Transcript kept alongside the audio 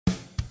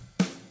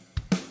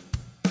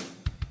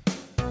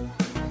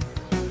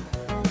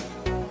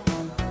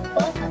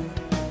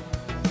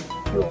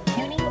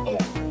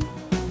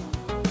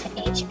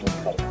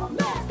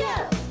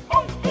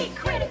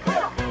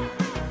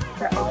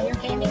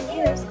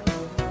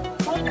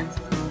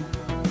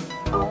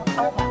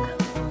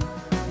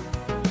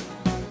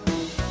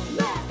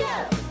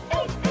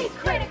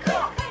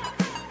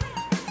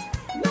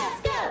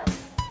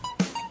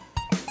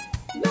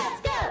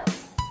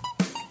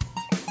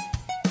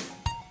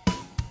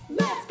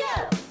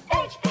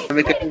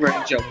make a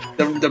running joke.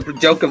 The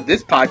joke of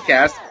this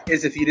podcast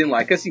is if you didn't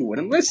like us, you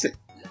wouldn't listen.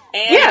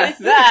 And with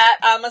that,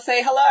 I'm gonna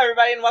say hello,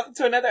 everybody, and welcome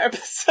to another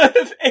episode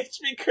of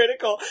HB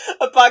Critical,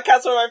 a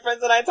podcast where my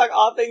friends and I talk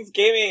all things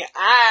gaming.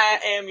 I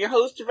am your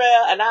host,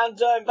 JaVale, and I'm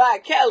joined by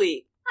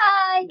Kelly.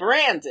 Hi.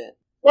 Brandon.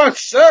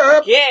 What's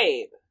up?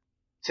 Gabe.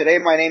 Today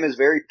my name is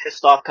Very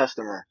Pissed Off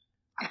Customer.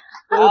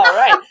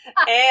 Alright.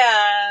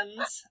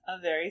 And a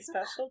very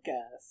special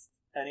guest.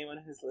 Anyone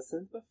who's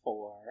listened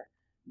before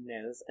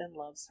knows and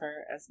loves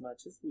her as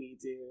much as we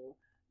do,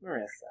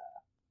 Marissa.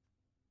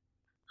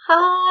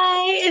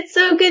 Hi, it's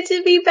so good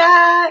to be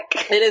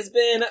back. It has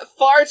been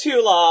far too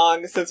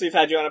long since we've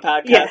had you on a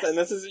podcast, Yes. and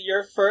this is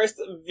your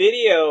first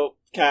video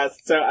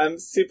cast, so I'm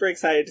super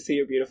excited to see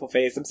your beautiful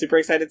face. I'm super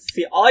excited to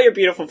see all your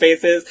beautiful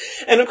faces.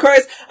 And of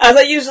course, as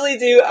I usually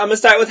do, I'm gonna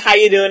start with how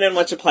you doing and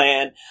what you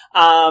playing.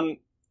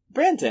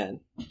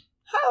 Brandon,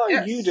 how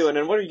are you doing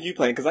and what are you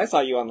playing? Because I saw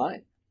you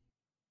online.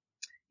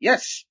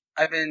 Yes,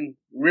 I've been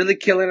really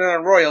killing it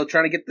on Royal,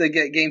 trying to get the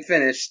game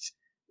finished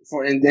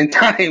in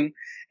time.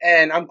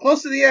 And I'm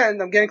close to the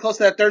end. I'm getting close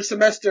to that third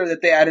semester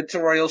that they added to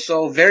Royal,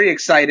 so very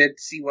excited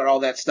to see what all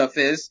that stuff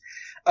is.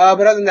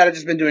 But other than that, I've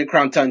just been doing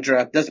Crown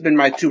Tundra. That's been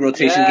my 2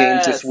 rotation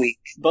games this week.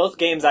 Both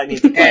games I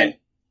need to play.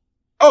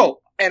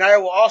 And I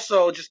will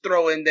also just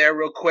throw in there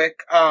real quick.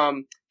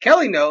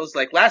 Kelly knows,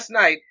 like last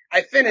night,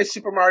 I finished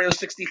Super Mario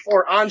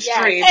 64 on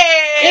stream.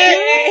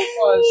 Hey! It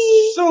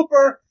was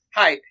super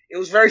hype. It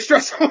was very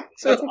stressful.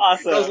 That's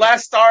awesome. Those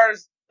last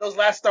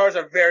stars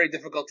are very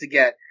difficult to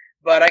get,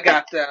 but I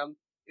got them.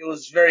 It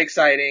was very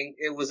exciting.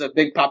 It was a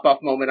big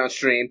pop-off moment on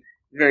stream.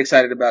 Very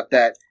excited about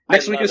that.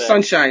 Next week is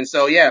Sunshine,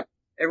 so yeah.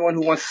 Everyone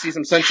who wants to see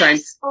some sunshine.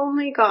 Yes. Oh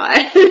my god.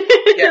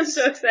 Yes. I'm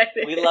so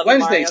excited. We love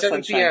Wednesday, Mario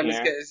 7 p.m.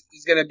 Sunshine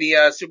is going to be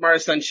Super Mario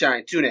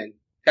Sunshine. Tune in.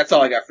 That's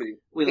all I got for you.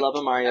 We love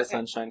a Mario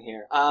Sunshine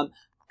here.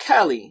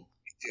 Kelly.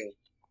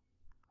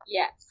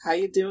 Yes. How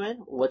you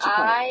doing? What you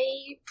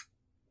playing?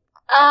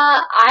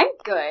 I'm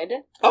good.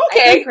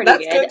 Okay, pretty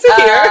that's good. good to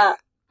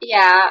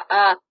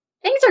hear.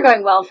 Things are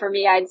going well for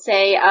me, I'd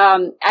say.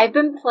 I've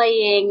been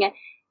playing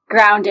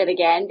Grounded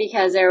again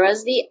because there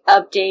was the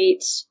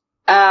update,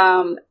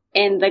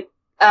 in the,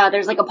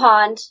 there's like a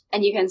pond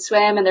and you can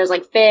swim and there's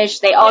like fish.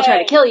 They all try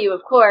to kill you,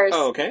 of course.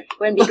 Oh, okay.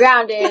 Wouldn't be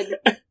grounded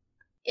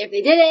if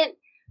they didn't.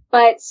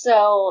 But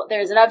so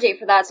there's an update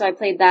for that, so I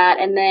played that.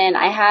 And then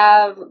I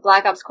have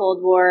Black Ops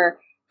Cold War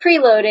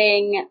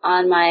preloading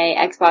on my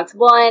Xbox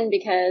One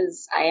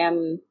because I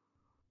am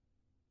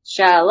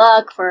shut of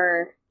luck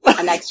for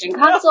a next-gen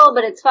console,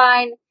 but it's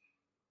fine.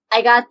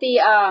 I got the,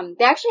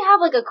 they actually have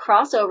like a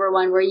crossover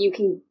one where you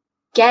can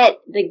get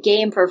the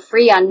game for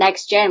free on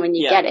next-gen when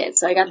you get it.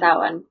 So I got that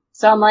one.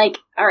 So I'm like,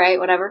 alright,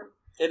 whatever.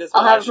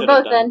 I'll have it for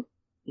both then.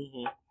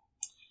 Mm-hmm.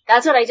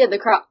 That's what I did. They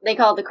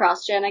call it the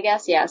cross-gen, I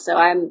guess. Yeah, so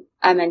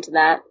I'm into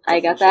that. I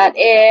got that.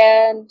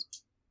 And,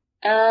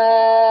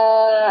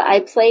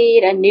 I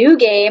played a new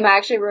game. I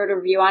actually wrote a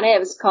review on it. It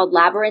was called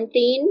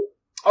Labyrinthine.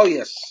 Oh,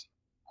 yes.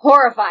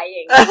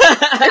 Horrifying.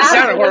 It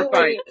sounded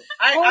horrifying.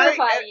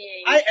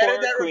 Horrifying. I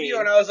edited that review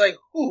and I was like,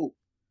 ooh.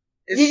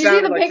 Did you see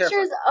the pictures?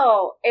 Terrifying.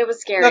 Oh, it was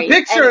scary. The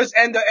pictures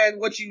and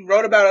what you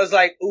wrote about, I was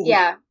like, ooh.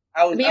 Yeah.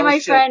 I was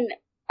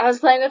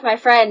playing with my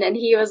friend and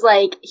he was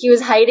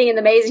hiding in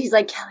the maze and he's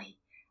like, Kelly,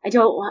 I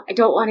don't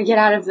want to get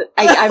out of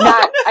I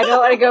don't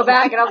want to go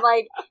back. And I'm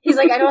like, he's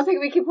like, I don't think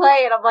we can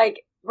play. And I'm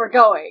like, we're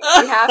going.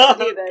 We have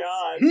to do this.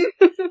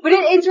 But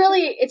it's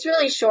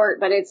really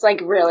short, but it's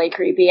like really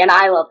creepy, and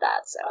I love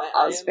that. So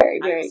I was very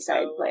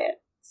excited to play it.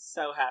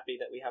 So happy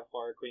that we have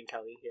Horror Queen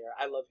Kelly here.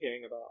 I love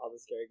hearing about all the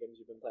scary games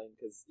you've been playing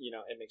because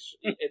it makes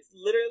it's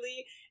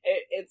literally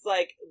it's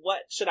like,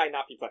 what should I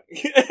not be playing?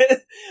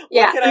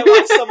 What can I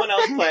watch someone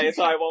else play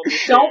so I won't be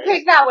scared? Don't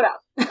pick that one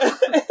up.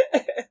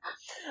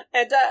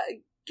 And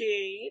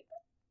Gabe,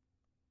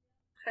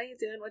 how you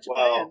doing? What you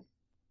playing?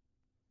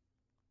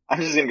 I'm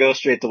just gonna go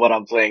straight to what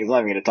I'm playing, because I'm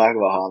not even gonna talk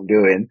about how I'm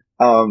doing.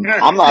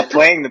 I'm not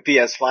playing the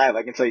PS5,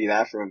 I can tell you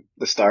that from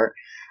the start.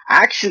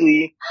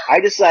 Actually, I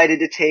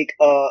decided to take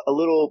a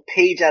little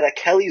page out of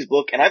Kelly's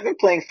book, and I've been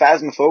playing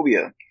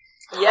Phasmophobia.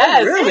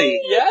 Yes! Oh, really?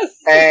 Yes!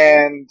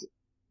 And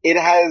it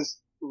has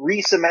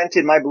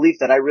re-cemented my belief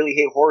that I really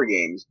hate horror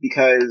games,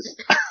 because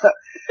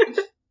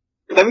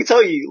let me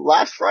tell you,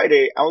 last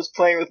Friday, I was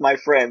playing with my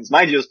friends.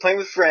 Mind you, I was playing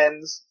with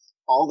friends,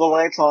 all the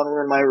lights on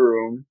were in my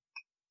room.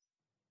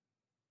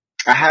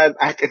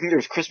 I think there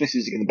was Christmas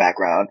music in the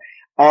background.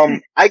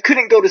 I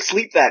couldn't go to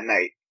sleep that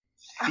night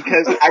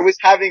because I was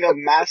having a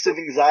massive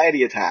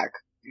anxiety attack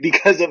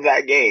because of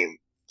that game.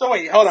 So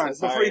wait, hold on.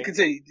 Before you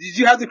continue, did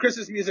you have the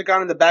Christmas music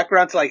on in the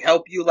background to like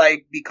help you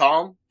like be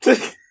calm?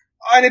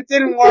 And it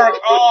didn't work.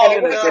 Oh,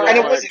 and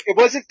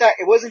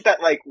it wasn't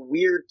that like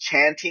weird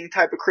chanting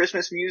type of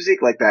Christmas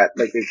music like that,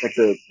 like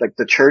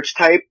the church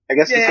type, I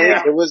guess.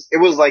 Yeah. It was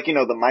like,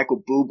 the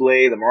Michael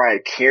Bublé, the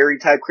Mariah Carey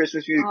type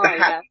Christmas music.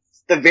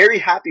 The very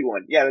happy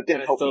one. Yeah, that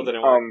didn't help me.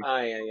 Didn't work.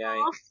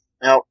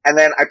 And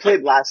then I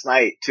played last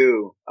night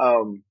too.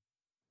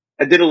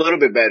 I did a little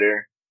bit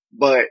better,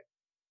 but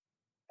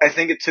I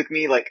think it took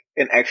me like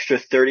an extra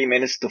 30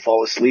 minutes to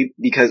fall asleep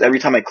because every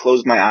time I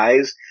closed my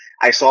eyes,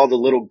 I saw the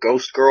little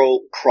ghost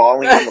girl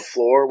crawling on the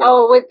floor.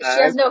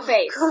 She has no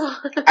face.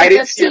 I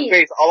didn't see her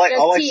face. All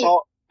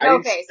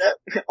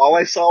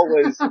I saw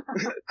was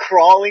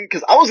crawling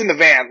because I was in the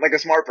van like a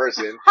smart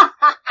person.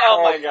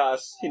 Oh my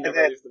gosh, he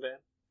never used the van.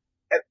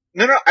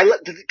 No,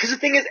 because the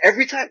thing is,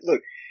 every time,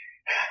 look,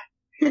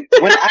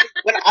 when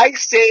I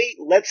say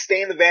let's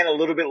stay in the van a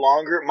little bit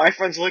longer, my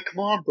friends are like, come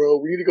on, bro,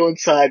 we need to go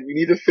inside. We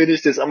need to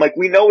finish this. I'm like,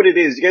 we know what it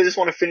is. You guys just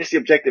want to finish the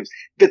objectives.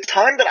 The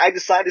time that I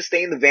decide to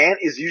stay in the van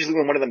is usually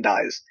when one of them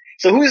dies.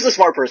 So who is the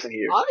smart person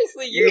here?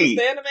 Obviously, you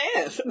stay in the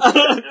van. I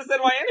don't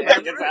understand why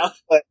anybody gets out.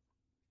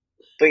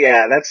 But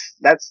yeah,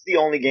 that's the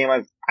only game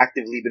I've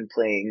actively been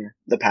playing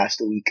the past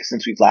week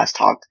since we've last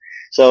talked.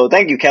 So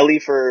thank you, Kelly,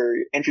 for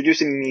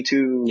introducing me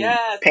to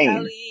pain.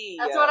 Kelly.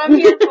 That's what I'm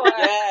here for.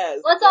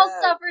 Yes. Let's all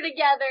suffer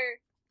together.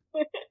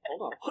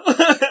 Hold on.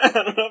 I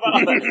don't know about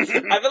all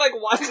that. I feel like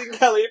watching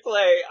Kelly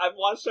play. I've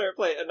watched her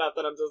play enough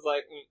that I'm just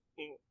like,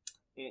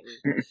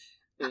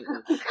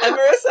 And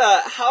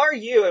Marissa, how are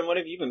you and what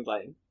have you been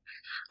playing?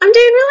 I'm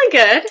doing really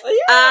good. Oh,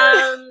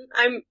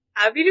 yeah. I'm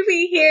happy to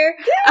be here.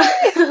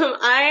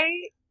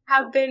 I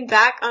have been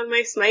back on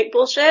my Smite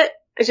bullshit,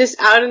 just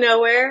out of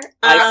nowhere.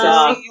 I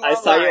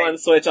saw you on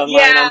Switch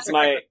online on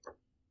Smite.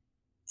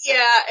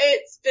 Yeah,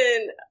 it's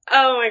been,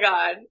 oh my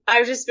god.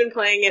 I've just been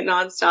playing it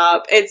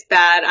nonstop. It's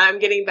bad. I'm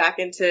getting back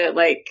into,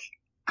 like,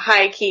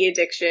 high-key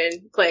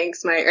addiction playing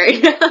Smite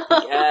right now.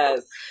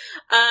 Yes.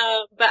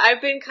 But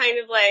I've been kind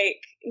of,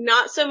 like,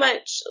 not so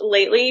much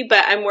lately,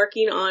 but I'm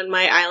working on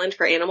my island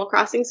for Animal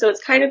Crossing, so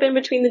it's kind of been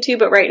between the two,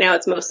 but right now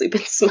it's mostly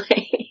been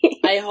Smite.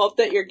 I hope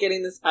that you're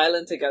getting this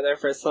island together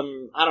for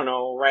some, I don't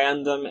know,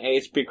 random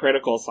HP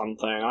critical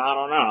something. I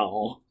don't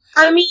know.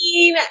 I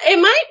mean,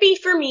 it might be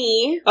for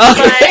me,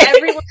 Okay. but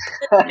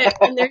everyone's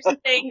and there's a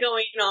thing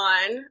going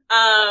on.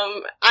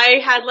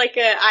 I had like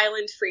an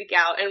island freak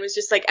out and was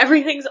just like,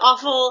 everything's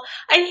awful.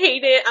 I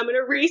hate it. I'm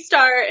gonna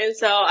restart. And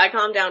so I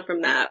calmed down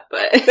from that,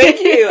 but.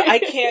 Thank you. I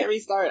can't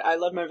restart. I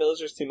love my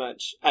villagers too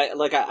much. I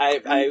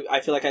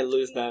feel like I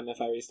lose them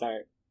if I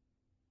restart.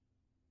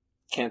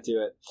 Can't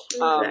do it.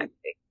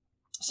 Exactly.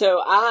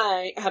 So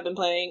I have been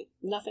playing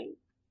nothing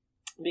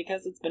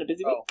because it's been a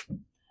busy week.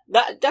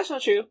 That's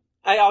not true.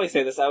 I always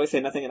say this. I always say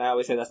nothing, and I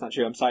always say that's not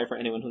true. I'm sorry for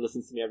anyone who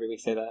listens to me every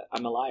week say that.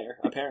 I'm a liar,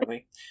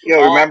 apparently. Yo,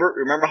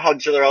 remember how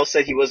Jillerel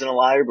said he wasn't a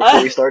liar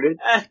before we started?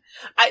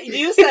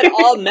 You said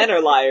all men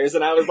are liars,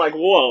 and I was like,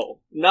 whoa.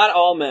 Not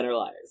all men are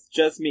liars.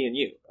 Just me and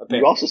you, apparently.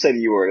 You also said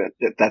you were.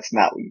 That's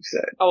not what you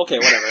said. Oh, okay,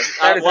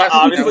 whatever. Well,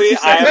 obviously,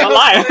 I am a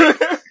liar.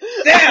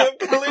 Damn! I'm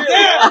clearly a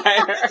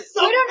liar.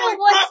 We don't know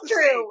what's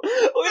true. We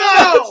don't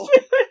know what's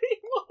true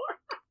anymore.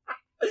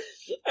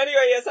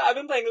 Anyway, yes, I've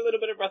been playing a little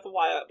bit of Breath of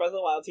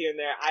the Wild here and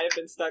there. I have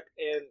been stuck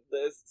in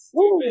this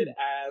stupid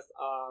ass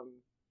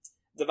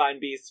Divine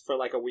Beast for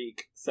like a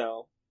week.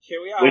 So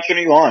here we are. Which one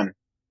are you on?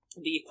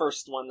 The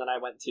first one that I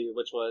went to,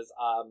 which was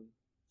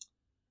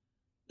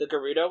the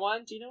Gerudo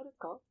one. Do you know what it's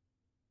called?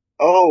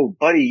 Oh,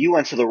 buddy, you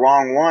went to the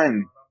wrong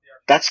one.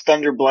 That's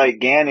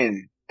Thunderblight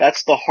Ganon.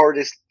 That's the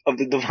hardest of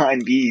the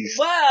Divine Beasts.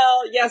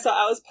 Well, yeah, so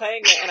I was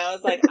playing it, and I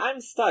was like,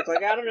 I'm stuck.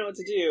 Like, I don't know what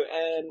to do.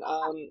 And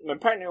my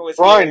partner was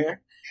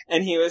here,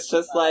 and he was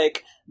just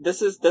like,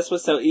 this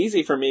was so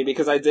easy for me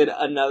because I did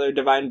another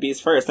Divine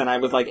Beast first, and I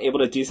was, like, able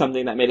to do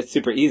something that made it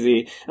super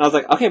easy. And I was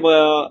like, okay,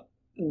 well,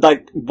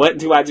 like, what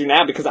do I do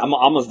now? Because I'm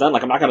almost done.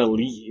 Like, I'm not gonna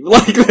leave.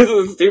 Like, this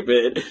is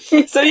stupid.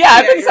 So yeah,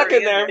 I've been stuck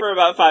in there for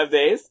about 5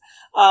 days.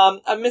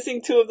 I'm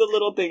missing 2 of the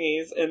little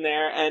thingies in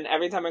there, and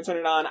every time I turn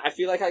it on, I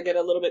feel like I get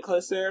a little bit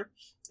closer,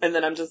 and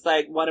then I'm just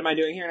like, what am I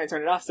doing here? And I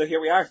turn it off, so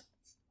here we are.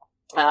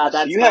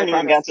 That's you haven't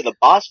even gotten to the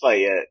boss fight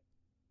yet.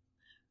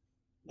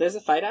 There's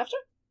a fight after?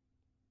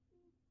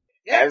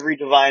 Yeah. Every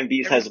Divine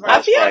Beast has a boss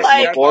I feel fight.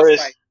 like-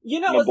 Naboris, You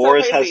know what's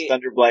Naboris so has crazy?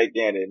 Thunderblight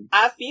Ganon.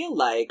 I feel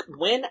like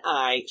when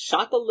I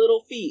shot the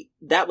little feet,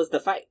 that was the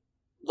fight.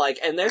 Like,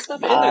 and there's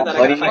stuff in there that I gotta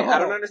buddy. fight. I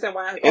don't understand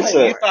why.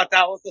 You thought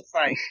that was the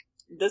fight.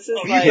 This is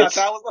You like, thought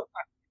that was the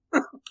fight.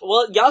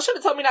 well, y'all should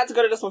have told me not to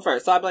go to this one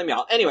first, so I blame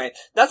y'all. Anyway,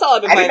 that's all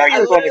I've been I playing. didn't know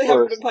you were going literally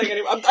haven't first. been playing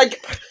any.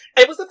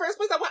 It was the first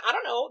place I went. I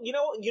don't know. You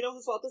know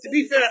whose fault this To is?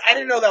 be fair, I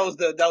didn't know that was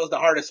the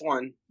hardest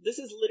one. This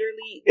is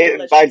literally the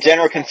Legend By of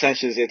general Zelda's fault.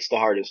 consensus, it's the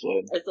hardest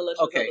one. It's the Legend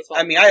of Okay, Zelda's fault.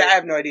 I mean, I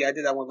have no idea. I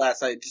did that one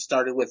last. I just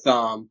started with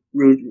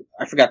Rude.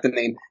 I forgot the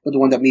name, but the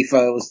one that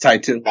Mifa was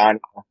tied to.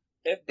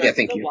 If Breath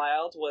of the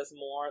Wild was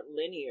more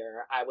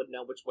linear, I would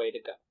know which way to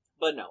go.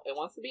 But no, it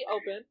wants to be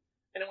open,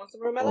 and it wants to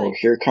ruin my Oh, life.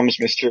 here comes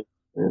Mr.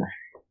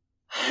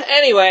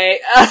 Anyway,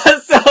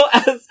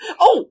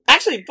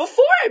 actually,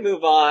 before I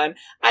move on,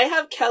 I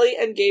have Kelly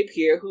and Gabe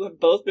here, who have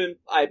both been,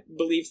 I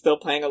believe, still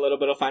playing a little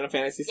bit of Final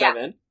Fantasy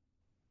VII.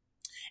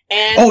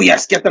 And Oh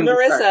yes, get them.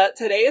 Marissa,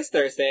 today is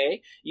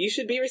Thursday. You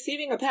should be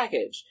receiving a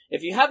package.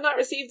 If you have not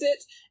received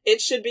it, it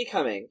should be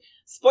coming.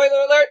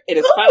 Spoiler alert, it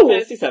is Final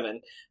Fantasy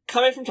VII.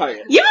 Coming from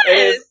Target.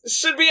 Yes!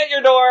 Should be at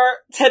your door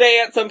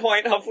today at some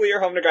point. Hopefully you're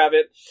home to grab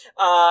it.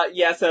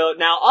 Yeah, so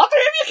now all three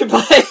of you can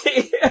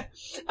play.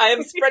 I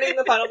am spreading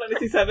the Final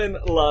Fantasy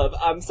VII love.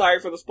 I'm sorry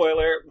for the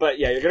spoiler, but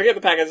yeah, you're gonna get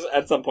the package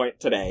at some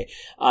point today.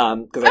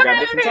 Cause I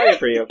grabbed it from Target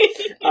for you.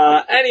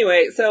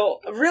 Anyway,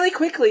 so really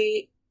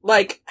quickly,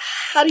 like,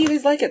 how do you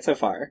guys like it so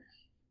far?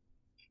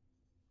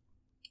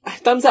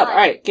 Thumbs up.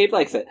 Alright, Gabe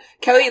likes it.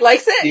 Kelly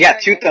likes it? You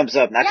got 2 thumbs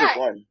up, not just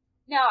 1.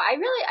 No,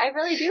 I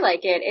really do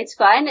like it. It's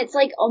fun. It's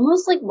like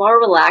almost like more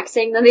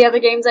relaxing than the other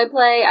games I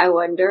play. I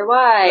wonder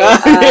why.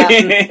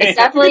 It's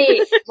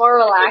definitely more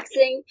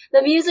relaxing.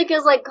 The music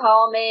is like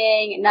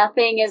calming.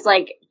 Nothing is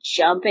like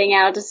jumping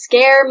out to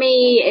scare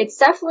me. It's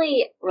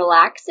definitely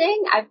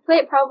relaxing. I've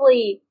played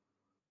probably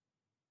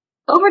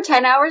over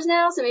 10 hours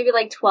now, so maybe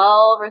like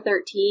 12 or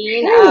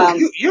 13.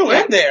 You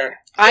in there.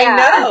 I Yeah.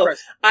 know.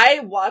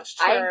 I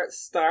watched her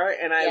start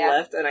and I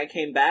left and I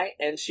came back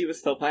and she was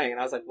still playing and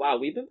I was like, wow,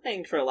 we've been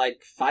playing for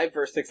like 5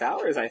 or 6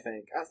 hours, I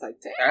think. I was like,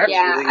 damn.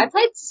 Yeah, I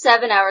played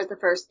 7 hours the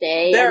first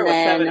day. There and was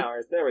then 7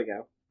 hours. There we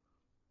go.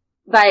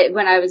 But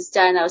when I was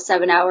done, that was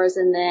 7 hours,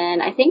 and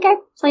then I think I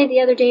played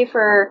the other day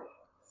for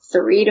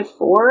 3 to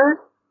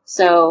 4.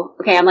 So,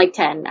 okay, I'm like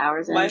 10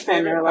 hours in. My 10 or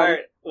favorite 11. part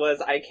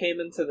was I came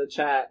into the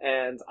chat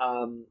and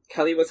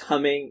Kelly was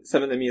humming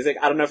some of the music.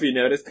 I don't know if you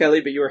noticed, Kelly,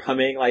 but you were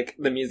humming like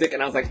the music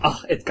and I was like, oh,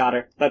 it's got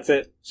her. That's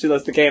it. She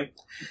loves the game.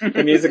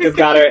 The music has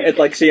got her. It's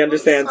like she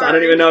understands. I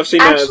don't even know if she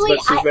knows, Actually,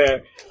 but she's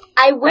there.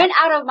 I went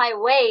out of my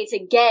way to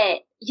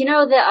get, you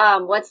know,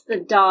 the, what's the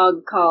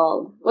dog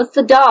called? What's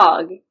the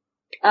dog?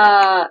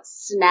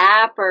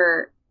 Snap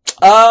or...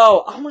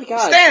 Oh my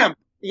god. Stamp!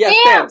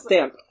 Yeah,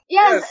 Stamp.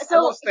 Yes, Yes, I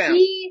so love Stamp.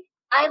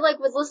 I like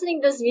was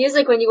listening to this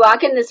music when you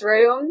walk in this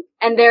room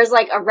and there's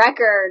like a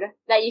record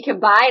that you can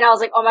buy and I was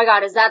like, oh my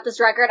god, is that this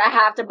record? I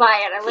have to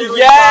buy it. I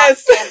literally bought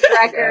Stamp's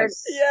record.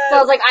 Yes! So I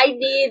was like, I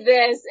need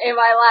this in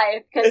my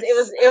life because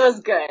it was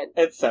good.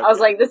 It's so I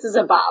was like, this is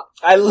a bop.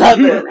 I love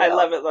it. I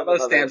love it. Love it. Love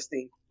Love Stamp's it.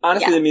 theme.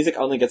 Honestly, Yeah. the music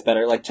only gets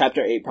better. Like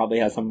Chapter 8 probably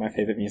has some of my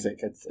favorite music.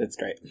 It's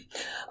great.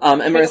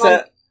 And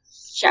Marissa,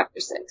 Chapter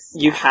 6.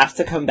 you have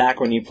to come back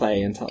when you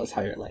play and tell us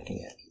how you're liking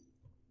it.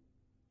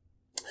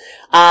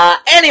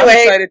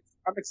 Anyway.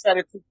 I'm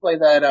excited to play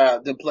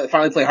that,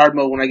 finally play hard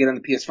mode when I get on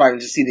the PS5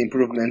 and just see the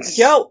improvements.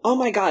 Yo, oh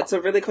my god, so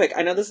really quick,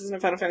 I know this isn't a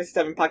Final Fantasy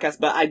VII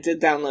podcast, but I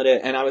did download it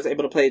and I was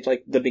able to play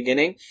like the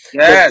beginning.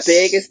 Yes! The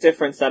biggest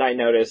difference that I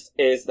noticed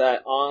is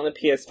that on the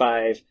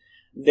PS5,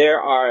 there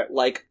are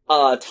like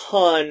a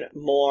ton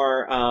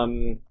more,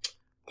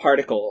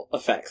 particle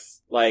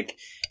effects. Like,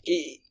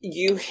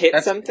 you hit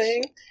That's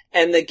something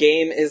and the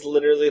game is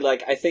literally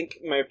like, I think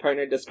my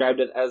partner described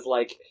it as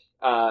like,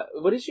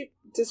 what did you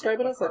describe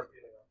it as? Like,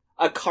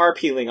 a car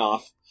peeling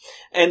off.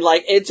 And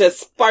like, it just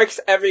sparks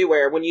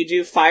everywhere. When you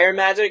do fire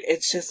magic,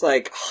 it's just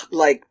like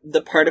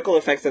the particle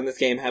effects in this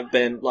game have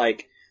been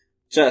like,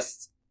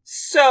 just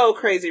so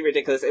crazy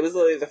ridiculous. It was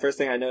literally the first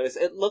thing I noticed.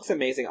 It looks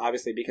amazing,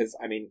 obviously, because,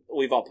 I mean,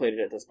 we've all played it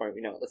at this point.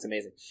 We know it looks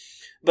amazing.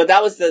 But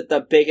that was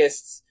the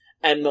biggest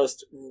and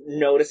most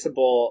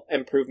noticeable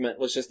improvement,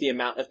 was just the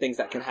amount of things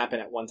that can happen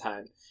at one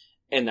time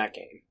in that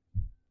game.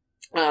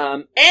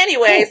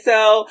 Anyway,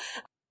 so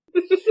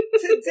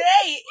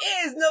today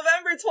is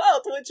November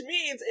 12th, which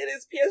means it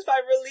is PS5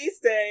 release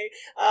day.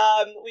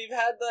 We've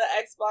had the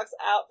Xbox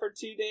out for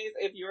 2 days.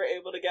 If you were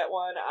able to get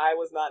one, I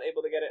was not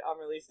able to get it on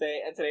release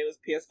day, and today was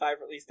PS5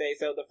 release day.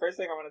 So the first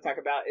thing I want to talk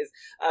about is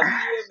a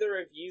few of the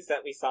reviews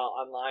that we saw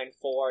online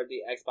for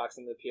the Xbox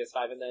and the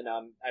PS5, and then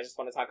I just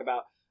want to talk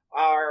about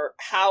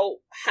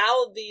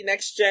how the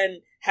next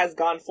gen has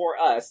gone for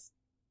us.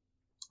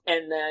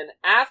 And then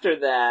after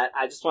that,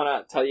 I just want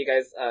to tell you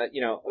guys,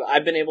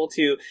 I've been able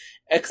to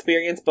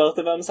experience both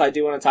of them, so I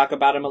do want to talk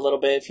about them a little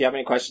bit. If you have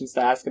any questions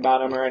to ask about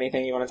them or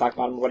anything you want to talk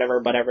about them, whatever,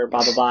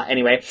 blah, blah, blah.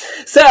 Anyway,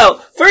 so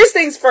first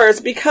things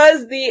first,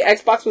 because the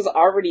Xbox was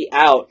already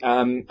out,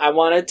 I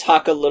want to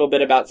talk a little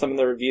bit about some of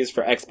the reviews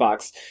for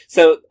Xbox.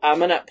 So I'm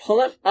going to pull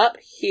them up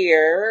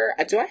here.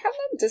 Do I have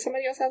them? Does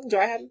somebody else have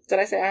them? Did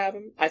I say I have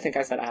them? I think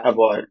I said I have them. Of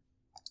what?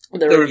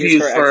 The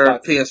reviews for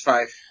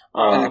Xbox.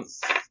 PS5.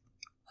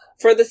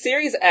 For the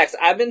Series X,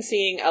 I've been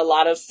seeing a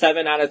lot of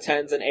 7 out of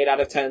 10s and 8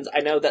 out of 10s. I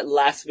know that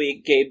last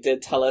week Gabe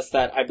did tell us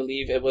that I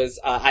believe it was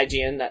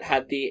IGN that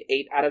had the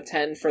 8 out of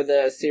 10 for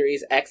the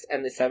Series X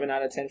and the 7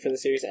 out of 10 for the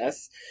Series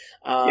S.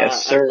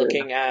 Yes, sir. I'm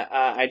looking at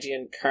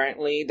IGN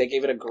currently. They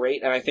gave it a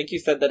great, and I think you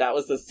said that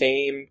was the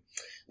same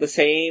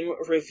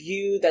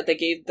review that they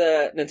gave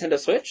the Nintendo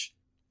Switch?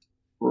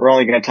 We're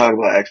only going to talk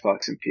about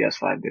Xbox and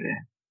PS5 today.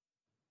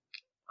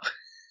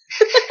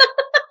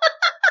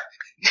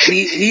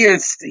 He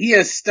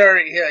is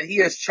stirring. He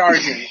is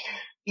charging. He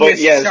But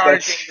is yes,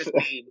 charging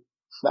the team.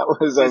 That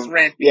was, This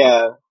rant.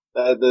 yeah,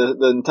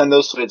 the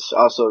Nintendo Switch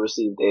also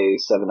received a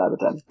 7 out of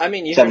 10. I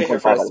mean, you heard it here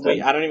 7.5 out first. of Wait,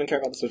 10. I don't even care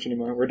about the Switch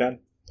anymore. We're done.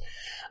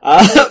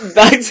 Back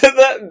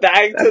to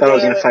I thought I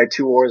was gonna fight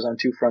two wars on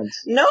two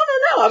fronts. No.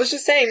 I was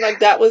just saying, like,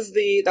 that's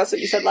what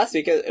you said last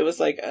week. It was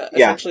like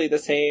essentially the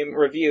same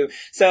review.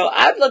 So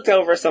I've looked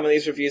over some of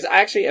these reviews.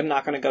 I actually am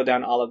not going to go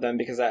down all of them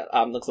because that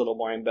looks a little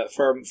boring. But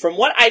from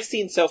what I've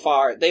seen so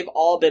far, they've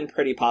all been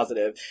pretty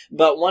positive.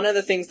 But one of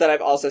the things that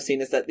I've also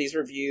seen is that these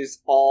reviews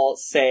all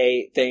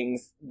say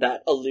things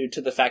that allude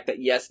to the fact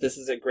that yes, this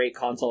is a great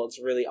console.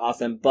 It's really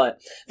awesome, but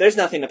there's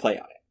nothing to play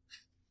on it.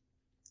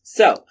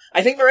 So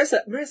I think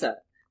Marissa,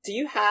 do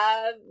you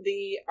have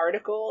the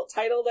article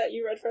title that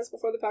you read for us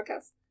before the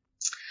podcast?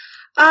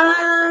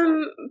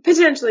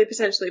 Potentially.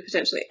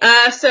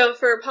 So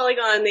for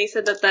Polygon, they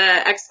said that the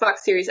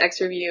Xbox Series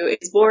X review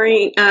is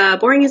boring.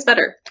 Boring is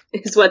better,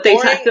 is what they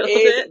titled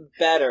it. Boring is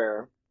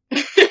better.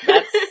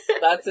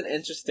 That's an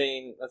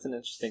interesting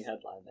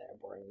headline there.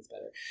 Boring is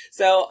better.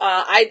 So,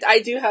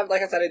 I do have,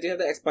 like I said, I do have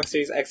the Xbox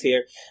Series X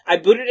here. I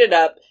booted it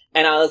up,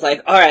 and I was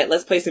like, alright,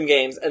 let's play some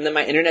games, and then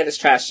my internet is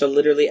trashed, so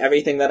literally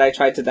everything that I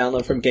tried to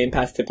download from Game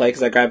Pass to play,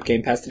 because I grabbed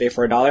Game Pass today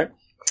for $1,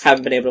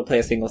 haven't been able to play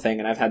a single thing,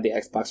 and I've had the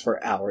Xbox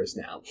for hours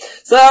now.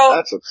 So...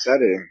 That's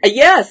upsetting.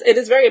 Yes, it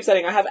is very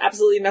upsetting. I have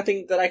absolutely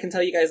nothing that I can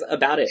tell you guys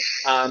about it.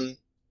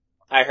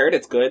 I heard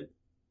it's good.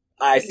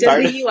 Does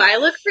the UI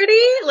look pretty?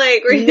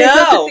 Like, were you able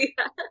to see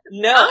that?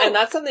 No, and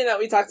that's something that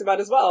we talked about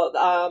as well.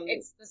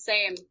 It's the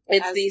same.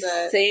 It's the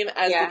same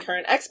as the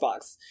current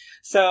Xbox.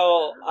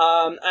 So,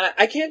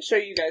 I can't show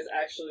you guys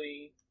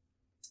actually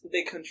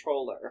the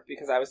controller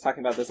because I was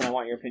talking about this and I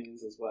want your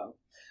opinions as well.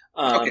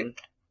 Okay.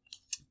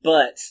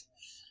 But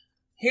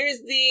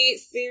here's the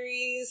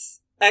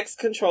Series X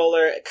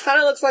controller. It kind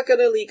of looks like an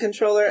Elite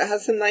controller. It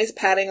has some nice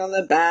padding on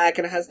the back,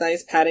 and it has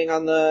nice padding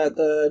on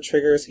the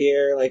triggers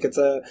here. Like, it's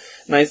a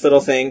nice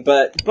little thing.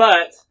 But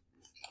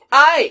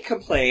I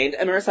complained,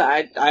 and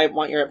Marissa, I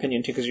want your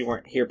opinion too, because you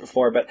weren't here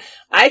before, but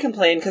I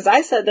complained because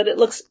I said that it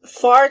looks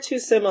far too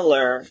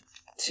similar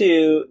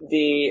to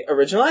the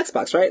original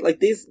Xbox, right?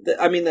 Like the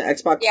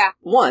Xbox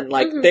One.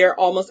 Like, they're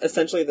almost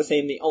essentially the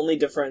same. The only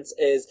difference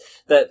is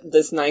that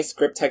this nice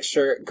grip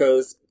texture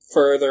goes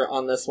further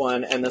on this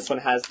one, and this one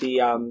has the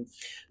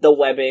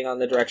webbing on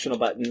the directional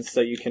buttons so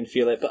you can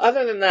feel it. But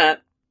other than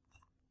that,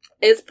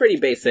 it's pretty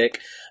basic.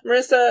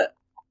 Marissa,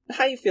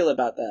 how you feel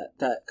about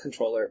that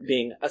controller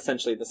being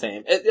essentially the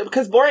same?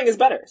 Because boring is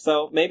better,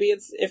 so maybe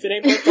it's, if it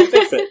ain't broke, don't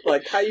fix it.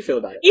 Like, how you feel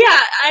about it?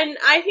 Yeah, and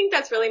I think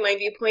that's really my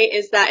viewpoint,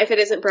 is that if it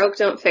isn't broke,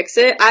 don't fix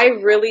it. I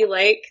really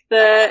like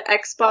the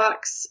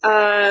Xbox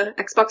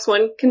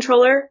One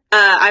controller.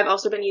 I've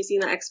also been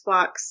using the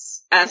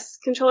Xbox S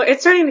controller.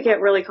 It's starting to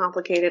get really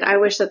complicated. I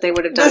wish that they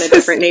would have done a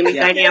different naming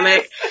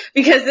dynamic,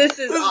 because this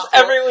is awful.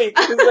 Every week.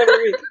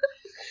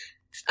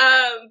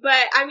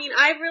 But I mean,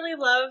 I really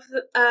love,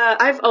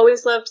 I've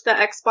always loved the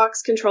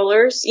Xbox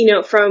controllers,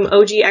 from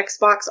OG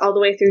Xbox all the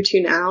way through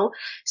to now.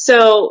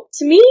 So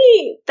to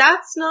me,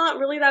 that's not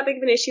really that big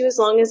of an issue as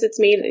long as it's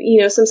made,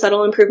 some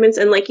subtle improvements.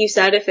 And like you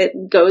said, if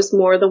it goes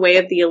more the way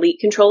of the Elite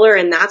controller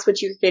and that's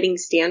what you're getting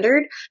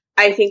standard,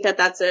 I think that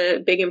that's a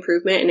big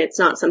improvement, and it's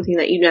not something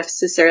that you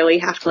necessarily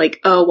have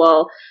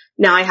to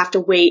now I have to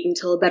wait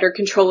until a better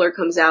controller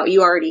comes out.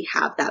 You already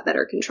have that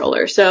better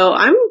controller. So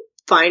I'm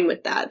fine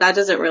with that. That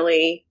doesn't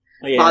really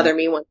bother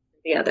me one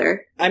or the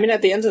other. I mean,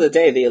 at the end of the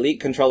day, the Elite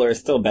controller is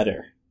still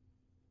better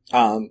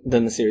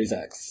than the Series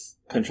X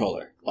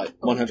controller. Like,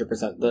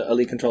 100%. The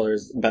Elite controller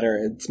is better.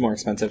 It's more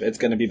expensive. It's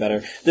going to be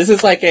better. This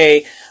is like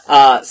a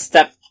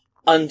step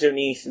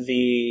underneath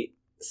the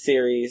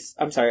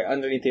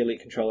underneath the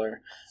Elite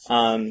controller.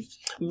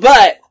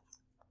 But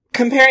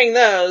comparing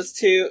those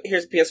to,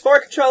 here's the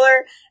PS4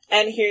 controller,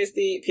 and here's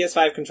the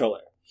PS5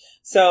 controller.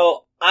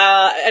 So,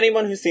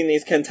 anyone who's seen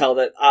these can tell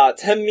that,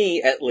 to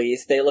me at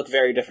least, they look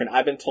very different.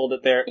 I've been told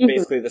that they're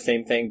basically the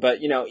same thing, but,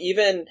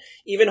 even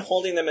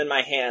holding them in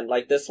my hand,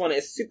 like, this one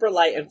is super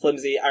light and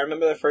flimsy. I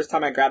remember the first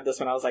time I grabbed this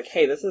one, I was like,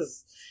 hey,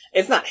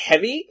 it's not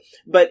heavy,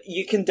 but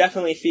you can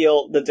definitely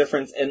feel the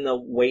difference in the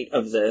weight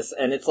of this,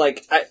 and it's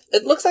like,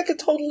 it looks like a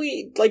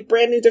totally, like,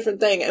 brand new different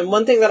thing. And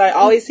one thing that I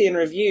always see in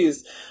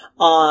reviews,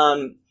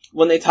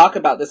 when they talk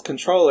about this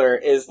controller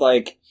is,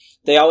 like,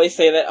 they always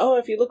say that,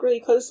 if you look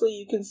really closely,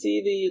 you can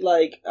see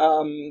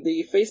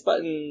the face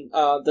button,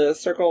 the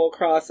circle,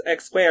 cross,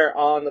 X square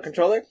on the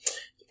controller.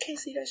 You can't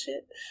see that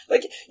shit.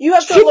 Like, you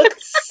have to look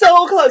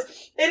so close.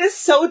 It is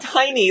so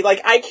tiny.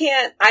 Like, I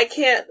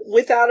can't,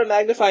 without a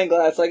magnifying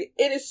glass, like,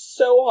 it is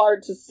so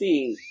hard to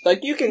see.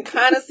 Like, you can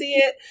kind of see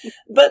it,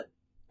 but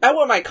I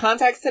wore my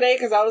contacts today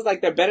because I was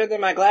like, they're better than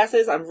my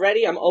glasses. I'm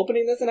ready. I'm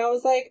opening this, and I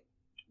was like,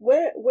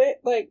 where,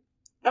 like,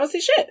 I don't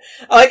see shit.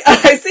 Like,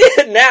 I see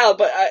it now,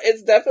 but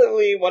it's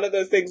definitely one of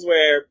those things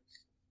where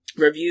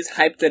reviews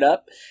hyped it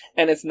up,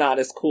 and it's not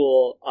as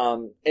cool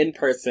in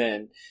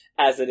person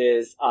as it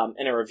is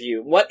in a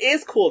review. What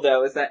is cool,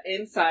 though, is that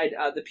inside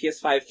the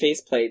PS5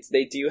 faceplates,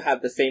 they do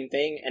have the same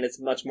thing, and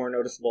it's much more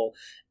noticeable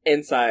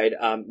inside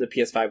the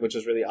PS5, which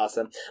is really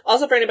awesome.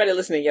 Also, for anybody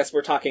listening, yes,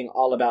 we're talking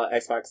all about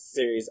Xbox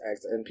Series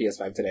X and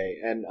PS5 today,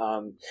 and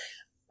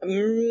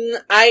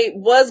I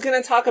was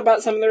gonna talk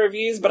about some of the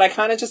reviews, but I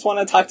kind of just want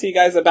to talk to you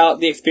guys about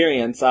the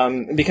experience,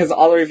 because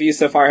all the reviews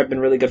so far have been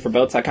really good for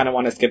both, so I kind of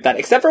want to skip that,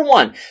 except for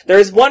one. There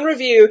is one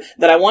review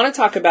that I want to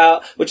talk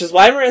about, which is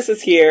why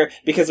Marissa's here,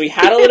 because we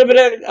had a little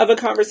bit of a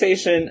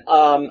conversation,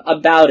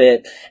 about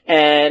it,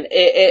 and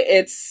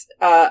it's,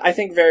 I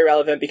think very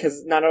relevant,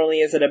 because not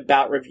only is it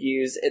about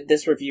reviews,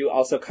 this review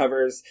also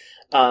covers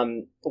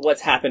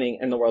what's happening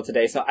in the world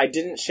today. So I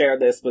didn't share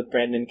this with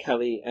Brandon,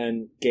 Kelly,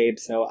 and Gabe,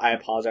 so I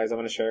apologize. I'm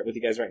going to share it with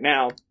you guys right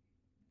now.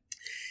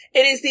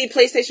 It is the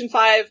PlayStation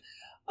 5,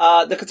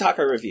 the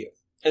Kotaku review.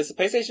 It's the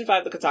PlayStation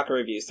 5, the Kotaku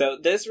review. So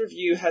this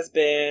review has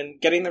been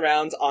getting the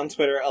rounds on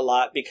Twitter a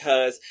lot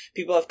because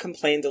people have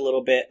complained a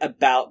little bit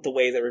about the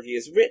way the review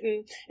is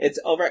written. It's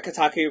over at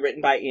Kotaku,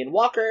 written by Ian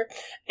Walker.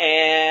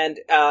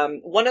 And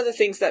one of the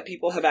things that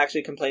people have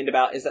actually complained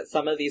about is that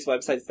some of these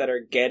websites that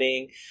are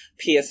getting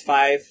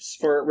PS5s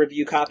for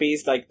review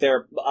copies, like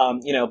they're,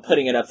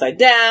 putting it upside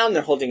down,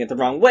 they're holding it the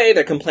wrong way,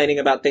 they're complaining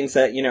about things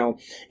that,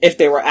 if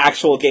they were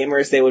actual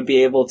gamers, they would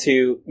be able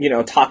to,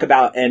 talk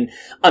about and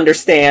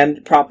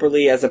understand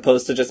properly, as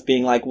opposed to just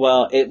being like,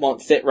 well, it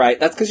won't sit right.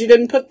 That's because you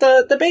didn't put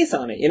the base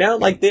on it,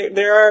 Like,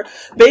 there are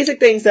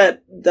basic things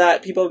that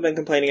people have been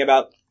complaining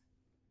about.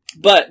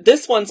 But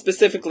this one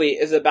specifically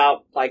is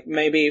about, like,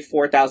 maybe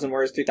 4,000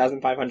 words,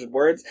 3,500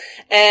 words.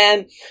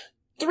 And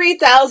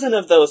 3,000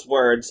 of those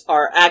words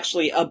are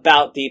actually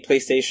about the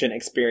PlayStation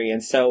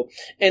experience. So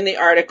in the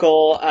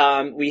article,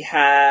 I'm going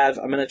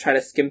to try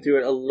to skim through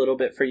it a little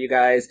bit for you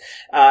guys.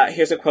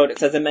 Here's a quote. It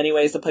says, in many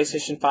ways, the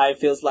PlayStation 5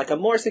 feels like a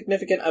more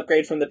significant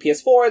upgrade from the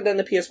PS4 than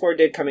the PS4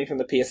 did coming from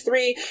the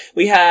PS3.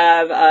 We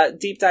have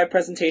deep dive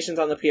presentations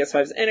on the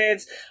PS5's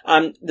innards.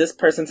 This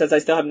person says, I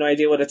still have no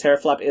idea what a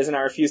teraflop is and I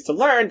refuse to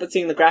learn, but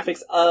seeing the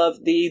graphics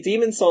of the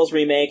Demon's Souls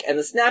remake and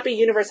the snappy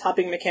universe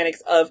hopping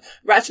mechanics of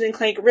Ratchet &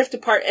 Clank Rift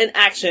Apart and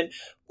action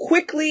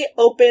quickly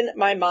opened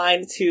my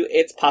mind to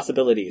its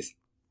possibilities.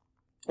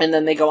 And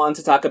then they go on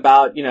to talk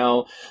about,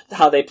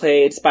 how they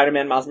played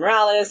Spider-Man Miles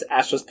Morales,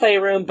 Astro's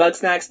Playroom,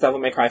 Bugsnax, Devil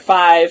May Cry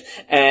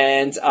 5,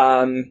 and,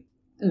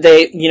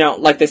 they,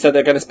 like they said,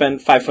 they're gonna spend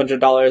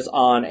 $500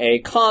 on a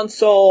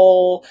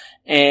console,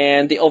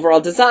 and the overall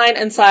design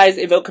and size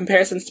evoke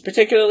comparisons to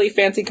particularly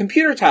fancy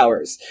computer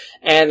towers.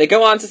 And they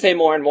go on to say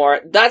more and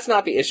more. That's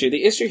not the issue.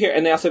 The issue here,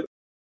 and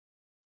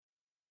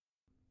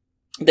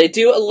they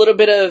do a little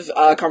bit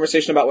of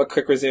conversation about what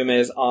Quick Resume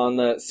is on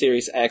the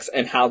Series X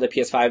and how the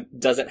PS5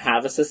 doesn't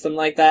have a system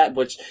like that,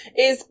 which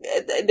is,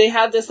 they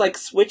have this like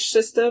switch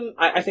system,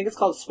 I think it's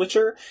called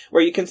Switcher,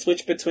 where you can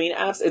switch between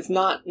apps. It's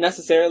not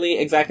necessarily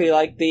exactly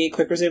like the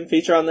Quick Resume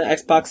feature on the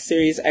Xbox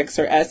Series X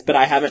or S, but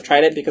I haven't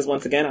tried it because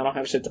once again, I don't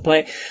have shit to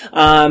play.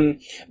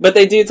 But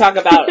they do talk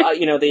about,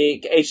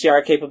 the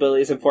HDR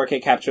capabilities and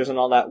 4K captures and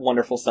all that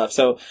wonderful stuff.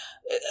 So,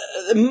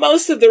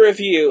 most of the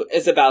review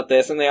is about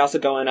this, and they also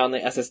go in on the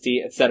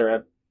SSD,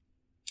 etc.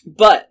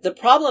 But the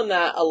problem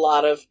that a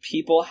lot of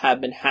people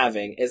have been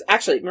having is,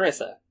 actually,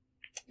 Marissa,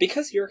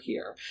 because you're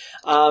here,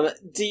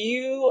 do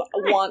you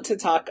want to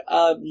talk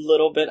a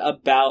little bit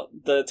about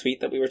the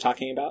tweet that we were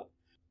talking about?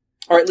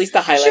 Or at least the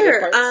highlighted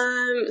parts?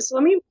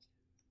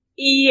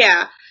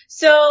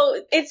 So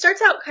it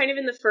starts out kind of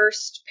in the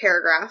first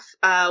paragraph,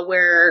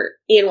 where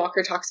Ian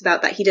Walker talks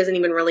about that he doesn't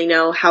even really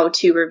know how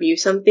to review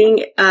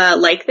something,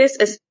 like this,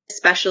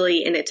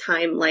 especially in a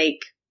time like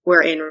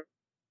we're in.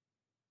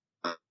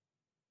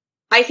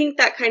 I think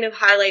that kind of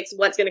highlights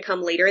what's going to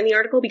come later in the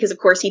article, because of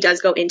course he does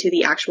go into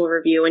the actual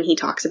review and he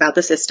talks about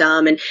the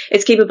system and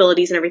its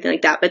capabilities and everything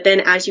like that. But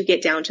then as you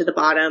get down to the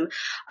bottom,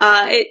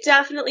 it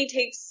definitely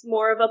takes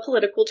more of a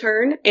political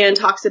turn and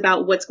talks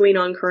about what's going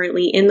on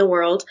currently in the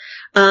world.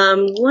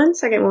 One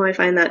second while I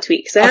find that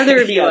tweet, because I have the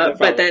review up,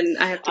 but then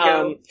I have to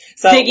go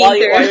digging while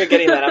through. While you're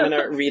getting that, I'm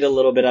going to read a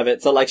little bit of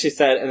it. So like she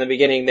said in the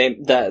beginning,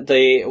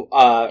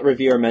 the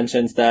reviewer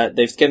mentions that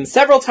they've skimmed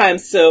several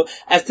times so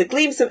as to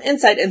glean some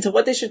insight into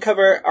what they should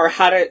cover or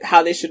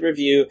how they should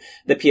review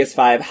the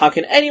PS5. How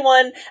can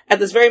anyone at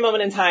this very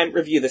moment in time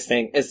review this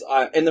thing is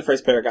in the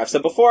first paragraph. So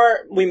before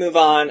we move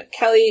on,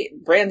 Kelly,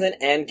 Brandon,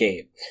 and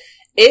Gabe,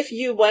 if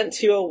you went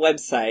to a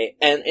website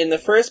and in the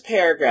first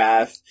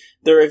paragraph,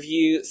 the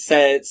review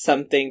said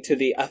something to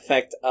the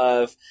effect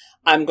of,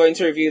 I'm going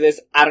to review this.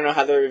 I don't know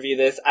how to review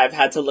this. I've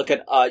had to look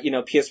at,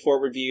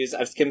 PS4 reviews.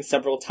 I've skimmed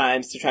several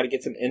times to try to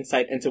get some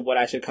insight into what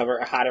I should cover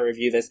or how to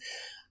review this.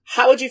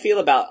 How would you feel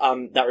about,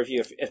 that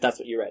review if that's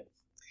what you read?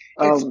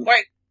 Go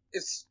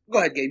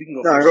ahead, Gabe. You can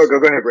go first. No,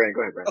 go ahead, Brandon.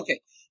 Go ahead, Brandon.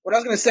 Okay. What I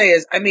was going to say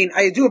is,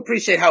 I do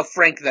appreciate how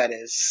frank that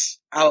is.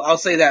 I'll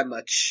say that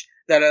much.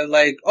 That are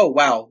like, oh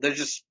wow, they're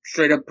just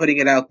straight up putting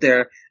it out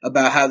there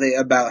about how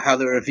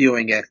they're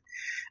reviewing it.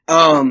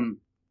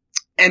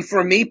 And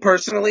for me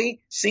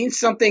personally, seeing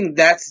something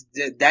that's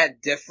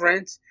that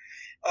different,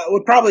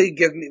 would probably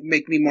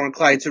make me more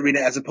inclined to read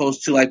it as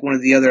opposed to like one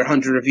of the other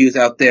 100 reviews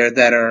out there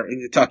that are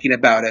talking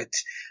about it.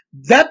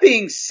 That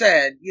being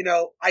said,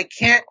 I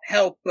can't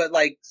help but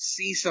like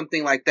see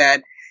something like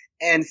that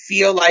and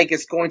feel like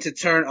it's going to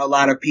turn a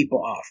lot of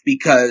people off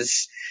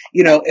because,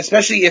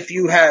 especially if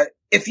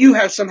if you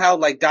have somehow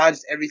like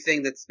dodged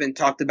everything that's been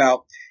talked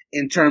about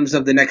in terms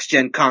of the next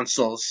gen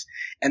consoles,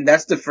 and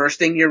that's the first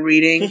thing you're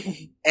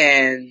reading,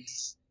 and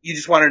you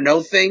just want to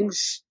know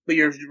things, but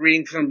you're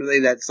reading somebody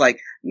that's like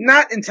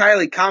not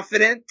entirely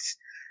confident,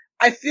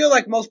 I feel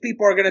like most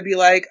people are going to be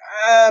like,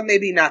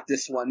 maybe not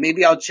this one.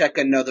 Maybe I'll check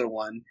another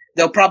one.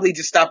 They'll probably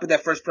just stop at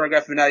that first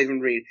paragraph and not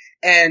even read.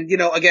 And,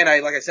 again,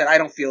 like I said, I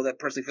don't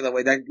personally feel that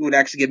way. That would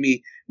actually get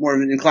me more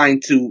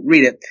inclined to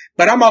read it.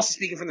 But I'm also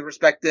speaking from the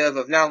perspective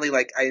of not only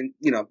like, I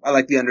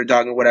like the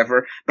underdog or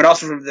whatever, but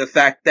also from the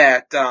fact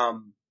that,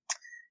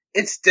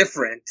 it's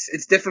different.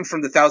 It's different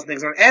from the Thousand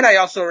Things. And I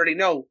also already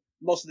know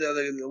most of the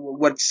other,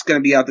 what's going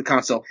to be out the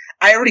console.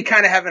 I already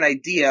kind of have an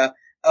idea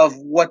of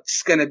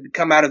what's going to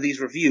come out of these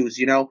reviews,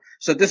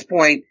 So at this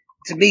point,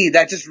 to me,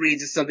 that just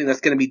reads as something that's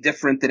going to be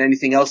different than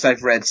anything else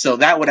I've read. So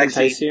that would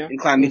actually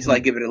incline me to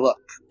like give it a look.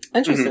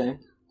 Interesting.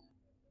 Mm-hmm.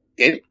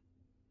 Gabe?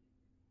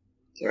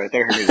 Sorry, I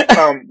think I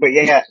heard you. But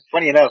yeah,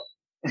 funny enough,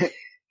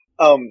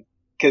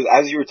 cause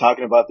as you were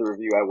talking about the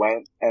review, I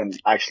went and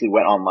actually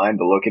went online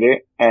to look at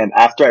it. And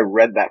after I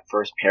read that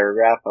first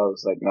paragraph, I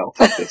was like, no,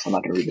 fuck this. I'm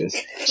not going to read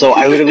this. So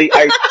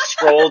I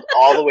scrolled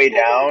all the way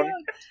down.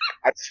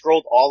 I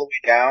scrolled all the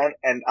way down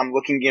and I'm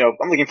looking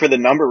for the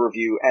number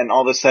review, and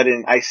all of a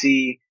sudden I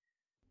see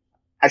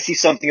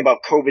something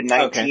about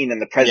COVID-19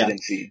 and the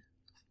presidency. Yeah.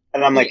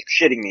 And I'm like,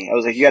 shitting me. I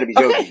was like, you gotta be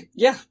joking. Okay.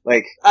 Yeah.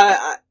 Like,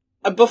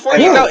 before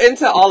you go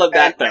into all of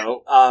that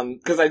though,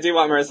 cause I do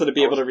want Marissa to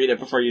be able to read it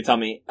before you tell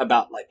me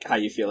about like how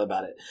you feel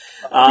about it.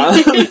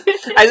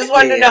 I just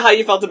wanted to know how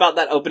you felt about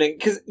that opening,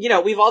 cause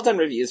we've all done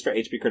reviews for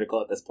HP Critical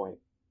at this point.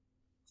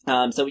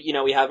 So,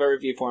 we have a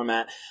review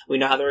format. We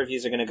know how the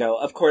reviews are going to go.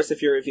 Of course,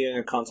 if you're reviewing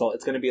a console,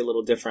 it's going to be a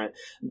little different.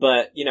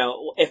 But,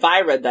 if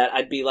I read that,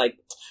 I'd be like,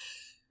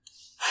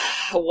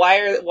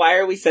 why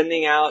are we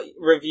sending out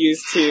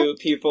reviews to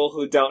people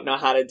who don't know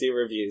how to do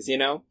reviews,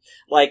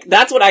 Like,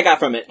 that's what I got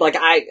from it. Like,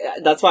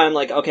 that's why I'm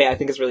like, okay, I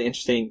think it's really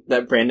interesting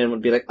that Brandon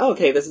would be like, oh,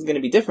 okay, this is gonna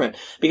be different.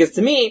 Because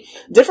to me,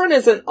 different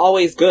isn't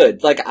always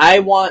good. Like, if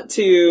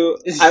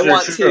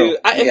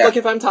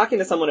I'm talking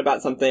to someone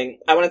about something,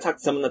 I want to talk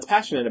to someone that's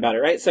passionate about it,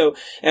 right? So,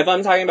 if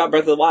I'm talking about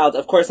Breath of the Wild,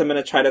 of course I'm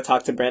gonna try to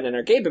talk to Brandon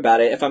or Gabe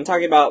about it. If I'm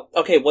talking about,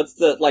 okay, what's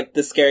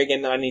the scary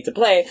game that I need to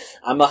play,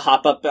 I'm gonna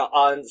hop up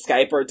on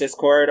Skype or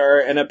Discord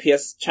or in a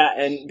PS chat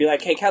and be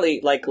like, hey Kelly,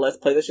 like, let's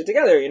play this shit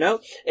together,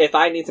 If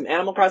I need some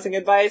Animal Crossing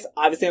advice,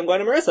 obviously I'm going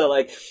to Marissa.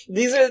 Like,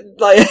 these are,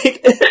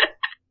 like,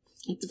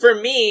 for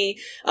me,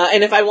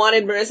 and if I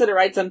wanted Marissa to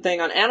write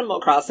something on Animal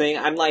Crossing,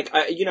 I'm like,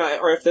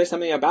 or if there's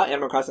something about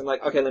Animal Crossing, I'm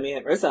like, okay, let me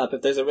hit Marissa up.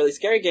 If there's a really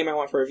scary game I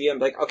want for review, I'm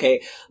like,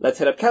 okay, let's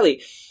hit up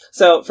Kelly.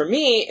 So for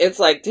me, it's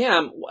like,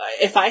 damn,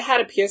 if I had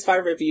a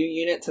PS5 review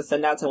unit to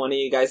send out to one of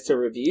you guys to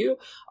review,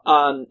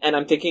 and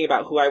I'm thinking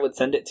about who I would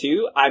send it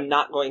to, I'm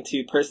not going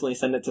to personally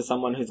send it to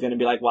someone who's going to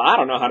be like, well, I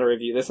don't know how to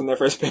review this in their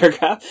first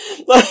paragraph.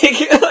 like, if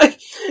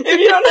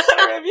you don't know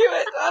how to review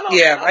it,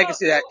 I can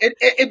see that.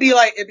 It'd be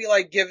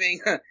like giving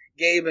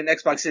Gabe an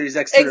Xbox Series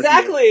X.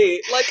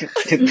 Exactly. Like,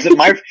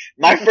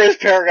 my first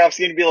paragraph's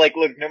gonna be like,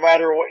 look, no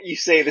matter what you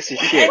say, this is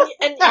shit.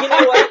 And you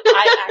know what?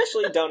 I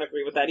actually don't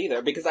agree with that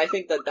either, because I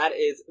think that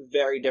is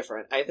very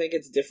different. I think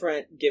it's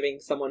different giving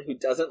someone who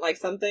doesn't like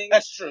something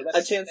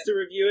a chance to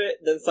review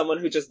it than someone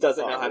who just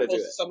doesn't know how to do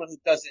it. Someone who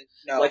doesn't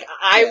know. Like,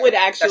 I would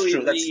actually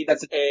read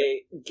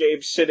a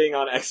Gabe shitting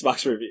on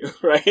Xbox review,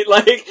 right?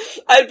 Like,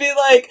 I'd be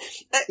like...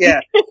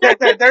 Yeah,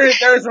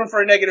 there is room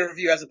for a negative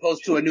review as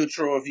opposed to a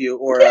neutral review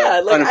or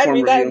I'd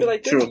read that and be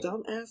like, this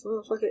dumbass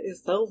motherfucker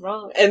is so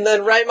wrong. And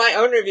then write my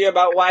own review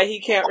about why he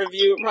can't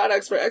review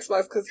products for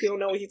Xbox because he don't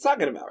know what he's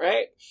talking about,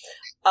 right?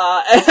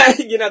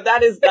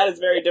 That is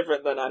very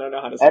different than I don't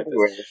know how to say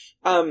this.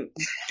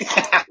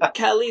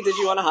 Kelly, did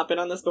you want to hop in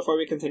on this before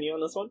we continue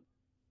on this one?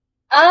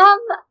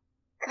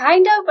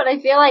 Kind of, but I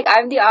feel like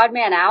I'm the odd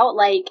man out.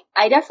 Like,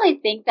 I definitely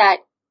think that,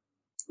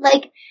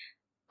 like,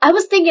 I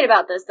was thinking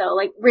about this though,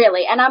 like,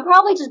 really, and I'm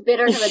probably just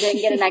bitter because I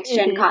didn't get a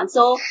next-gen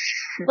console,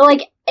 but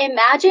like,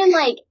 imagine,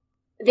 like,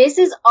 this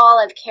is all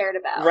I've cared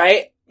about.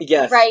 Right?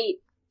 Yes. Right?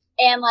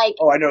 And like...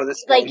 Oh, I know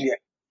this. Like,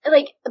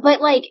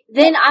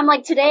 then I'm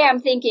like, today I'm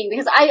thinking,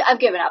 because I've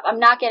given up. I'm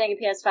not getting a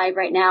PS5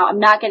 right now. I'm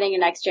not getting a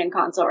next-gen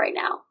console right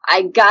now.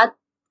 I got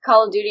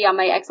Call of Duty on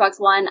my Xbox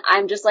One.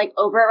 I'm just like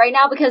over it right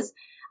now because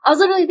I was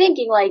literally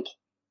thinking like,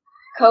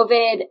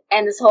 COVID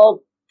and this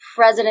whole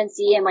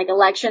presidency and like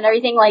election and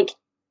everything, like,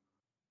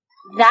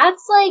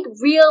 that's like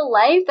real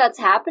life that's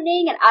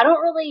happening, and I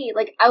don't really,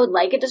 like, I would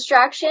like a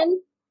distraction,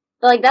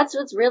 but like that's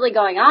what's really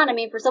going on. I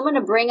mean, for someone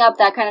to bring up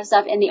that kind of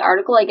stuff in the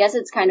article, I guess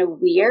it's kind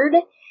of weird,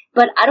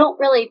 but I don't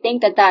really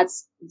think that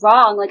that's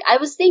wrong. Like, I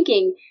was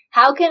thinking,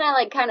 how can I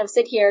like kind of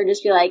sit here and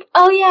just be like,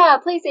 oh yeah,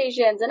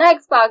 PlayStations and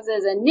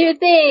Xboxes and new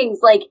things?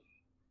 Like,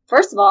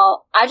 first of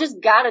all, I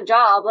just got a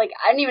job. Like,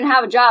 I didn't even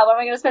have a job. What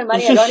am I going to spend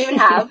money I don't even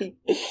have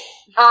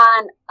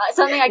on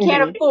something I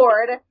can't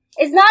afford?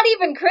 It's not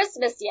even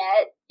Christmas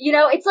yet.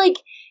 It's like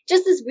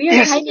just this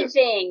weird hanging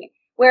thing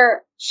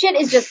where shit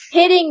is just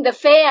hitting the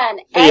fan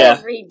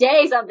every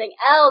day. Something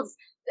else.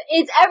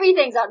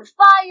 Everything's on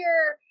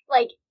fire.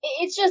 Like,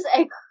 it's just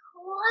a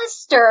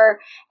cluster.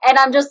 And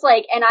I'm just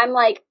like,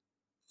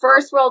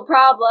 first world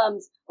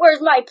problems.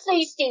 Where's my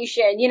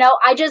PlayStation? You know,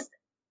 I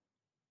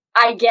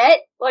get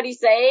what he's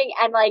saying,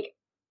 and like,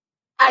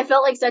 I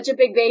felt like such a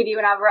big baby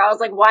whenever I was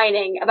like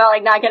whining about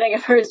like not getting a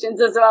first gen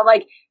system. I'm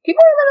like,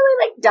 people are literally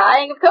like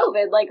dying of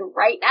COVID like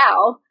right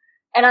now.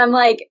 And I'm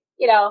like,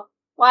 you know,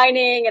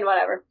 whining and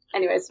whatever.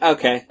 Anyways.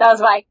 Okay. That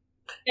was my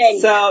thing.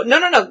 So,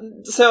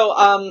 no. So,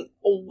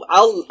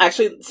 I'll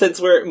actually,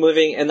 since we're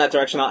moving in that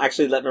direction, I'll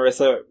actually let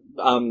Marissa,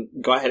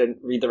 go ahead and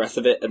read the rest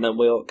of it, and then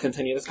we'll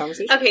continue this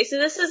conversation. Okay, so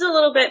this is a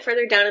little bit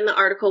further down in the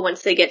article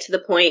once they get to the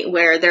point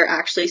where they're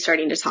actually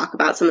starting to talk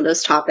about some of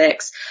those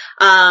topics.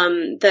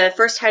 The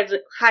first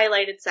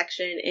highlighted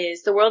section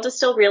is, the world is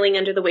still reeling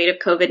under the weight of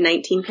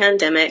COVID-19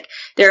 pandemic.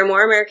 There are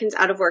more Americans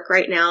out of work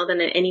right now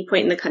than at any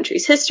point in the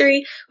country's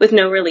history, with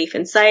no relief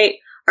in sight.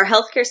 Our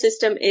healthcare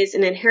system is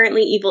an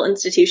inherently evil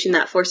institution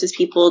that forces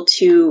people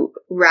to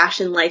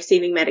ration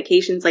life-saving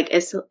medications like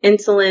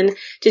insulin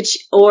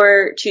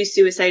or choose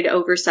suicide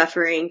over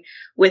suffering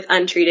with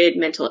untreated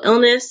mental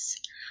illness.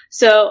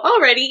 So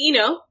already, you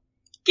know,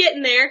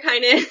 getting there,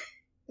 kind of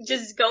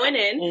just going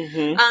in.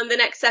 Mm-hmm. The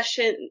next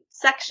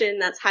section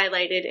that's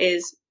highlighted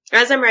is,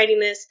 as I'm writing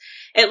this,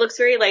 it looks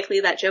very likely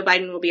that Joe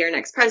Biden will be our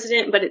next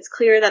president, but it's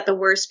clear that the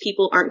worst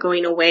people aren't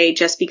going away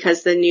just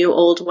because the new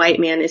old white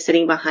man is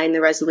sitting behind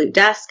the Resolute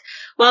desk.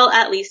 Well,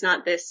 at least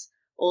not this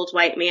old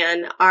white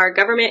man. Our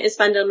government is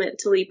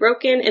fundamentally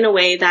broken in a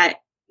way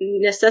that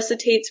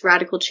necessitates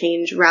radical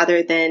change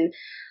rather than,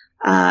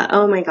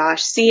 oh my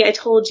gosh, see, I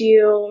told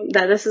you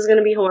that this is going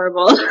to be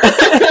horrible.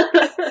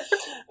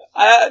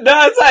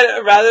 No, it's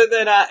not. Rather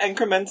than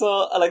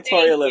incremental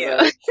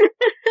electoralism.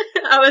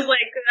 I was like,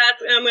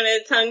 I'm going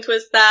to tongue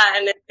twist that,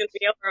 and it's going to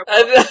be horrible.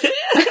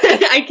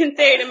 I can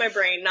say it in my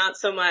brain, not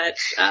so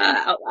much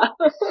out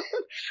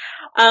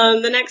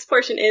loud. The next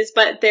portion is,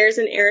 but there's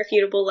an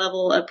irrefutable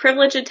level of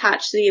privilege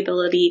attached to the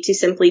ability to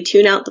simply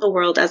tune out the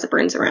world as it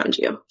burns around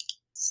you.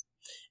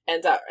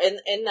 And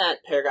in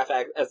that paragraph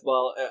as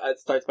well, it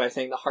starts by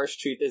saying the harsh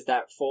truth is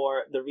that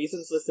for the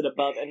reasons listed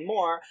above and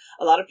more,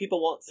 a lot of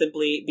people won't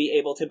simply be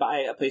able to buy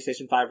a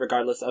PlayStation 5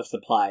 regardless of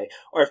supply.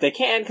 Or if they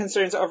can,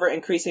 concerns over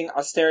increasing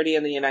austerity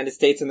in the United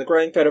States and the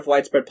growing threat of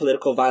widespread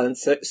political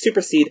violence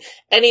supersede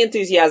any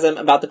enthusiasm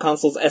about the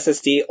console's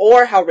SSD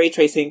or how ray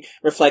tracing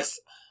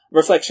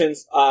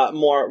reflections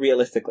more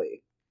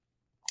realistically.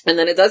 And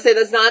then it does say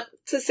that's not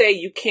to say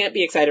you can't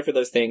be excited for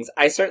those things.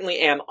 I certainly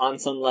am on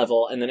some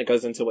level. And then it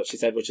goes into what she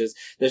said, which is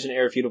there's an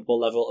irrefutable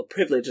level of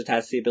privilege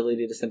attached to the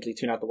ability to simply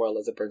tune out the world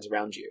as it burns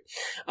around you.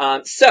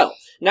 So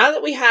now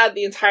that we had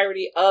the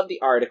entirety of the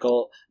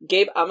article,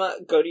 Gabe, I'm going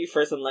to go to you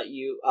first and let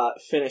you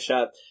finish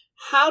up.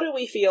 How do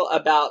we feel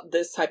about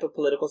this type of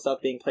political stuff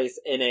being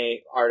placed in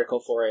a article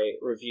for a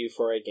review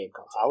for a game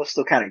console? I was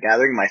still kind of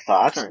gathering my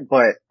thoughts, Sure.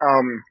 but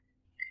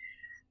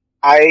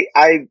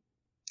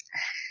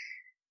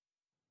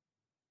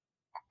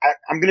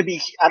I'm gonna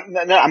be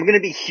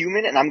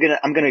human, and I'm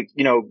gonna,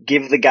 you know,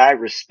 give the guy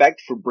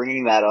respect for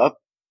bringing that up,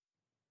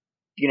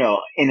 you know,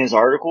 in his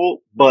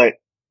article, but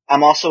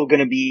I'm also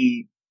gonna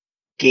be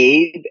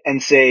Gabe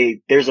and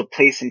say there's a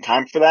place and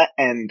time for that,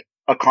 and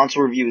a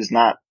console review is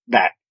not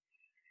that.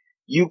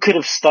 You could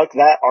have stuck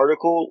that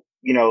article,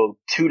 you know,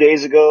 2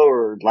 days ago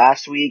or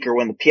last week or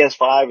when the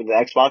PS5 or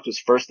the Xbox was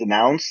first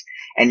announced,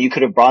 and you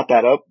could have brought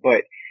that up,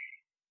 but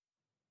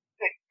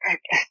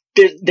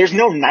there's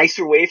no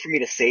nicer way for me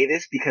to say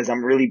this because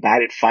I'm really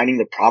bad at finding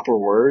the proper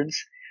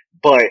words,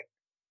 but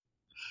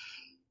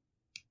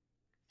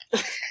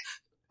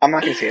I'm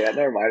not gonna say that.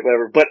 Never mind.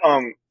 Whatever. But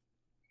but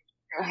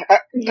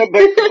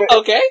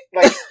Okay.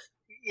 Like,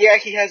 yeah,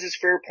 he has his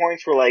fair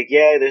points where, like,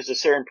 yeah, there's a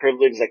certain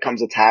privilege that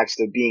comes attached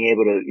to being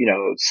able to, you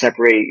know,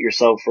 separate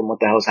yourself from what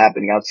the hell's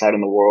happening outside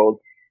in the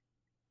world.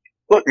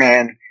 Look,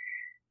 man,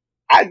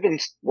 I've been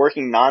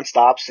working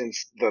nonstop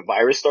since the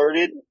virus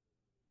started.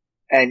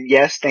 And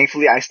yes,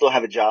 thankfully I still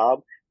have a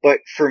job, but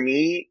for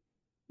me,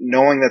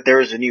 knowing that there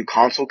was a new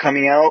console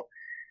coming out,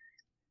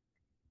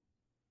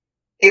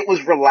 it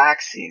was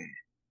relaxing.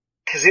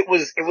 Cause it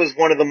was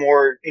one of the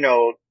more, you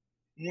know,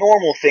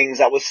 normal things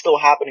that was still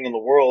happening in the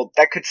world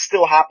that could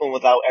still happen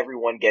without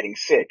everyone getting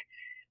sick.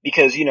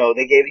 Because, you know,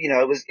 they gave, you know,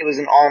 it was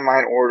an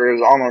online order, it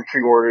was online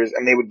pre-orders,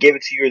 and they would give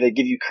it to you or they'd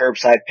give you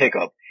curbside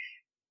pickup.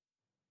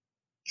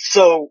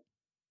 So,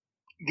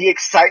 the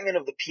excitement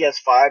of the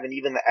PS5 and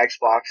even the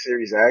Xbox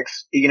Series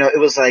X, you know, it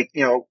was like,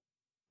 you know,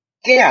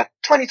 yeah,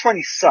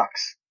 2020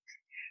 sucks.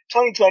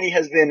 2020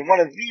 has been one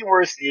of the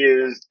worst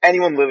years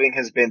anyone living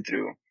has been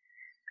through.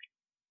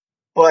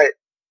 But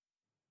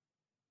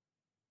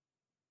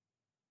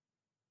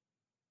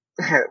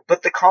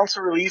the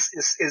console release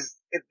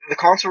the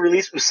console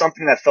release was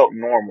something that felt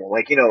normal.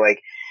 Like, you know,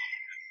 like,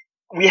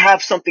 we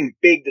have something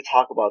big to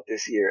talk about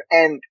this year.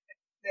 And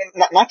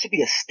not to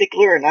be a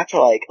stickler and not to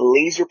like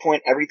laser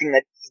point everything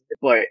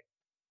but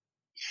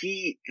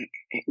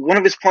one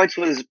of his points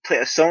was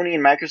Sony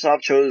and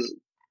Microsoft chose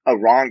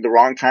the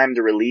wrong time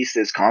to release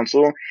this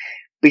console,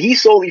 but he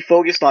solely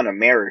focused on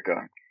America.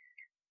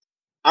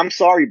 I'm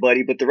sorry,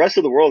 buddy, but the rest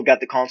of the world got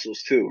the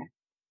consoles too.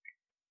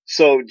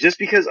 So just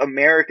because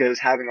America is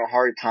having a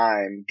hard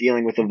time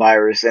dealing with the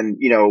virus and,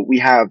 we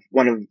have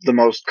one of the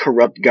most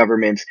corrupt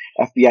governments,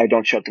 FBI,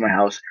 don't show up to my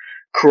house,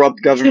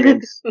 corrupt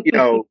governments,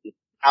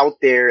 out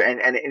there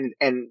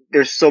and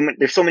there's so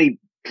many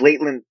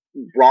blatant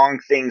wrong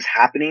things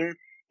happening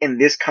in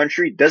this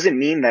country doesn't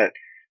mean that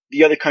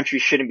the other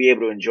countries shouldn't be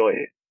able to enjoy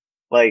it.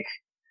 Like,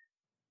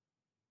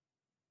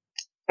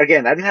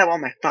 again, I didn't have all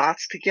my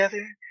thoughts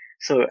together,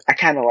 so I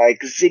kind of like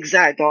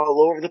zigzagged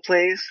all over the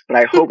place, but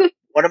I hope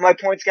one of my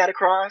points got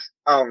across.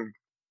 I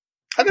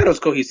thought it was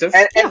cohesive.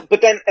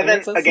 But then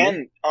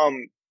again,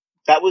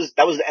 that was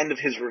the end of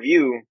his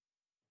review.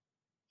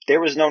 There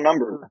was no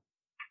number.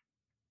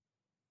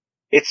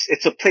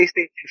 It's a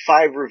PlayStation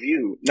 5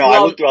 review. No, I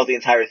looked throughout the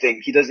entire thing.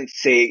 He doesn't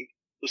say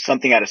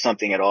something out of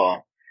something at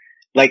all.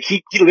 Like,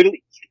 he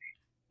literally...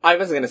 I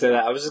wasn't gonna say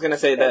that. I was just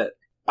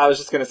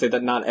gonna say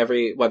that not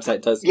every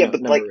website does. Yeah,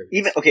 but like,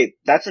 even, okay,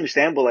 that's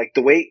understandable. Like,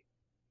 the way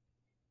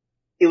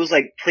it was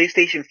like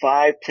PlayStation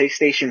 5,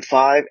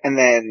 and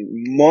then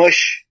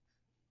mush,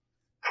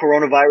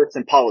 coronavirus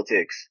and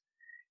politics.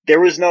 There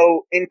was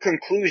no, in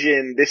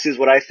conclusion, this is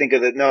what I think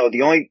of it. No,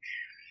 the only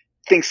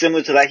thing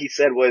similar to that he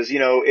said was,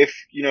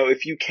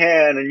 if you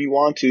can and you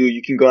want to,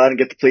 you can go out and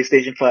get the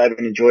PlayStation 5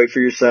 and enjoy it for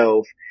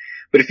yourself.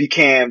 But if you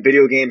can't,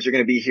 video games are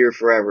going to be here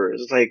forever.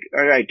 It's like,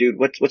 alright dude,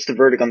 what's the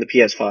verdict on the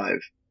PS5?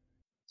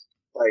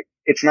 Like,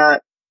 it's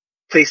not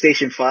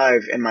PlayStation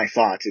 5 and my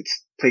thoughts,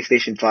 it's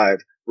PlayStation 5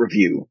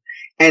 review.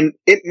 And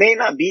it may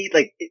not be,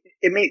 like,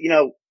 it may,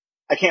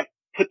 I can't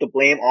put the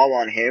blame all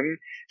on him.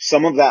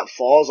 Some of that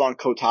falls on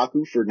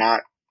Kotaku for not,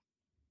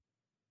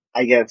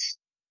 I guess,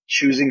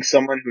 choosing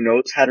someone who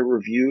knows how to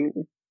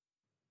review.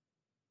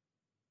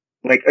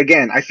 Like,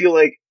 again, I feel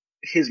like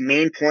his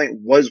main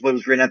point was what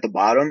was written at the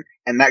bottom,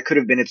 and that could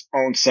have been its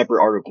own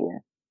separate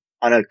article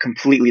on a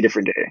completely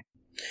different day.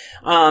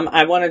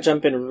 I want to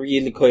jump in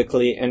really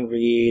quickly and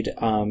read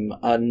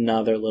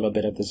another little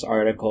bit of this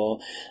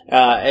article.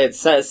 It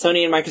says,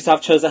 Sony and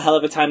Microsoft chose a hell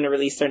of a time to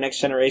release their next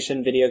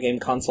generation video game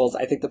consoles.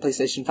 I think the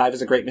PlayStation 5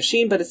 is a great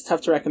machine, but it's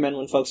tough to recommend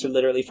when folks are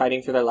literally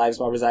fighting for their lives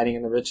while residing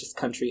in the richest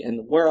country in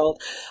the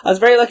world. I was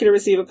very lucky to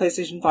receive a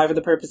PlayStation 5 for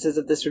the purposes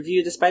of this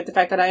review, despite the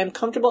fact that I am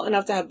comfortable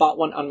enough to have bought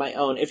one on my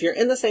own. If you're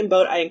in the same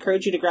boat, I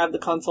encourage you to grab the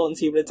console and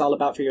see what it's all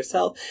about for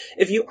yourself.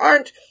 If you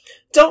aren't,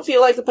 don't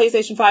feel like the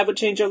PlayStation 5 would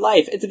change your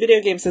life. It's a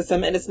video game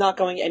system, and it's not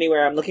going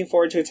anywhere. I'm looking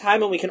forward to a time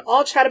when we can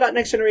all chat about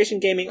next-generation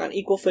gaming on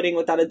equal footing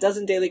without a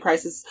dozen daily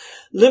crises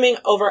looming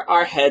over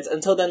our heads.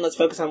 Until then, let's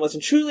focus on what's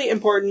truly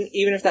important,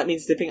 even if that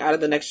means dipping out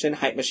of the next-gen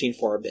hype machine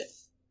for a bit.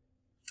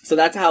 So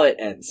that's how it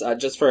ends.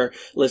 Just for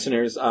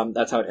listeners,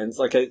 that's how it ends.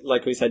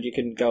 Like we said, you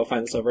can go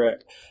find this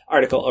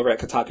article over at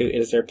Kotaku. It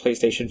is their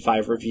PlayStation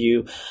 5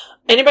 review.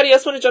 Anybody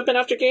else want to jump in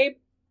after Gabe?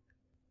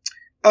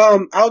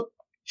 I'll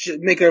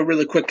make a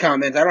really quick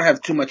comment. I don't have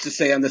too much to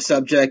say on the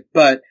subject,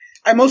 but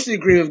I mostly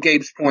agree with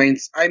Gabe's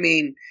points. I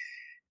mean,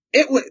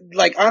 it would,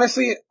 like,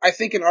 honestly, I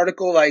think an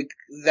article like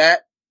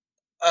that,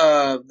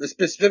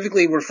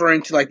 specifically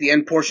referring to like the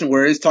end portion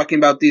where it is talking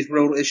about these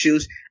real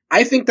issues,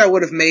 I think that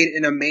would have made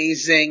an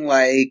amazing,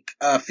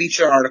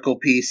 feature article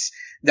piece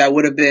that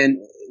would have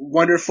been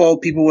wonderful.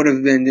 People would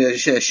have been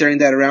sharing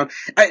that around.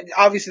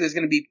 Obviously, there's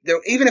going to be,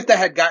 even if that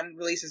had gotten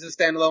released as a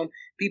standalone,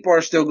 people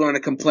are still going to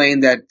complain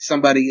that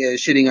somebody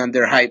is shitting on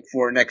their hype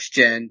for next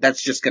gen.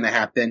 That's just going to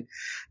happen.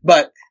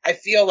 But I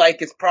feel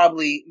like it's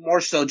probably more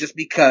so just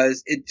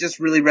because it just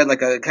really read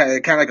like a kind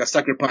of like a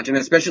sucker punch. And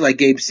especially like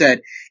Gabe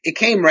said, it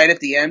came right at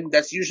the end.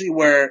 That's usually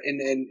where,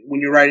 when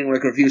you're writing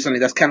like a review of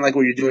something, that's kind of like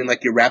where you're doing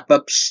like your wrap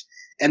ups.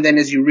 And then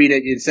as you read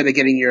it, instead of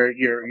getting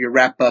your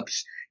wrap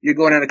ups, you're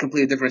going on a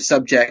completely different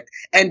subject.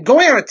 And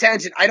going on a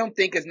tangent, I don't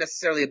think is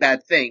necessarily a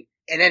bad thing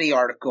in any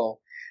article.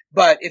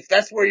 But if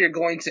that's where you're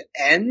going to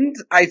end,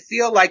 I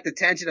feel like the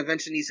tangent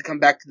eventually needs to come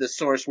back to the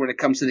source when it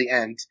comes to the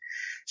end.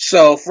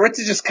 So for it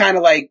to just kind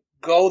of like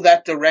go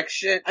that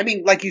direction, I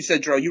mean, like you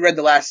said, Dro, you read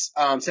the last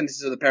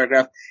sentences of the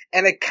paragraph,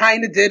 and it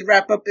kind of did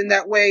wrap up in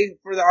that way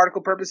for the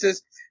article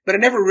purposes, but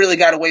it never really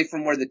got away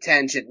from where the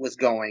tangent was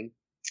going.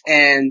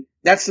 And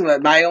that's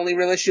my only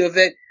real issue of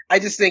it. I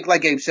just think,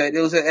 like Gabe said,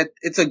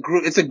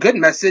 it's a good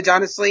message,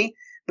 honestly,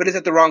 but it's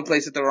at the wrong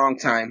place at the wrong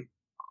time.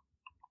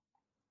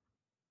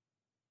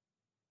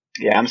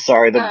 Yeah, I'm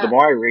sorry. The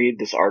more I read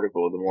this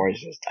article, the more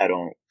it's just,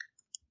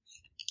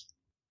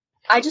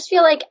 I just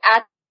feel like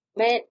at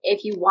the moment,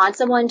 if you want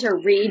someone to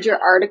read your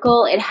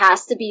article, it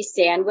has to be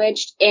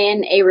sandwiched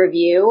in a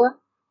review,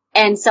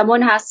 and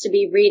someone has to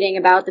be reading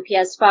about the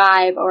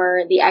PS5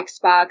 or the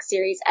Xbox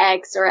Series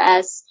X or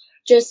S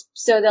just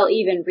so they'll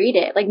even read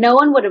it. Like, no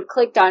one would have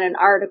clicked on an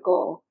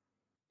article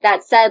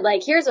that said,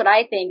 like, here's what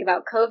I think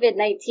about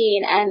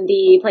COVID-19 and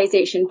the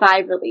PlayStation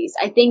 5 release.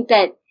 I think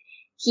that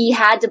he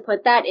had to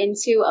put that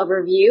into a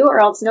review or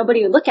else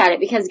nobody would look at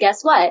it, because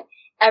guess what?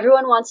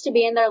 Everyone wants to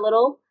be in their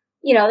little,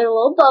 their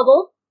little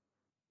bubble,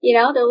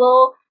 their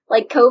little,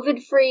 like,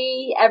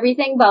 COVID-free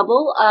everything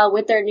bubble,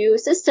 with their new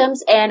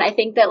systems. And I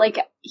think that, like,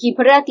 he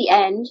put it at the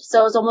end,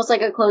 so it was almost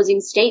like a closing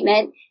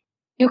statement.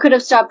 You could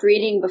have stopped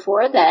reading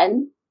before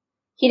then.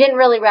 he didn't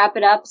really wrap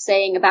it up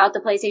saying about the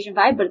PlayStation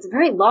 5, but it's a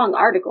very long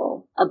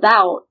article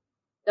about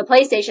the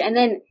PlayStation. And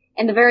then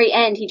in the very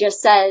end, he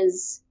just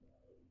says,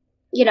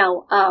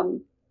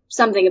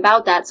 something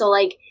about that. So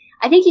like,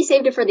 I think he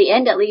saved it for the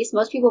end at least.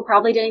 Most people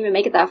probably didn't even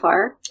make it that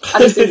far.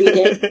 Obviously we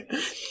did.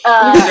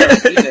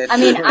 I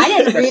mean, I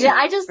didn't read it.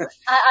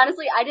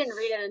 Honestly, I didn't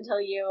read it until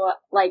you,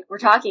 were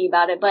talking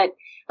about it. But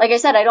like I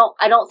said, I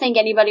don't think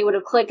anybody would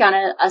have clicked on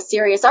a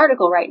serious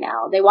article right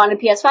now. They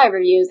wanted PS5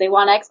 reviews. They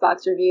want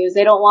Xbox reviews.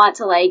 They don't want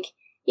to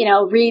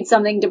read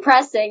something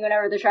depressing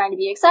whenever they're trying to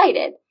be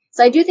excited.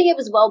 So I do think it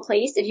was well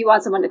placed if you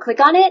want someone to click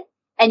on it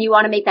and you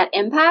want to make that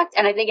impact.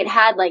 And I think it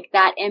had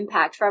that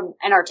impact from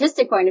an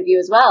artistic point of view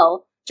as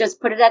well.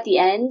 Just put it at the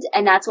end,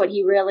 and that's what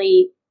he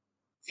really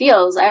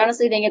feels. I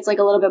honestly think it's a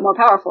little bit more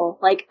powerful.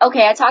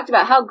 Okay, I talked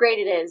about how great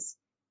it is,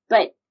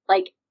 but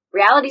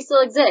reality still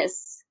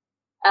exists.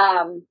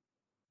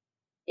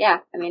 Yeah,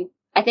 I mean,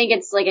 I think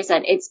it's, like I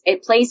said,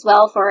 it plays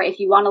well for if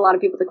you want a lot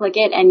of people to click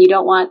it and you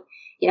don't want,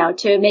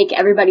 to make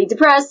everybody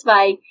depressed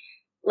by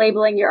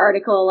labeling your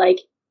article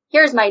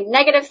here's my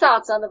negative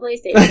thoughts on the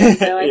PlayStation.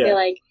 So I feel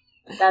like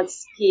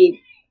he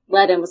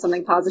led in with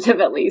something positive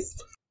at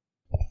least.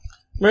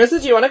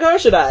 Marissa, do you want to go or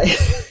should I?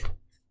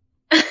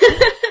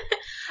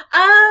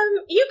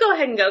 You go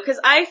ahead and go, because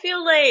I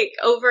feel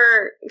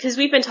because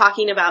we've been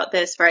talking about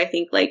this for I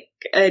think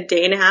a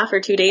day and a half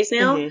or 2 days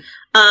now.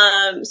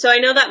 Mm-hmm. So I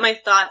know that my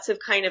thoughts have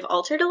kind of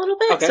altered a little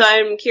bit. Okay. So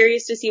I'm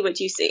curious to see what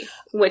you say.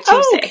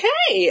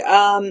 Okay.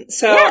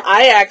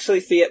 I actually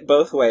see it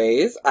both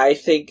ways. I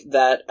think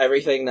that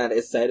everything that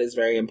is said is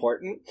very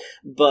important,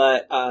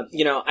 but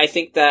I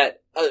think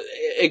that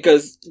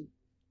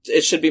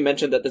it should be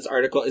mentioned that this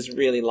article is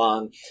really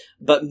long,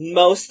 but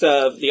most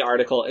of the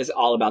article is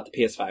all about the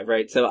PS5,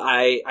 right? So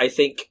I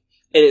think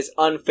it is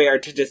unfair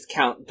to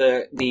discount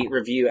the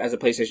review as a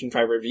PlayStation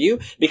 5 review,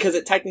 because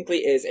it technically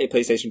is a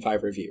PlayStation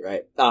 5 review,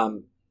 right?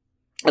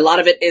 A lot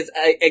of it is,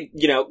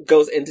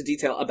 goes into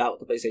detail about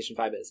what the PlayStation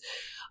 5 is.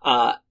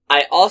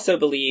 I also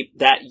believe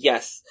that,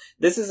 yes,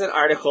 this is an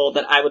article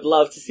that I would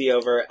love to see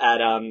over at,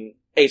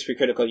 HP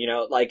Critical,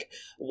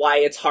 why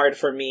it's hard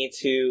for me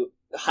to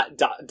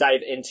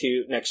dive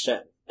into next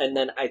gen. And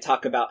then I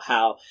talk about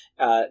how,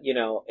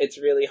 it's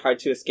really hard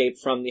to escape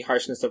from the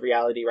harshness of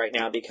reality right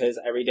now, because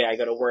every day I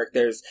go to work,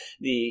 there's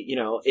the,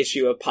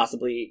 issue of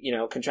possibly,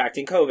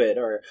 contracting COVID,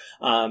 or,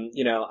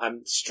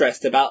 I'm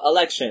stressed about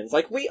elections.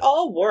 We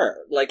all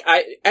were.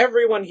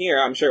 Everyone here,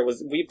 I'm sure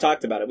we've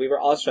talked about it. We were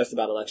all stressed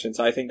about elections.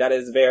 So I think that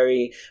is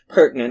very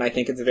pertinent. I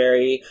think it's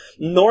very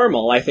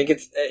normal. I think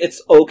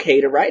it's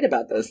okay to write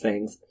about those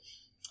things.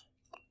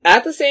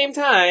 At the same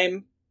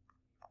time,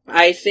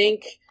 I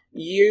think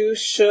you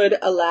should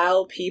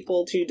allow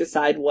people to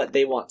decide what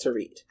they want to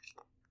read.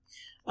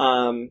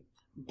 So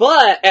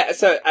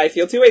I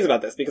feel two ways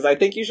about this, because I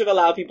think you should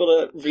allow people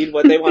to read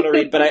what they want to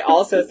read, but I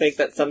also think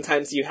that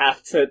sometimes you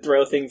have to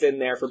throw things in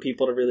there for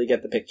people to really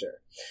get the picture.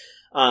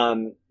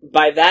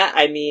 By that,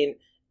 I mean,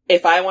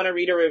 if I want to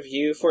read a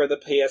review for the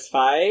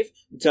PS5,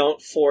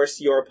 don't force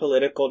your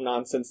political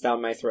nonsense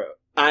down my throat.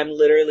 I'm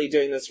literally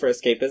doing this for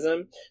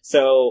escapism,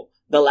 so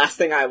the last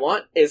thing I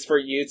want is for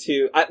you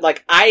to,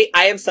 I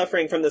am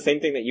suffering from the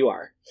same thing that you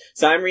are.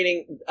 So I'm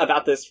reading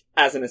about this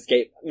as an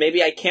escape.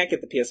 Maybe I can't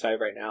get the PS5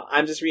 right now.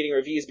 I'm just reading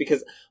reviews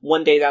because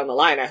one day down the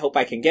line, I hope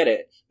I can get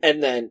it.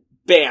 And then,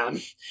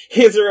 bam,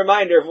 here's a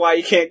reminder of why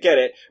you can't get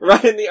it.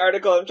 Right in the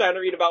article, I'm trying to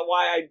read about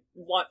why I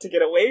want to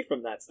get away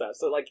from that stuff.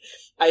 So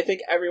I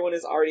think everyone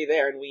is already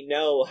there and we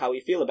know how we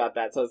feel about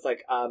that. So it's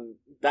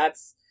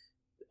that's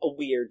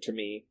weird to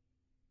me.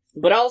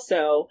 But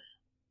also,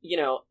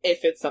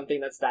 if it's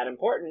something that's that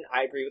important,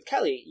 I agree with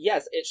Kelly.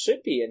 Yes, it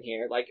should be in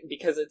here,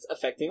 because it's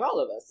affecting all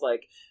of us.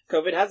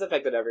 COVID has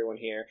affected everyone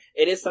here.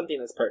 It is something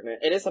that's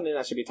pertinent. It is something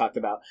that should be talked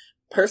about.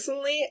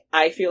 Personally,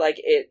 I feel like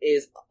it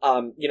is,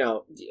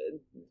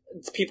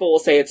 people will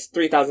say it's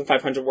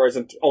 3,500 words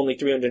and only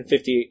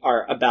 350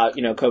 are about,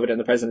 COVID and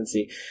the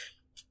presidency.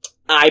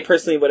 I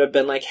personally would have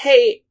been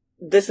hey,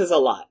 this is a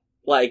lot.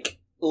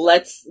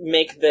 Let's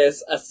make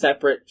this a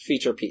separate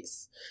feature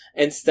piece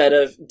instead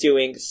of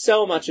doing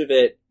so much of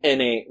it in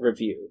a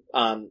review.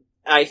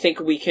 I think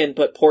we can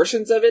put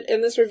portions of it in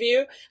this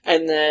review,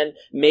 and then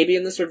maybe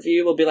in this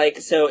review we'll be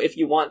so if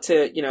you want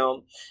to,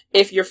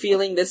 if you're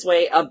feeling this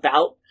way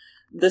about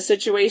the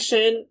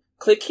situation,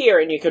 click here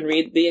and you can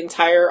read the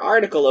entire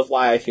article of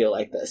why I feel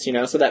like this,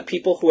 so that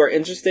people who are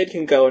interested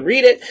can go and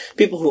read it.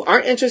 People who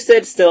aren't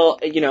interested still,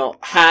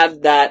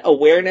 have that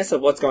awareness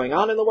of what's going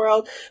on in the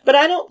world. But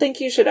I don't think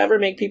you should ever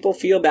make people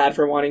feel bad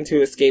for wanting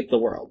to escape the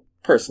world,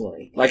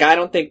 personally. I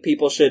don't think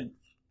people should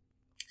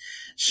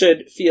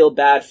feel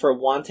bad for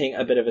wanting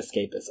a bit of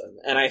escapism.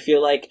 And I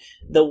feel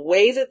the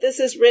way that this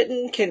is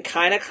written can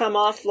kind of come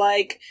off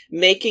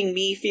making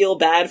me feel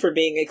bad for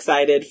being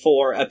excited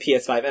for a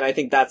PS5. And I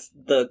think that's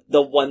the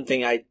one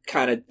thing I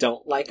kind of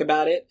don't like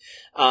about it.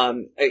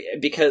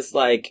 Because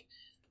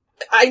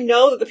I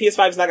know that the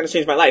PS5 is not going to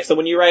change my life. So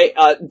when you write,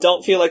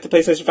 don't feel like the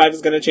PlayStation 5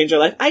 is going to change your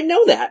life, I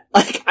know that.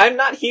 Like, I'm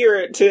not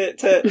here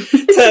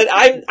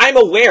I'm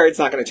aware it's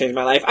not going to change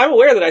my life. I'm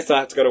aware that I still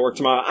have to go to work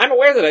tomorrow. I'm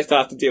aware that I still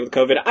have to deal with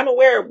COVID. I'm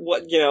aware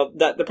what,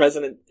 that the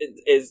president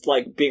is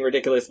like being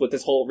ridiculous with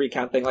this whole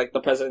recount thing. Like,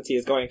 the presidency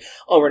is going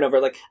over and over.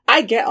 Like,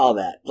 I get all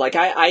that. Like,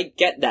 I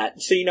get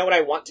that. So you know what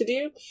I want to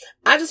do?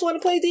 I just want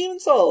to play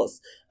Demon's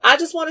Souls. I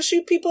just want to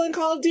shoot people in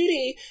Call of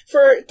Duty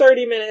for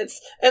 30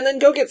 minutes and then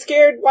go get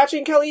scared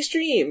watching Kelly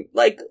stream.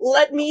 Like,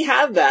 let me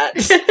have that.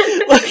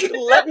 Like,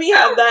 let me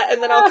have that,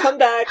 and then I'll come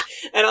back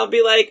and I'll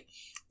be like,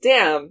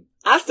 damn,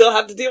 I still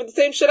have to deal with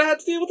the same shit I had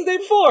to deal with the day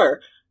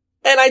before.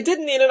 And I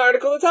didn't need an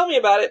article to tell me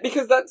about it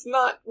because that's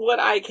not what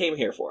I came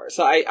here for.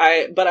 So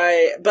but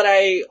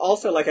I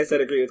also, like I said,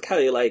 agree with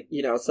Kelly. Like,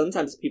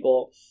 sometimes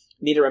people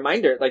need a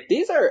reminder. Like,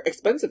 these are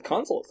expensive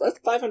consoles. That's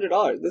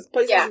 $500. This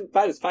PlayStation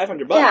 5 is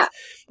 $500. Yeah.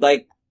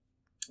 Like,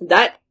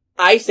 that,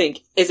 I think,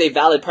 is a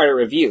valid part of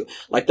review.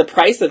 Like, the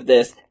price of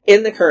this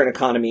in the current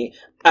economy,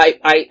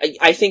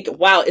 I think,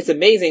 wow, it's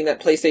amazing that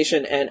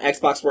PlayStation and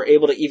Xbox were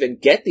able to even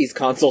get these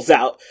consoles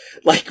out,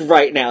 like,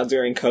 right now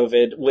during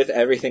COVID with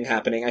everything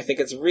happening. I think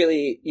it's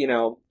really,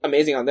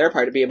 amazing on their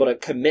part to be able to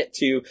commit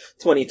to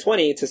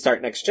 2020 to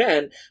start next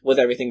gen with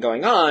everything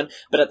going on.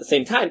 But at the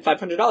same time,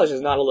 $500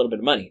 is not a little bit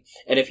of money.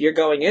 And if you're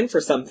going in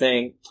for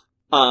something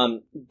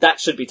that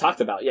should be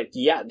talked about.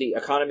 Yeah, the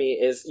economy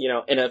is,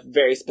 in a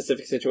very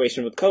specific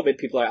situation with COVID.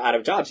 People are out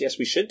of jobs. Yes,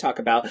 we should talk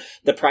about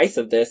the price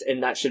of this,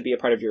 and that should be a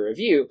part of your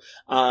review.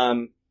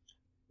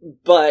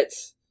 But,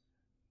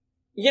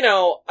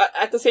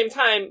 at the same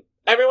time,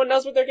 everyone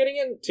knows what they're getting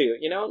into,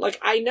 Like,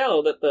 I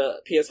know that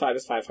the PS5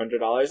 is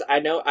 $500. I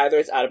know either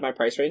it's out of my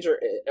price range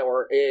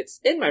or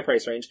it's in my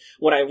price range.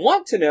 What I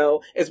want to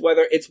know is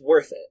whether it's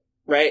worth it,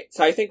 right?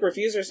 So I think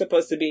reviews are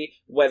supposed to be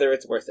whether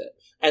it's worth it.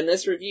 And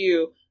this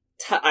review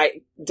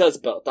does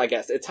both, I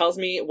guess. It tells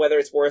me whether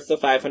it's worth the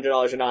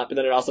 $500 or not, but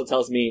then it also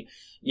tells me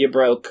you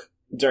broke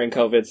during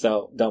COVID,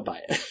 so don't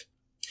buy it.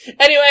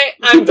 Anyway,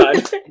 I'm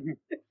done.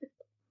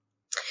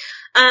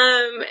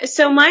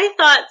 So my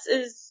thoughts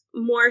is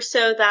more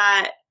so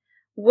that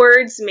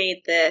words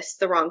made this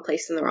the wrong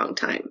place in the wrong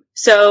time.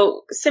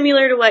 So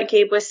similar to what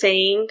Gabe was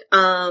saying,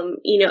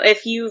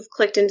 if you've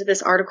clicked into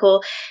this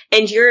article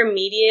and your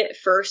immediate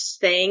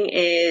first thing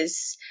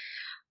is,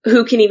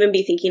 who can even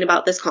be thinking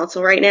about this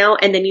console right now?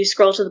 And then you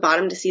scroll to the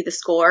bottom to see the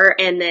score,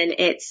 and then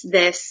it's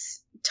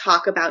this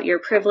talk about your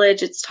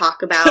privilege, it's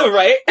talk about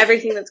right?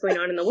 Everything that's going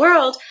on in the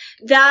world,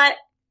 that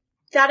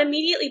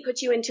immediately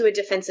puts you into a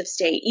defensive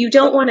state. You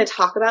don't want to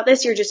talk about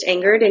this, you're just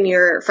angered and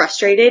you're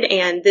frustrated,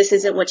 and this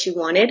isn't what you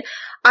wanted.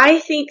 I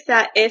think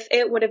that if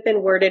it would have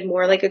been worded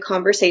more like a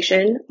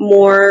conversation,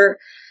 more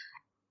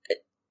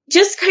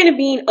just kind of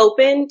being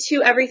open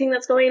to everything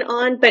that's going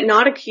on, but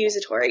not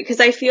accusatory. Because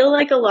I feel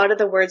like a lot of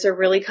the words are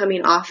really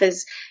coming off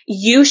as,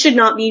 you should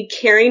not be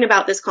caring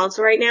about this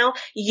console right now.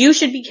 You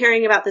should be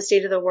caring about the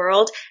state of the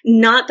world,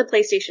 not the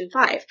PlayStation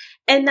 5.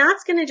 And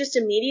that's going to just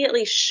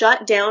immediately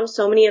shut down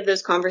so many of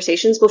those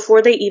conversations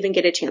before they even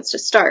get a chance to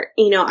start.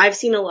 I've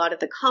seen a lot of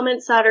the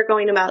comments that are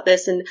going about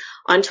this and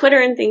on Twitter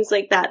and things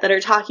like that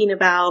are talking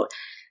about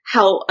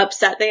how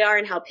upset they are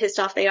and how pissed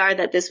off they are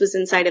that this was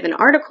inside of an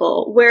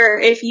article, where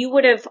if you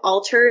would have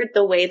altered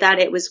the way that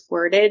it was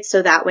worded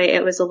so that way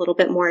it was a little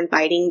bit more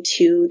inviting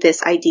to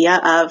this idea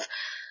of,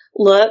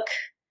 look,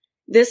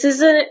 this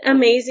is an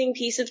amazing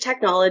piece of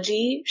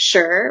technology,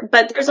 sure,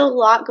 but there's a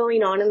lot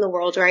going on in the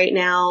world right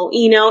now,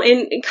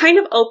 and kind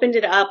of opened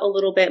it up a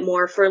little bit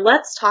more for,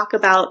 let's talk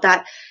about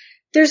that.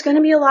 There's going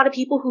to be a lot of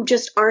people who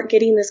just aren't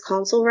getting this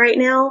console right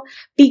now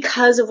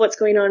because of what's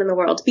going on in the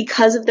world,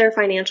 because of their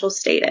financial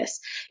status.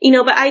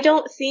 But I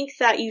don't think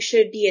that you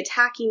should be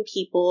attacking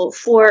people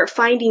for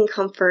finding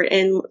comfort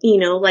and,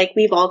 like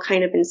we've all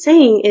kind of been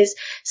saying, is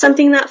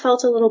something that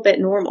felt a little bit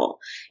normal.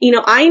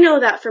 I know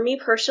that for me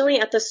personally,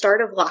 at the start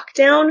of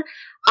lockdown,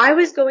 I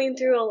was going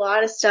through a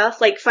lot of stuff,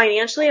 like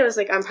financially, I was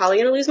like, I'm probably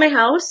going to lose my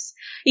house.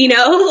 Like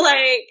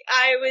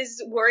I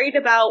was worried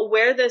about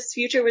where this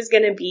future was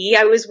going to be.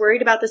 I was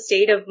worried about the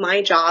state of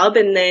my job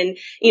and then,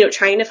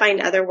 trying to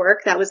find other work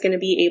that was going to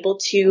be able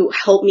to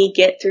help me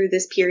get through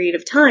this period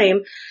of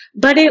time.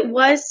 But it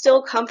was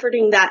still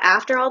comforting that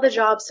after all the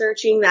job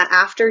searching, that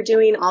after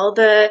doing all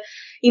the,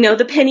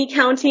 the penny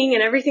counting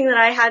and everything that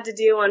I had to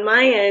do on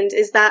my end,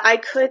 is that I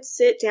could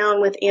sit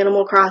down with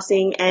Animal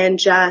Crossing and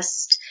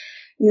just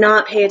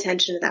not pay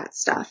attention to that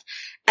stuff.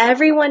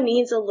 Everyone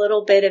needs a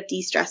little bit of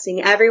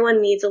de-stressing.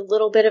 Everyone needs a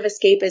little bit of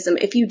escapism.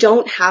 If you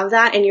don't have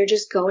that and you're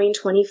just going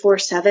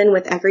 24/7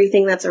 with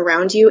everything that's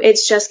around you,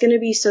 it's just going to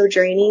be so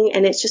draining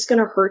and it's just going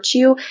to hurt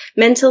you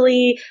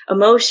mentally,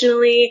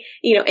 emotionally,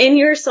 in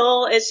your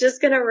soul. It's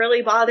just going to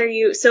really bother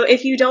you. So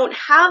if you don't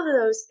have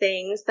those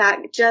things that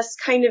just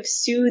kind of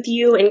soothe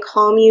you and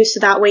calm you so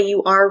that way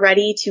you are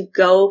ready to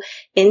go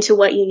into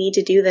what you need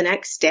to do the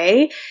next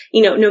day,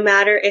 no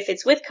matter if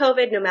it's with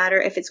COVID, no matter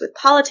if it's with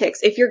politics,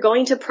 if you're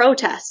going to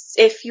protest, protests,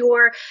 if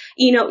you're,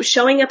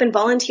 showing up and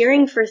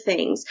volunteering for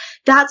things,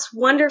 that's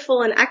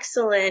wonderful and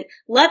excellent.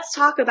 Let's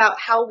talk about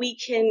how we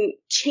can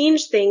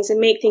change things and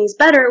make things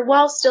better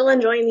while still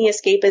enjoying the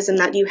escapism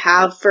that you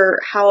have for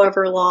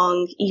however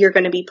long you're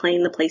going to be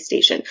playing the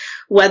PlayStation.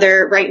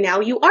 Whether right now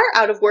you are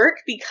out of work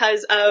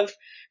because of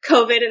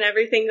COVID and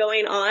everything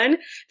going on,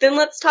 then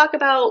let's talk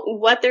about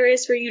what there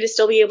is for you to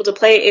still be able to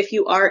play if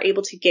you are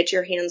able to get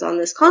your hands on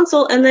this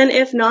console. And then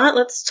if not,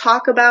 let's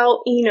talk about,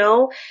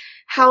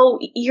 how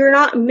you're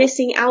not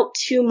missing out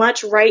too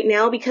much right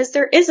now because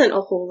there isn't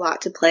a whole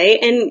lot to play.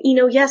 And,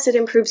 yes, it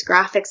improves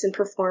graphics and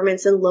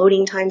performance and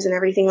loading times and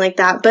everything like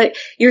that, but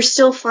you're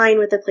still fine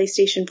with the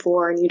PlayStation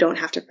 4 and you don't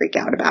have to freak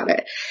out about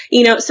it.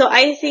 So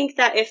I think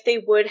that if they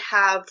would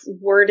have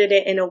worded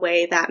it in a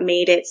way that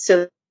made it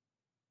so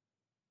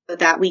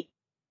that we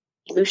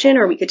solution,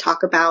 or we could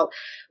talk about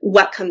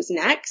what comes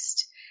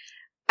next,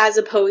 as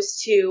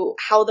opposed to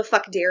how the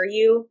fuck dare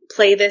you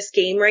play this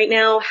game right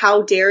now?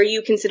 How dare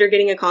you consider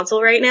getting a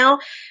console right now?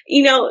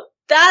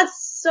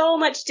 That's so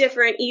much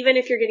different, even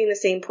if you're getting the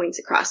same points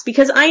across.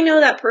 Because I know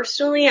that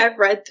personally, I've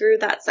read through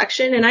that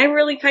section and I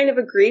really kind of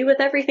agree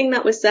with everything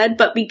that was said,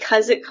 but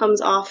because it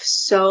comes off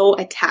so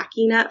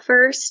attacking at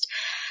first,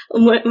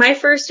 my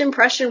first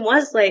impression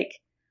was like,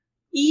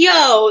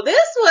 yo,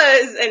 this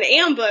was an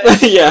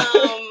ambush. Yeah.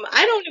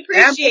 I don't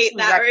appreciate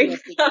that right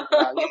now.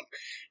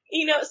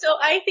 So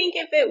I think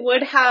if it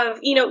would have,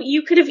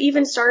 you could have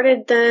even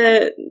started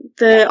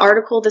the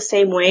article the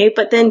same way,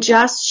 but then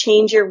just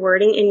change your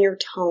wording and your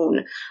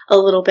tone a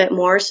little bit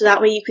more, so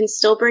that way you can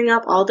still bring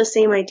up all the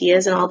same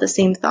ideas and all the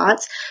same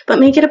thoughts, but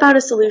make it about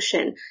a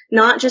solution,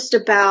 not just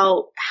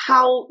about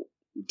how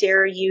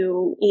dare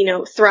you,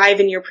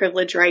 thrive in your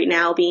privilege right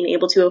now, being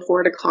able to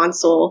afford a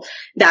console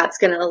that's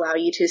going to allow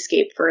you to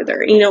escape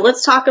further.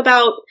 Let's talk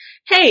about,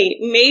 hey,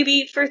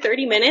 maybe for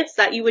 30 minutes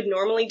that you would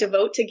normally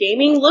devote to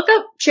gaming, look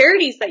up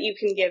charities that you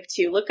can give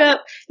to, look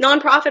up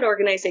nonprofit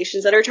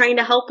organizations that are trying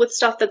to help with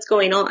stuff that's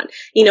going on.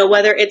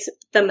 Whether it's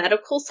the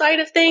medical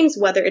side of things,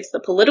 whether it's the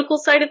political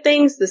side of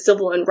things, the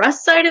civil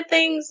unrest side of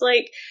things,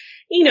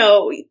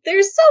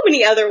 there's so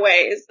many other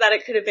ways that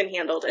it could have been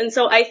handled. And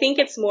so I think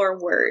it's more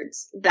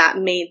words that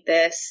made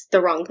this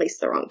the wrong place,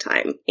 the wrong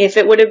time. If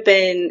it would have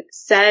been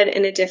said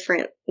in a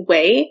different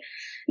way,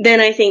 then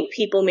I think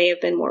people may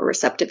have been more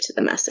receptive to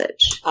the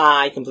message.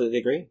 I completely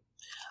agree.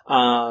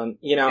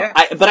 Yeah.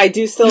 But I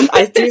do still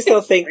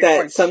think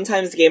that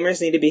sometimes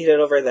gamers need to be hit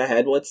over the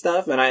head with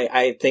stuff. And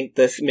I think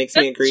this makes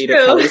me agree to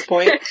Kelly's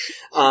point,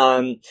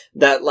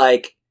 that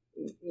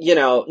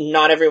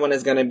not everyone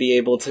is going to be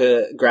able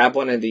to grab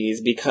one of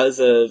these because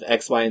of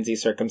X, Y, and Z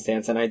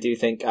circumstance. And I do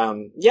think,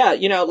 like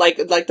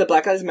the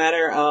Black Lives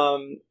Matter,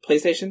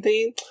 PlayStation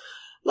thing,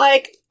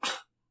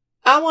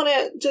 I want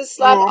to just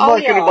slap all y'all.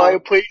 I'm not going to buy a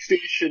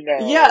PlayStation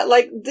now. Yeah,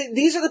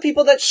 these are the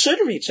people that should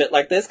reach it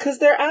like this because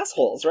they're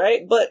assholes,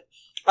 right? But,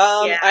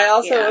 I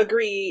also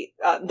agree,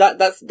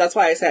 that's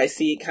why I say I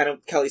see kind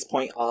of Kelly's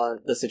point on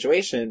the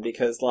situation,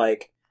 because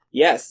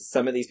yes,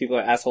 some of these people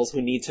are assholes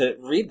who need to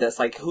read this,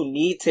 who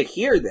need to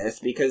hear this,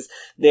 because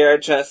they're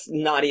just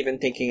not even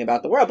thinking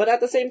about the world. But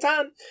at the same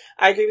time,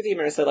 I agree with you,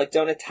 Marissa,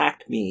 don't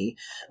attack me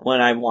when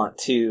I want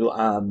to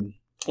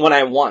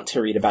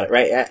read about it,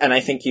 right? And I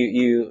think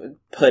you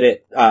put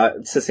it,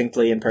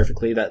 succinctly and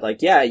perfectly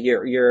that,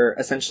 you're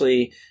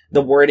essentially,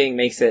 the wording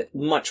makes it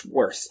much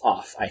worse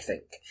off, I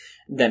think,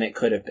 than it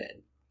could have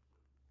been.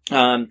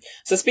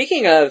 So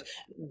speaking of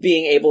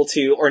being able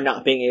to or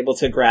not being able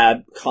to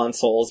grab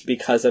consoles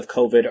because of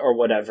COVID or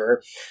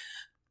whatever,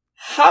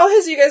 how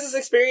has you guys'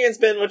 experience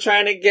been with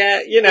trying to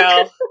get,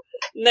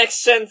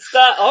 next gen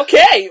stuff?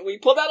 Okay, we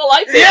pulled out a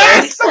lightsaber.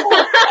 Yes! All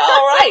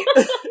right.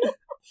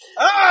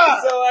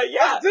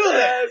 Let's do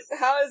this.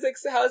 How has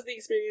the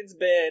experience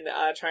been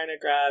trying to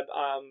grab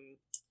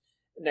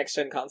next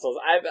gen consoles?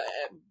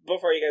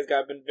 Before you guys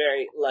go, I've been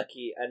very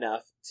lucky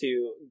enough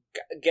to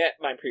get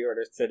my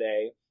pre-orders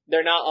today.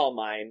 They're not all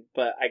mine,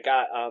 but I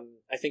got,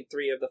 I think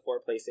 3 of the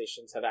 4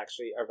 PlayStations have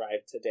actually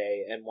arrived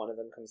today, and one of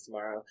them comes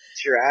tomorrow.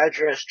 What's your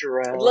address,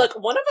 Jarrell? Look,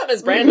 one of them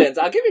is Brandon's.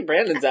 I'll give you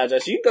Brandon's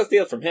address. You can go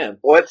steal it from him.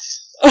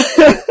 What's...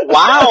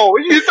 Wow!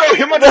 You throw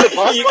him under the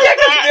bus? You can't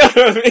go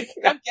steal it from me.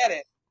 Come get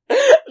it.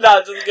 No,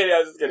 I'm just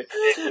kidding.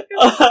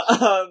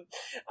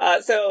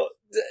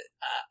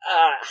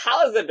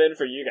 How has it been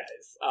for you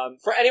guys?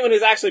 For anyone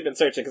who's actually been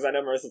searching, because I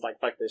know Marissa's like,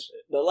 fuck this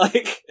shit. But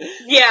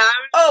yeah,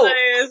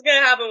 it's gonna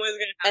happen what's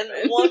gonna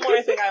happen. And one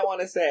more thing I want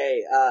to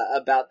say,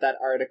 about that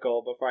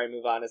article before I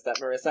move on is that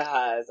Marissa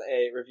has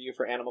a review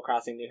for Animal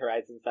Crossing New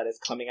Horizons that is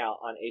coming out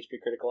on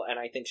HP Critical, and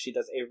I think she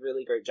does a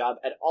really great job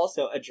at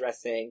also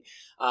addressing,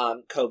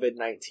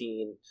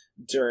 COVID-19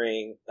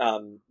 during,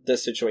 the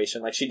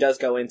situation. She does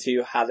go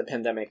into how the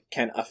pandemic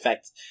can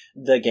affect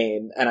the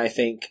game, and I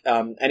think,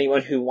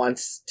 anyone who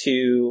wants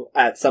to,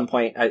 at some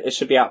point, it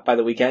should be out by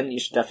the weekend, you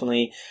should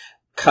definitely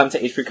come to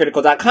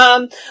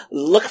hpcritical.com,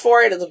 look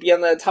for it, it'll be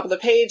on the top of the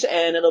page,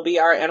 and it'll be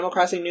our Animal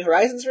Crossing New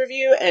Horizons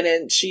review, and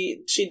then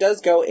she does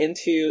go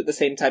into the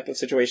same type of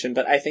situation,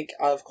 but I think,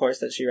 of course,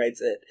 that she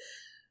writes it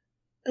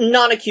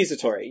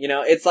non-accusatory. You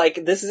know, it's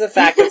like, this is a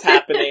fact that's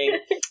happening.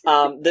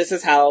 This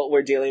is how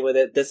we're dealing with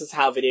it. This is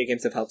how video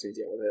games have helped me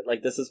deal with it.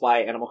 Like, this is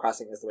why Animal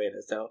Crossing is the way it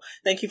is. So,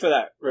 thank you for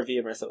that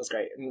review, Marissa. It was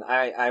great. And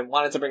I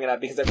wanted to bring it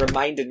up because it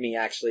reminded me,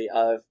 actually,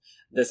 of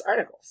this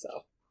article. So,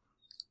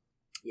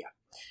 yeah.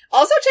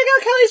 Also, check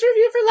out Kelly's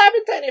review for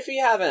Labyrinthine if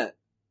you haven't.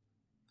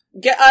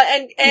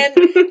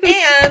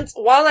 And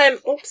while I'm,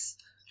 oops,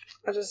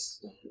 I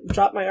just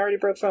dropped my already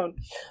broke phone.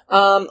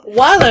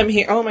 While I'm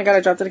here, oh my god,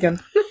 I dropped it again.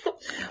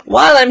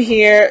 While I'm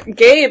here,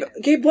 Gabe,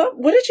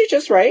 what did you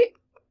just write?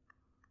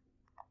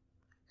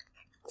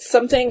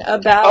 Something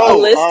about a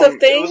list of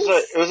things?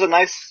 It was a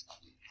nice,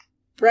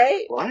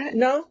 right? What?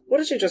 No? What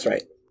did you just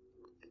write?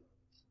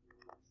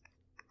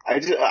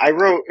 I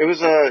wrote, it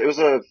was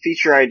a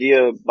feature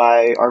idea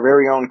by our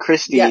very own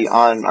Christy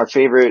on our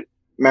favorite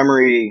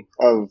memory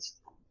of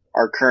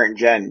our current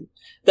gen.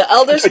 The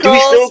Elder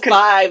Scrolls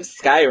 5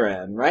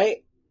 Skyrim,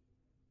 right?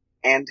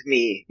 And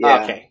me,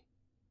 yeah. Okay.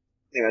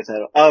 I think that's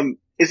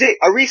it.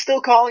 Are we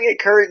still calling it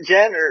current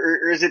gen,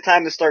 or is it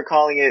time to start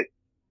calling it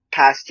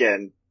past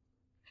gen?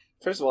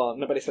 First of all,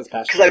 nobody says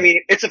past gen. Because, I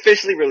mean, it's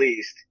officially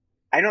released.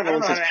 I know no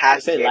one says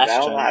past gen, I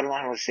don't know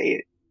how to say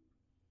it.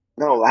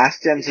 No,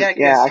 last gen,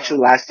 actually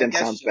last gen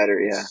sounds better,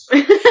 yeah.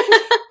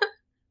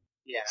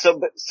 Yeah.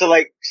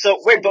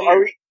 Wait, but are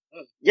we,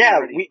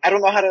 I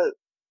don't know how to,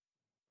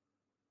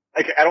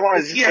 like, I don't want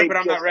to just say but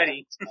I'm not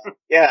ready.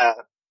 Yeah.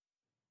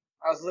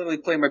 I was literally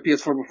playing my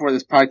PS4 before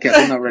this podcast.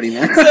 I'm not ready,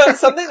 man. So,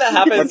 something that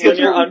happens when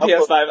you're on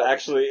PS5,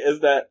 actually,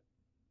 is that,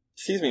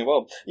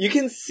 you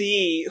can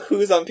see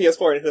who's on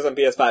PS4 and who's on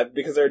PS5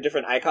 because there are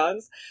different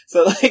icons.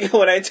 So, like,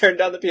 when I turned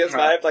on the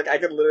PS5, like,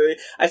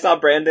 I saw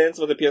Brandon's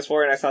with a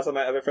PS4 and I saw some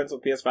of my other friends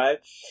with PS5.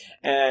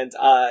 And,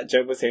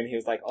 Joe was saying, he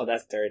was like, oh,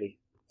 that's dirty.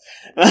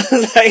 And I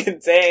was like,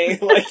 dang,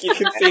 like, you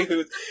can see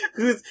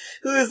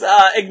who's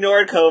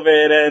ignored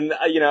COVID and,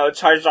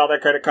 charged all their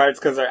credit cards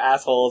because they're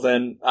assholes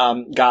and,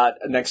 got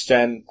next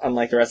gen,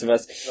 unlike the rest of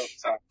us.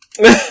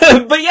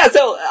 But yeah,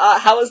 so,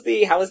 how is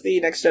the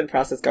next gen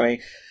process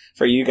going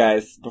for you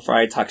guys before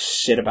I talk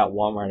shit about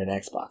Walmart and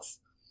Xbox?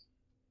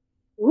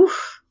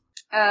 Oof.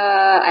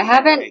 I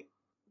haven't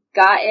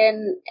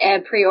gotten a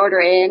pre-order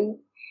in.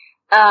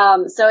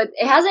 So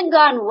it hasn't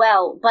gone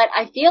well, but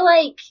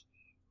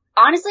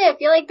honestly, I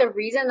feel like the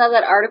reason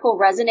that article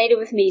resonated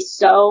with me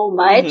so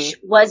much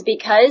was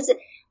because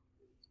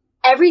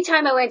every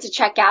time I went to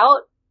check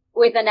out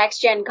with a next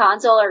gen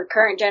console or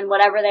current gen,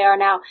 whatever they are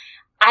now,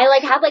 I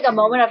had a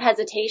moment of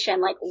hesitation.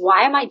 Like,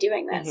 why am I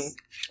doing this?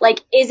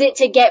 Like, is it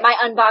to get my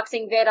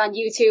unboxing vid on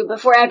YouTube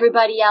before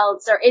everybody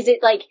else? Or is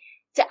it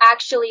to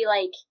actually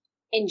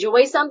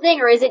enjoy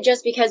something? Or is it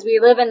just because we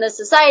live in this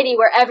society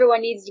where everyone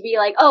needs to be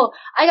like, oh,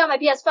 I got my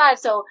PS5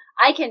 so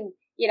I can,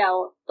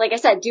 like I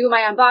said, do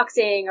my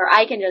unboxing, or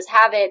I can just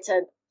have it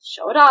to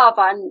show it off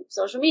on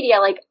social media.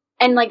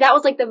 And that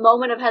was the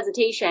moment of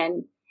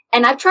hesitation.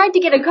 And I've tried to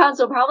get a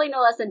console probably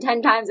no less than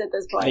 10 times at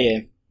this point. Yeah.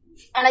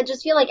 And I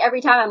just feel like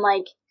every time I'm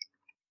like,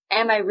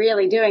 am I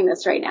really doing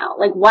this right now?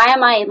 Like, why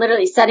am I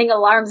literally setting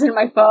alarms in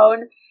my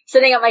phone,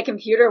 sitting at my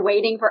computer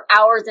waiting for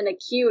hours in a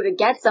queue to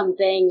get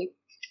something?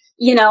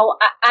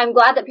 I'm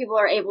glad that people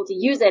are able to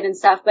use it and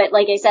stuff. But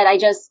like I said,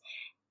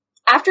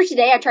 after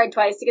today, I tried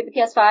twice to get the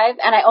PS5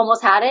 and I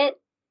almost had it.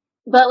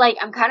 But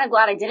I'm kind of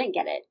glad I didn't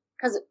get it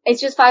because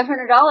it's just $500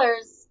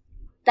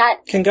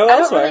 that can go I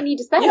elsewhere. don't really need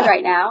to spend it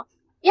right now.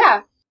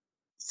 Yeah.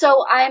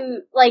 So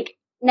I'm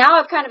now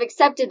I've kind of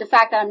accepted the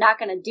fact that I'm not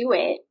going to do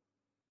it.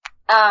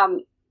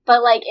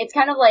 But it's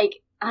kind of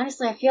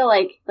honestly, I feel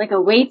like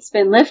a weight's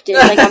been lifted.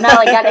 I'm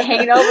not got it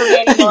hanging over me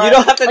anymore. You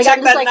don't have to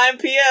check that 9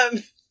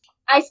 p.m.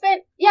 I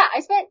spent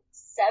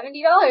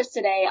 $70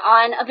 today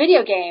on a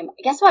video game.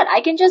 Guess what?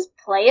 I can just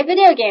play a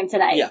video game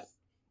tonight. Yeah.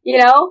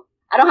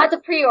 I don't have to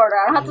pre-order.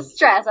 I don't have to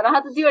stress. I don't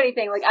have to do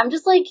anything. I'm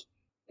just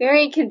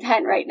very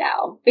content right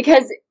now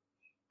because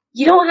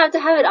you don't have to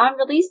have it on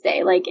release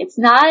day. It's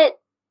not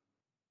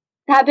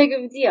that big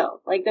of a deal.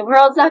 The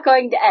world's not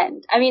going to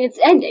end. I mean, it's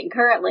ending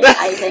currently,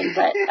 I think,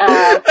 but,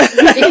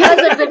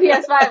 because of the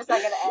PS5, it's not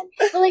going to end.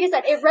 But like I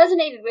said, it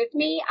resonated with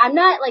me. I'm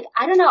not,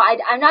 I don't know,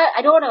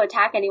 I don't want to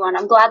attack anyone.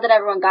 I'm glad that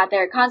everyone got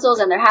their consoles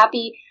and they're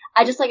happy.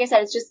 Like I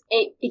said,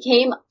 it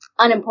became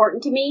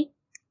unimportant to me.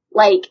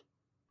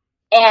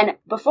 And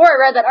before I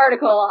read that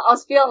article, I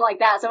was feeling like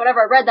that. So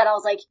whenever I read that, I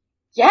was like,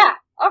 yeah,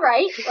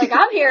 alright.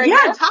 I'm here.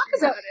 Yeah, talk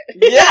about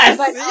it. Yes,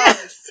 but,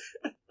 yes.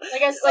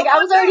 I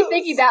was already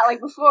thinking that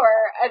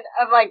before, and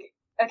I'm like,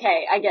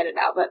 okay, I get it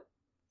now, but,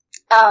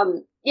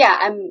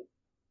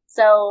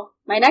 so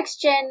my next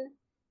gen,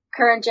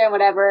 current gen,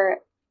 whatever,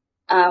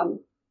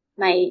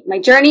 my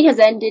journey has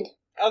ended.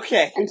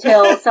 Okay.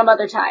 Until some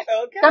other time.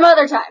 Okay. Some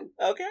other time.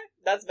 Okay.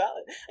 That's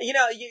valid.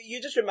 You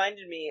just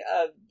reminded me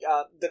of,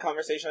 the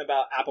conversation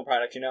about Apple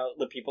products,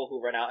 the people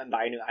who run out and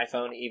buy a new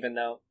iPhone even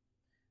though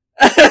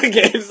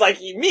games like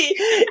me,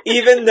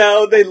 even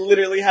though they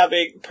literally have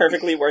a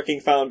perfectly working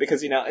phone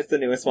because, it's the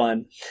newest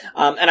one.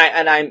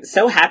 And I'm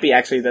so happy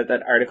actually that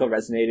that article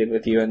resonated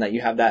with you and that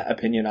you have that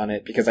opinion on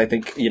it because I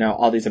think,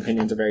 all these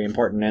opinions are very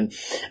important. And,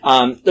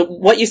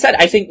 what you said,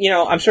 I think,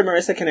 I'm sure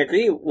Marissa can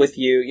agree with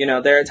you.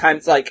 There are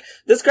times like,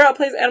 this girl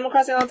plays Animal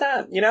Crossing all the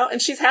time,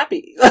 and she's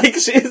happy. Like,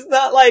 she's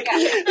not like,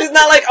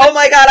 oh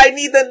my god, I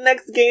need the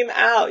next game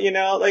out,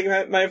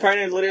 Like, my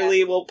partner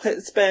literally will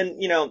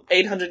spend,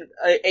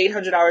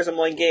 800 hours in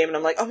one game, and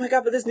I'm like, oh my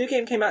god, but this new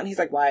game came out, and he's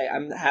like, why?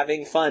 I'm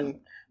having fun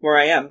where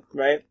I am,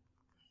 right?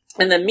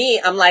 And then me,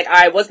 I'm like,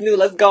 alright, what's new?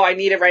 Let's go. I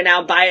need it right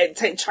now. Buy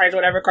it. Charge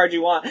whatever card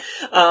you want.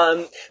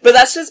 But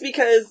that's just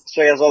because...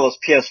 So he has all those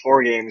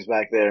PS4 games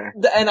back there.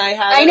 And I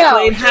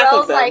played half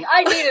of them. Like,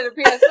 I needed a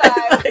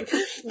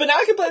PS5. But now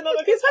I can play them on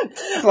my PS5.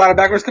 That's a lot of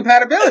backwards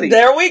compatibility.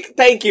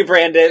 Thank you,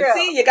 Brandon. True.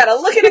 See, you gotta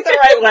look at it the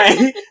right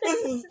way.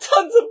 This is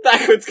tons of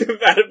backwards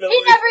compatibility.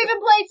 He never even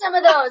played some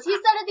of those. He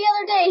said it the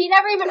other day. He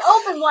never even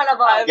opened one of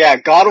them. Yeah,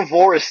 God of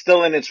War is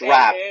still in its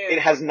wrap. It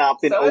has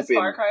not been so opened. So is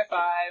Far Cry 5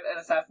 and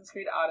Assassin's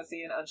Creed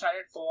Odyssey and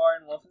Uncharted 4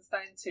 and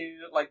Wolfenstein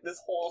 2. Like, this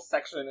whole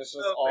section is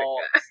just all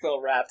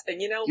still wrapped.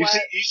 And you know what?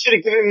 You should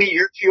have given me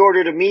your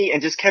pre-order to me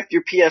and just kept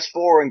your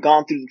PS4 and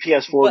gone through the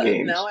PS4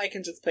 games. Now I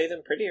can just play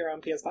them prettier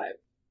on PS5.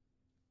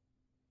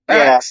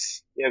 Yeah,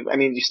 I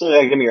mean, you still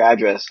gotta give me your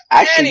address.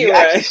 Actually, you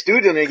actually still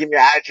didn't give me your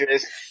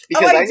address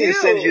because I need to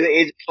send you the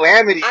Age of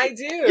Calamity. I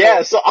do.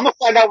 Yeah, so I'm gonna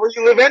find out where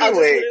you live anyway. I'll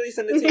just literally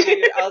send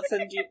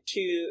it to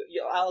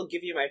you. I'll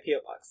give you my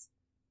P.O. box.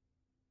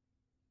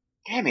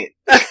 Damn it.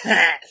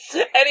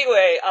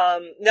 Anyway,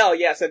 no,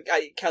 yeah, so,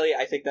 Kelly,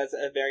 I think that's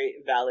a very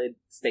valid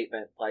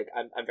statement. Like,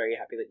 I'm very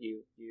happy that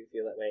you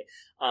feel that way.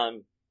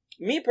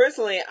 Me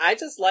personally, I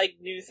just like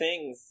new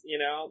things,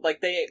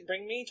 Like, they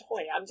bring me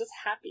joy. I'm just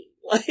happy.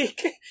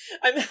 Like,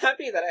 I'm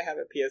happy that I have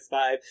a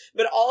PS5.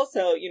 But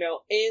also,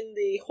 in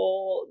the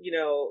whole,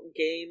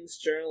 games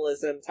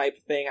journalism type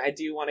thing, I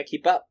do want to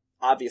keep up.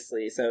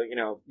 Obviously, so,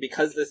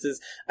 because this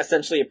is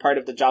essentially a part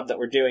of the job that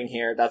we're doing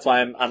here, that's why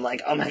I'm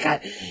like, oh my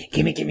god,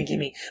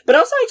 gimme. But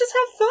also, I just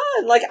have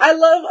fun. Like, I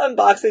love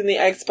unboxing the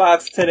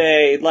Xbox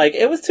today. Like,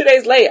 it was 2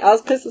 days late. I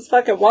was pissed as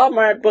fuck at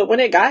Walmart, but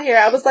when it got here,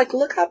 I was like,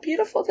 look how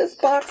beautiful this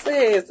box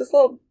is. This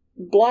little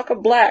block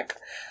of black.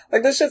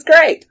 Like, this shit's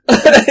great.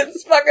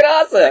 It's fucking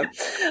awesome.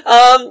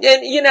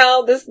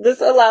 And,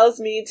 this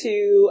allows me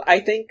to, I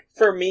think,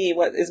 for me,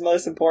 what is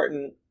most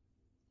important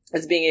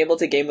is being able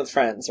to game with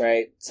friends,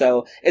 right?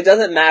 So it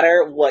doesn't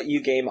matter what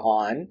you game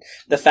on.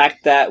 The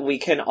fact that we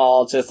can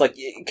all just, like,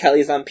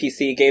 Kelly's on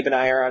PC, Gabe and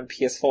I are on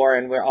PS4,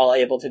 and we're all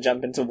able to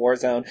jump into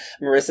Warzone.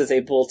 Marissa's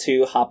able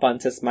to hop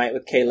onto Smite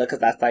with Kayla, because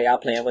that's how y'all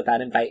playing without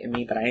inviting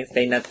me, but I ain't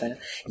say nothing.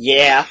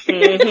 Yeah.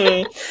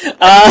 Mm-hmm.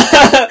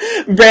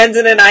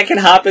 Brandon and I can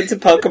hop into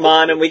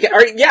Pokemon, and we can,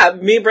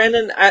 me,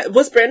 Brandon,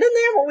 was Brandon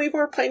there when we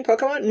were playing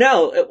Pokemon?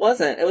 No, it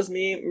wasn't. It was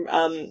me,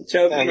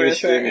 Joe,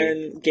 Marissa,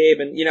 and Gabe,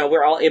 and,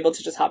 we're all able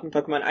to just hop in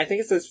Pokemon. I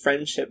think it's those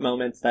friendship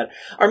moments that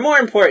are more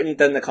important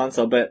than the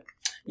console, but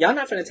y'all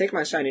not gonna take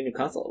my shiny new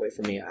console away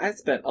from me. I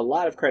spent a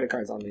lot of credit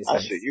cards on these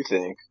things. That's what you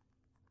think.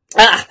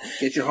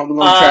 Get your Home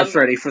Alone traps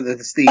ready for the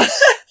Steves.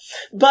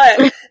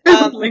 But,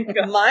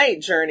 my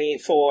journey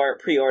for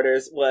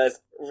pre-orders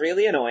was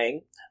really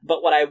annoying,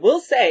 but what I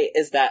will say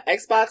is that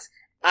Xbox,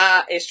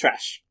 is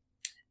trash.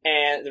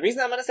 And the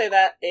reason I'm gonna say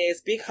that is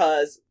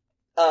because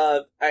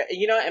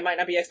it might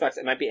not be Xbox,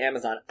 it might be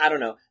Amazon. I don't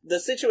know. The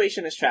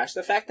situation is trash.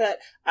 The fact that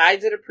I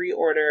did a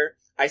pre-order,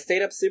 I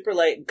stayed up super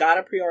late, got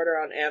a pre-order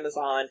on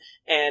Amazon,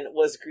 and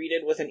was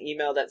greeted with an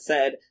email that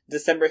said,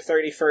 December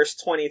 31st,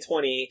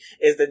 2020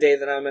 is the day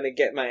that I'm gonna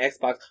get my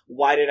Xbox.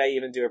 Why did I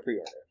even do a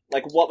pre-order?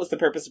 Like, what was the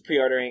purpose of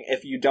pre-ordering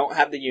if you don't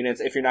have the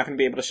units, if you're not gonna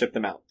be able to ship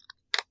them out?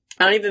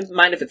 I don't even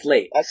mind if it's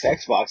late. That's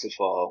Xbox's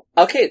fault.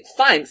 Okay,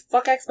 fine.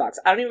 Fuck Xbox.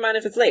 I don't even mind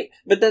if it's late.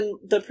 But then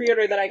the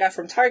pre-order that I got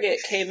from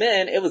Target came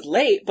in. It was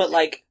late, but,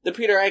 like, the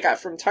pre-order I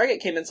got from Target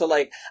came in. So,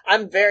 like,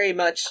 I'm very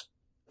much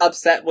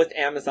upset with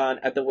Amazon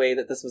at the way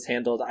that this was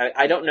handled.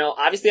 I don't know.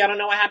 Obviously, I don't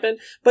know what happened.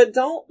 But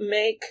don't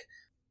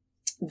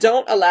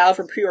allow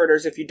for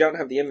pre-orders if you don't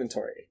have the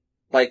inventory.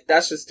 Like,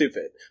 that's just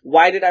stupid.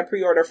 Why did I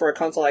pre-order for a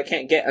console I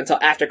can't get until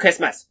after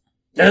Christmas?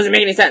 That doesn't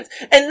make any sense.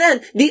 And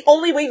then, the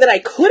only way that I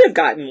could have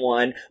gotten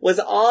one was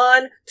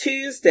on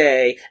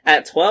Tuesday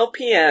at 12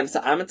 p.m. So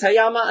I'm gonna tell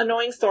y'all my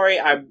annoying story.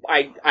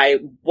 I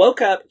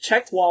woke up,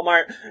 checked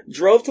Walmart,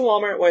 drove to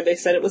Walmart where they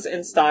said it was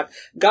in stock,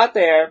 got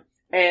there,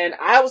 and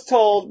I was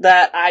told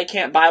that I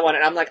can't buy one.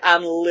 And I'm like,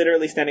 I'm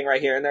literally standing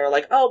right here. And they were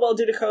like, oh, well,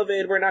 due to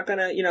COVID, we're not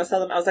gonna, sell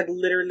them. I was like,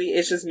 literally,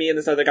 it's just me and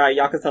this other guy.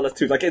 Y'all can sell us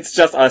too. Like, it's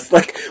just us.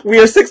 Like, we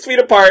are 6 feet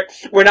apart.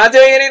 We're not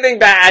doing anything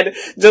bad.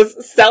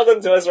 Just sell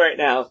them to us right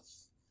now.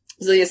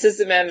 So the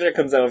assistant manager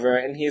comes over,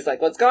 and he's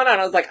like, what's going on?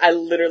 I was like, I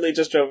literally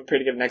just drove a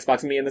to get an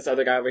Xbox. Me and this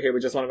other guy over here,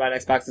 we just want to buy an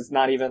Xbox. It's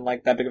not even,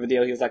 like, that big of a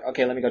deal. He was like,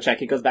 okay, let me go check.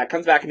 He goes back,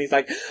 comes back, and he's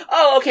like,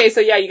 oh, okay, so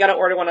yeah, you gotta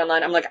order one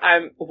online. I'm like,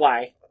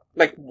 why?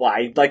 Like,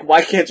 why? Like,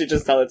 why can't you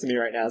just sell it to me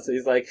right now? So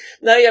he's like,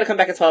 no, you gotta come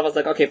back at 12. I was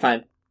like, okay,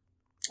 fine.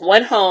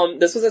 Went home.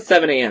 This was at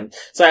 7 a.m.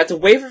 So I had to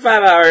wait for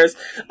 5 hours.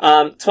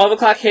 12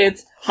 o'clock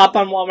hits. Hop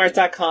on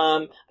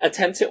Walmart.com.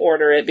 Attempt to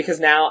order it because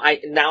now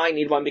I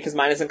need one because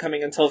mine isn't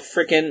coming until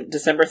freaking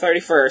December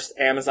 31st.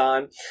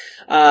 Amazon.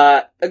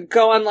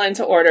 Go online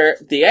to order.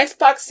 The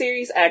Xbox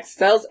Series X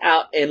sells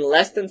out in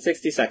less than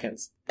 60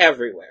 seconds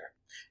everywhere.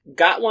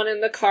 Got one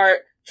in the cart.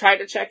 Tried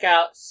to check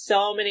out.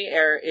 So many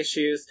error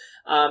issues.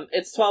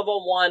 It's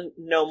 12:01.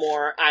 No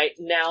more. I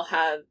now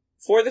have,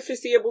 for the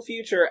foreseeable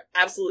future,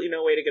 absolutely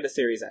no way to get a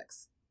Series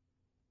X.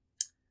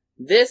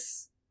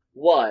 This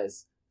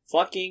was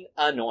fucking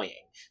annoying.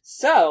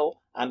 So,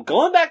 I'm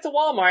going back to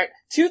Walmart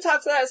to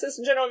talk to that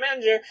assistant general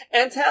manager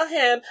and tell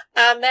him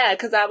I'm mad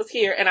because I was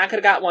here and I could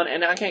have got one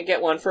and I can't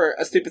get one for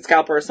a stupid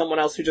scalper or someone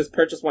else who just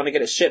purchased one to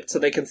get it shipped so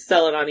they can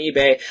sell it on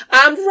eBay.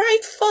 I'm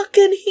right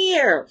fucking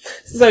here.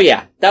 So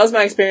yeah, that was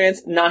my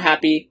experience. Not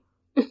happy.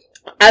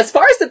 As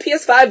far as the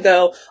PS5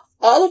 though,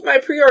 all of my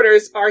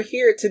pre-orders are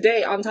here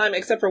today on time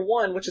except for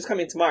one, which is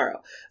coming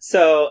tomorrow.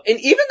 So, and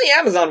even the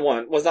Amazon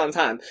one was on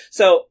time.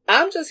 So,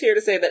 I'm just here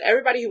to say that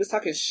everybody who was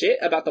talking shit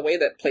about the way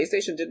that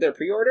PlayStation did their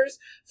pre-orders,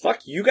 fuck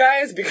you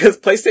guys, because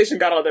PlayStation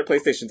got all their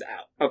PlayStations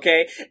out,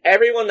 okay?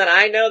 Everyone that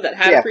I know that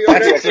had a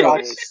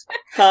pre-order...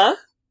 Huh?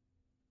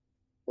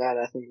 No,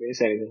 nothing. You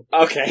say anything.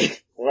 Okay,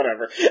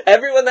 whatever.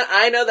 Everyone that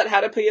I know that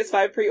had a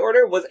PS5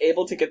 pre-order was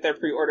able to get their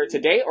pre-order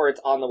today, or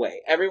it's on the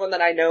way. Everyone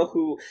that I know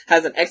who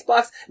has an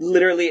Xbox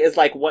literally is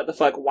like, what the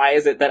fuck, why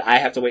is it that I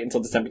have to wait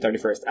until December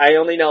 31st? I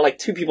only know like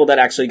 2 people that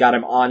actually got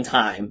them on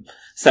time.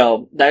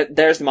 So,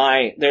 there's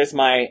my,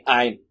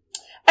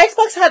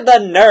 Xbox had the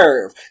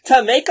nerve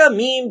to make a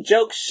meme,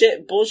 joke,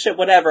 shit, bullshit,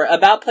 whatever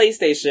about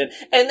PlayStation,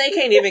 and they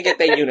can't even get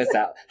their units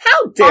out.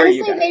 How dare honestly,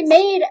 you guys? They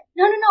made,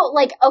 no,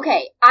 like,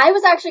 okay, I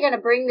was actually gonna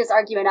bring this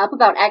argument up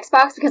about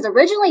Xbox, because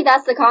originally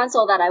that's the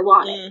console that I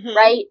wanted,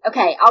 right?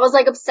 Okay, I was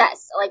like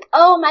obsessed, like,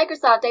 oh,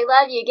 Microsoft, I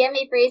love you, give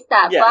me free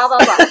stuff, yes. blah,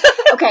 blah, blah.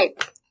 Okay,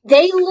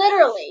 they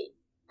literally,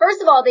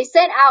 first of all, they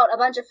sent out a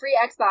bunch of free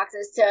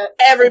Xboxes to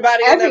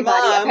everybody and their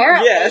mom.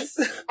 Apparently. Yes.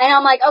 And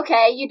I'm like,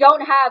 okay, you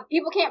don't have,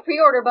 people can't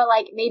pre-order but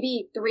like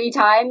maybe 3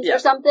 times or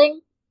something.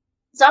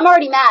 So I'm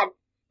already mad.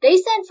 They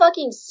sent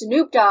fucking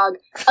Snoop Dogg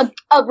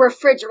a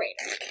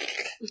refrigerator.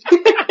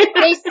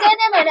 They sent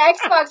him an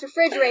Xbox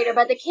refrigerator,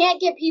 but they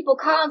can't get people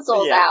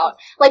consoles out.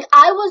 Like,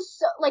 I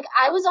was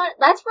on,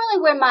 that's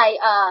really when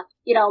my,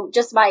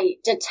 just my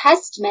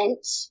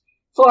detestment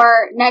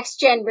for next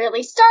gen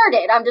really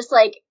started. I'm just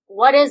like,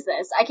 what is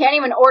this? I can't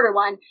even order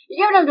one.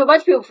 You're giving them to a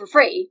bunch of people for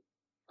free.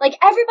 Like,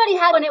 everybody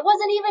had one. It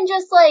wasn't even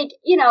just like,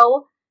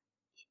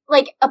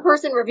 like a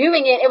person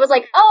reviewing it. It was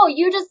like, oh,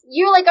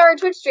 you're like our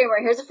Twitch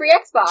streamer. Here's a free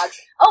Xbox.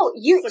 Oh,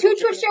 you, 2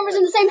 Twitch streamers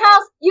in the same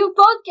house. You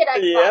both get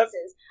Xboxes. Yep.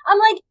 I'm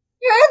like,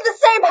 you're in the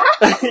same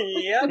house.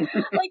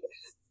 Yep. Like,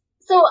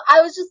 so I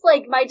was just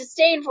like, my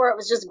disdain for it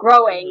was just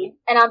growing.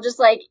 And I'm just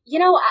like,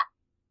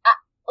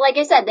 like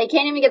I said, they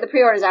can't even get the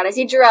pre-orders out. I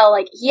see Jarrell,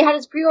 like, he had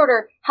his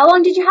pre-order. How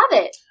long did you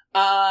have it?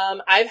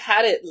 I've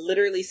had it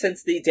literally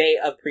since the day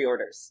of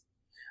pre-orders.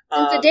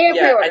 Since the day of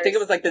pre-orders. I think it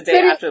was like the day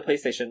after the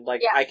PlayStation.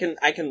 Like, I can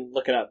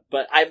look it up,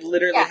 but I've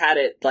literally had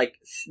it like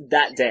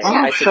that day.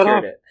 I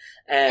secured it.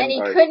 And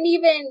he couldn't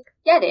even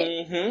get it.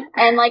 Mm-hmm.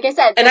 And like I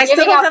said, and I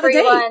still don't have a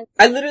date. Ones.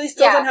 I literally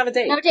still don't have a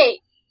date. No date.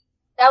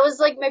 That was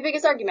like my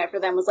biggest argument for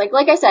them was like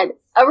I said,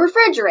 a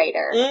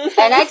refrigerator. An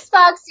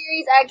Xbox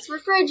Series X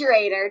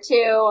refrigerator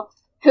to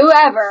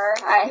whoever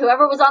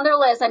was on their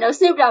list. I know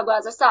Snoop Dogg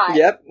was, I saw it.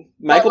 Yep.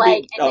 Michael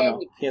B. No,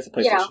 he has a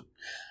PlayStation.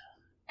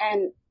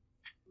 And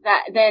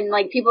that then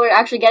like people are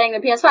actually getting the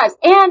PS5s.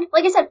 And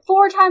like I said,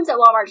 4 times at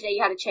Walmart today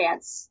you had a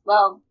chance.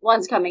 Well,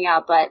 one's coming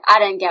out, but I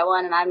didn't get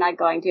one and I'm not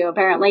going to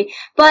apparently.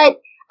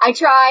 But I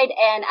tried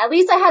and at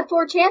least I had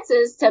 4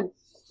 chances to,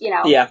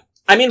 Yeah.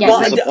 I mean,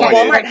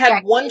 Walmart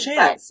had one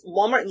chance.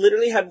 Walmart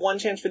literally had one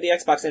chance for the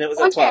Xbox and it was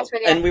at 12.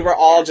 And we were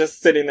all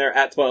just sitting there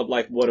at 12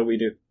 like, what do we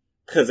do?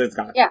 Because it's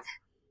gone. Yeah.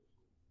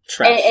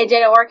 It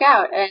didn't work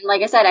out. And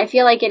like I said, I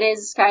feel like it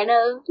is kind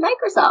of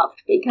Microsoft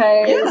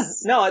because... Yeah.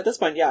 No, at this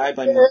point, I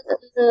blame them.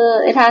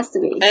 It has to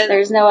be. And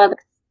there's no other...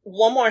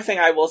 One more thing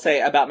I will say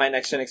about my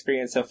next-gen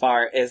experience so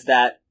far is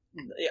that,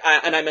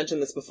 and I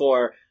mentioned this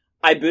before,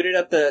 I booted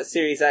up the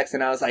Series X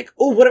and I was like,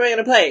 oh, what am I going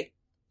to play?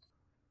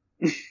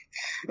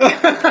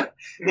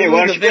 Hey,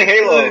 why don't you play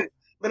Halo?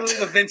 Literally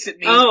the Vincent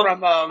meme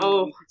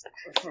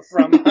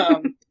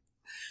from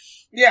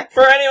yeah.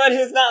 For anyone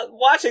who's not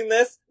watching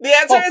this, the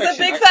answer is a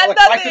big fat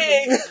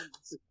nothing!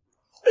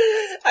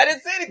 I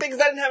didn't say anything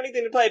because I didn't have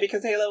anything to play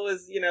because Halo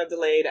was,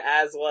 delayed,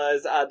 as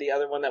was the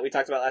other one that we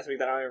talked about last week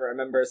that I don't even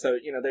remember. So,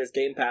 there's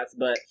Game Pass,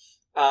 but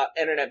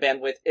internet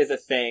bandwidth is a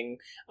thing.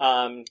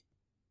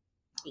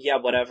 Yeah,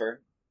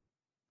 whatever.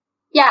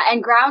 Yeah,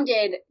 and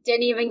Grounded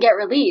didn't even get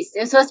released.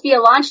 It was supposed to be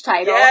a launch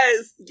title.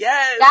 Yes!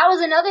 That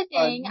was another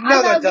thing.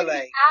 Another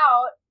delay.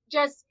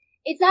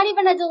 It's not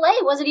even a delay.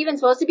 Was it even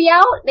supposed to be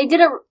out? They did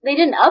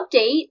an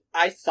update.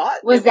 I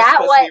thought was that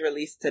supposed to be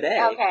released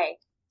today. Okay.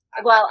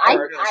 Well,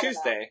 or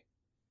Tuesday.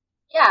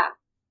 Yeah.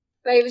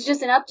 But it was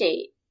just an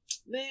update.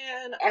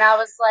 Man. And I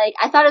was like,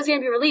 I thought it was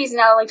going to be released, and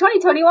now like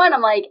 2021,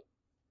 I'm like,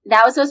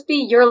 That was supposed to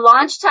be your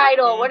launch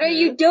title. What are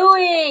you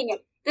doing?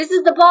 This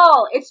is the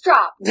ball. It's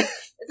dropped.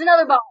 It's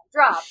another ball.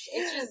 Dropped.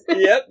 It's just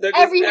Yep, they're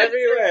just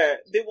everywhere.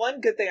 The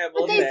one good thing I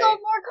will But say, they sold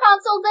more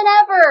consoles than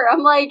ever.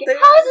 I'm like, They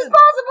how is this did.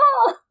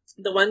 possible?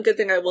 the one good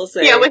thing I will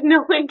say, Yeah, with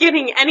no one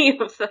getting any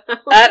of them.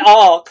 at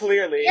all,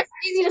 clearly, It's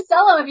easy to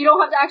sell them if you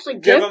don't have to actually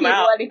give them people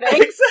out. anything.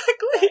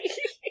 Exactly.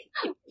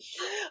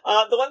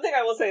 The one thing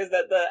I will say is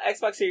that the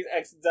Xbox Series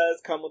X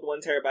does come with 1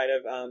 terabyte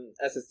of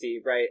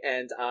SSD, right?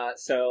 And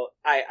so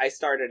I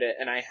started it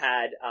and I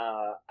had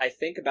I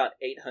think about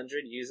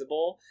 800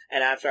 usable,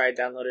 and after I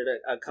downloaded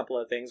a couple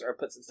of things or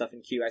put some stuff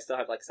in queue, I still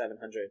have like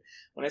 700.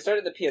 When I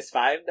started the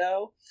PS5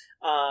 though,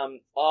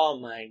 oh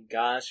my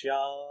gosh,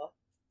 y'all.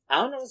 I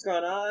don't know what's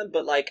going on,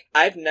 but like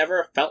I've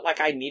never felt like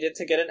I needed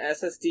to get an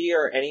SSD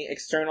or any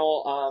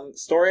external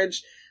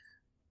storage.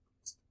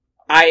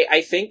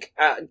 I think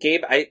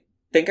Gabe, I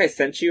think I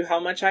sent you how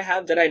much I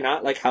have. Did I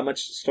not? Like how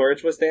much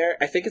storage was there?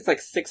 I think it's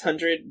like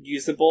 600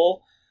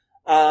 usable.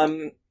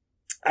 I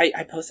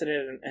posted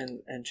it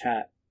in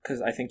chat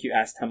because I think you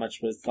asked how much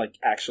was like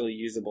actually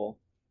usable.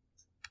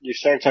 You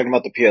started talking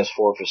about the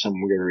PS4 for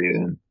some weird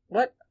reason.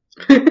 What?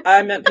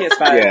 I meant PS5.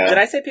 Yeah. Did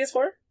I say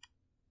PS4?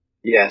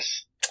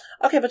 Yes.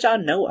 Okay, but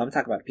y'all know I'm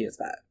talking about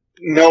PS5.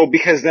 No,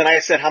 because then I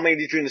said, how many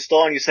did you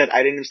install? And you said,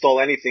 I didn't install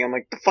anything. I'm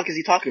like, the fuck is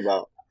he talking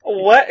about?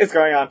 What is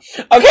going on?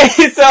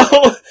 Okay, so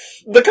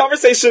the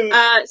conversation.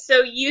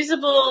 So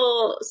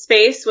usable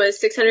space was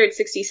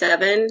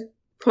 667.2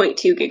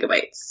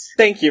 gigabytes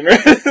Thank you,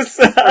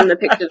 Marissa. from the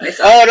pictures I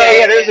saw. Oh, no,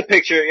 yeah, there's a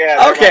picture.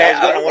 Yeah. Okay, I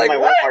was going I on was one of like,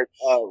 my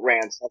Walmart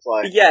rants. That's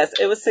why. Yes,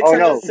 it was Oh,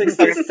 no.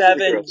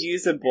 667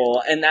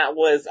 usable, and that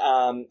was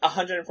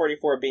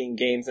 144 being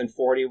games and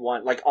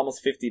 41, like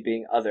almost 50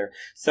 being other.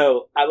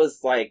 So I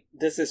was like,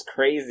 this is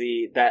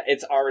crazy that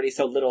it's already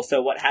so little.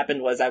 So what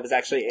happened was I was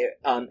actually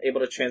able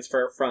to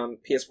transfer from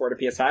PS4 to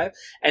PS5,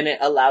 and it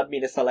allowed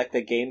me to select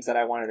the games that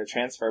I wanted to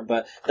transfer.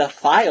 But the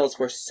files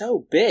were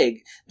so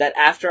big that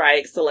after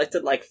I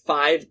selected like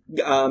 5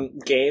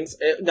 games,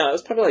 it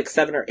was probably like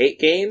 7 or 8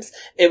 games.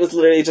 It was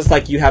literally just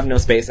like, you have no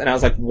space. And I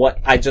was like, what?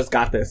 I just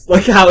got this.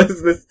 Like, how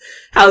is this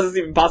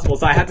even possible?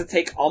 So I had to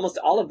take almost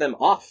all of them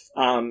off,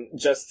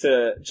 just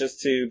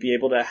to be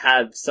able to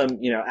have some,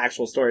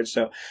 actual storage.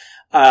 So,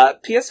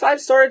 PS5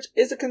 storage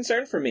is a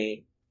concern for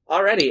me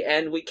already,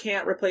 and we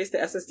can't replace the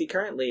SSD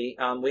currently.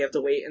 We have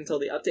to wait until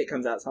the update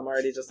comes out, so I'm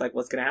already just like,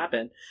 what's gonna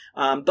happen?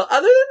 But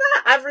other than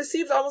that, I've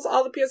received almost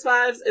all the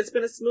PS5s. It's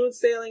been a smooth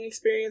sailing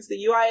experience.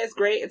 The UI is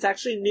great. It's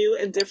actually new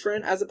and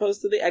different as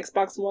opposed to the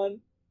Xbox One.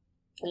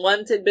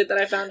 One tidbit that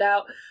I found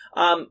out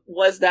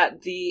was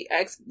that the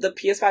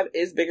PS5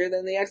 is bigger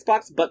than the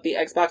Xbox, but the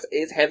Xbox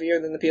is heavier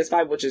than the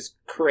PS5, which is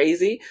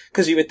crazy,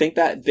 because you would think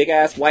that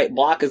big-ass white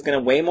block is going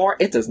to weigh more.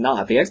 It does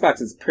not. The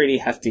Xbox is pretty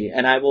hefty,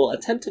 and I will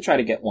attempt to try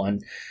to get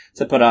one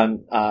to put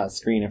on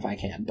screen if I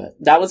can, but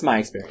that was my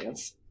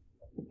experience.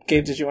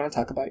 Gabe, did you want to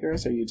talk about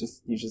yours, or you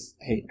just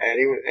hate?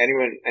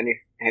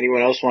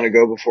 Anyone else want to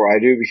go before I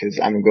do? Because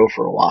I'm gonna go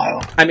for a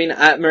while. I mean,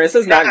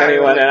 Marissa's not going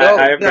to, and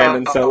I have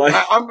Brandon, so like...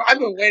 I've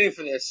been waiting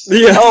for this.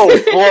 Yes. Oh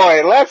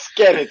boy, let's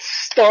get it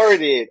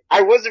started.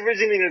 I was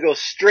originally gonna go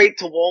straight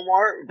to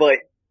Walmart, but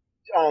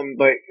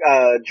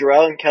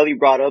Jarrell and Kelly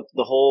brought up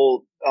the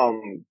whole,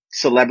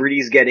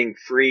 celebrities getting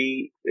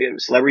free,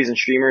 celebrities and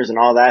streamers and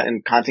all that,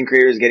 and content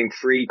creators getting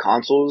free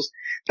consoles.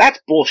 That's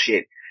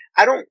bullshit.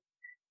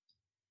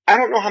 I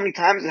don't know how many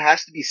times it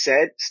has to be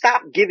said.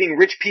 Stop giving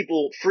rich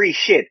people free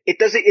shit. It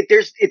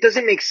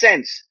doesn't make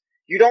sense.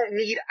 You don't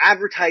need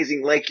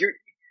advertising. Like,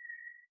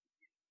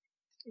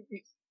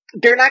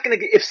 they're not gonna,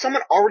 if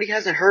someone already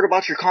hasn't heard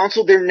about your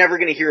console, they're never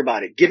gonna hear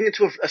about it. Giving it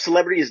to a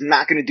celebrity is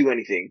not gonna do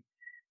anything.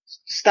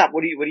 Stop.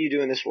 What are you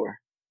doing this for?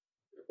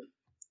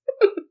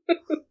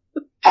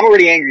 I'm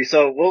already angry,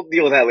 so we'll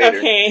deal with that later.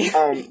 Okay.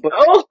 But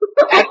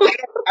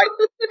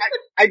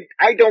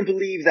I don't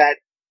believe that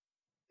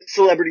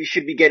celebrities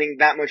should be getting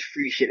that much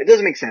free shit. It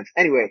doesn't make sense.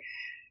 Anyway,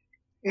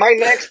 my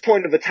next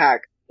point of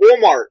attack,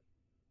 Walmart.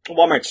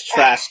 Walmart's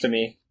trash to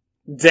me.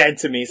 Dead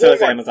to me. So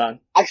is Amazon.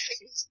 I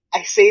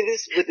say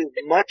this with as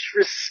much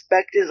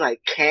respect as I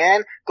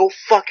can. Go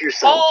fuck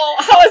yourself. Oh,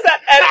 how is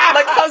that?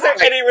 How's there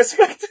any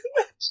respect in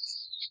that?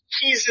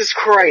 Jesus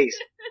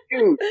Christ.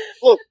 Dude,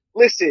 look,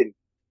 listen.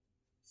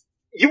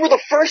 You were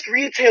the first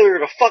retailer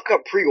to fuck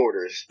up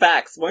pre-orders.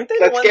 Facts. Weren't they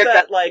the ones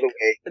that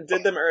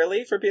did them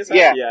early for PS5?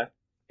 Yeah.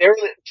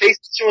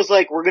 PlayStation was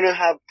like, we're gonna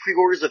have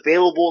pre-orders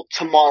available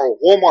tomorrow.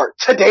 Walmart,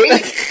 today?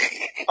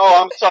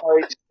 Oh, I'm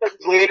sorry. 2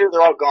 seconds later,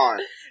 they're all gone.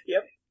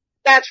 Yep.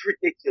 That's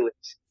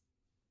ridiculous.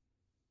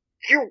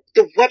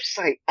 The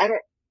website,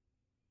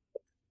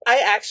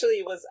 I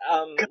actually was,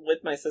 with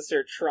my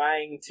sister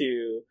trying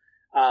to,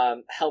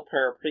 help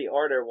her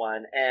pre-order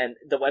one, and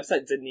the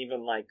website didn't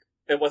even,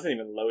 it wasn't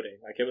even loading.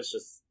 It was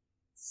just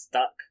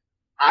stuck.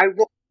 I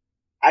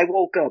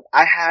woke up.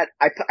 I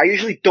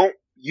usually don't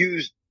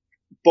use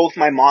both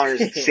my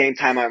monitors at the same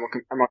time I'm on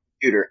a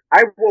computer.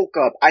 I woke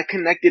up. I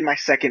connected my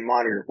second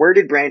monitor. Where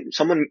did Brandon?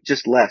 Someone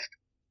just left.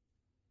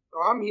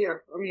 Oh, I'm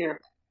here.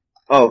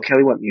 Oh,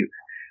 Kelly went mute.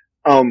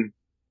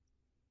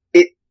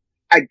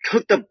 I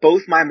hooked up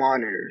both my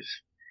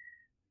monitors.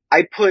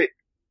 I put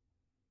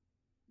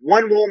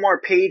one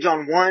Walmart page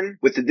on one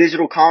with the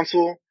digital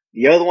console,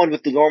 the other one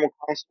with the normal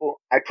console.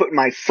 I put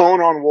my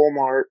phone on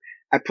Walmart.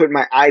 I put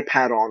my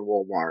iPad on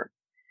Walmart.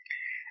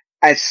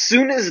 As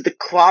soon as the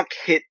clock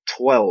hit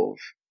 12,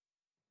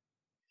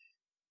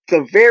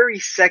 the very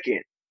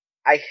second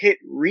I hit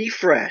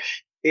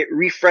refresh, it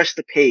refreshed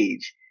the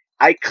page.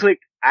 I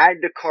clicked add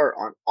to cart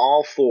on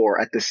all four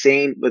at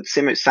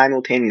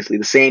simultaneously,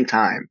 the same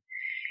time.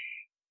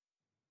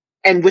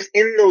 And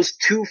within those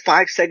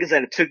 5 seconds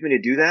that it took me to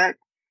do that,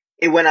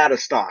 it went out of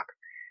stock.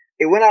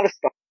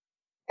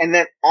 And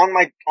then on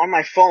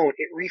my phone,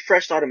 it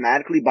refreshed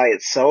automatically by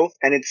itself,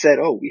 and it said,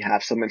 "Oh, we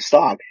have some in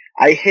stock."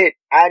 I hit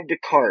add to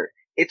cart.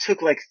 It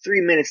took like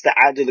 3 minutes to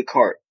add to the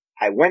cart.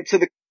 I went to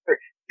the cart.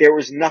 There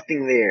was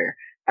nothing there.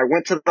 I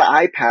went to the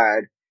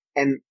iPad,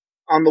 and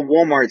on the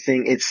Walmart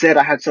thing, it said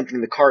I had something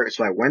in the cart.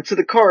 So I went to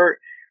the cart,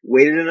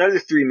 waited another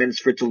 3 minutes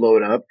for it to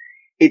load up.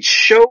 It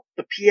showed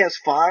the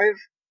PS5,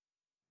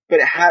 but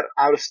it had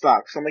out of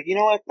stock. So I'm like, you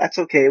know what? That's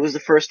okay. It was the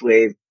first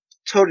wave.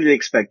 Totally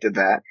expected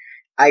that.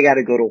 I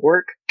gotta go to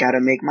work. Gotta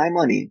make my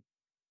money.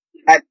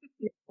 At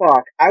 3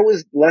 o'clock, I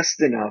was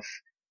blessed enough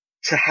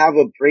to have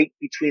a break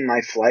between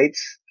my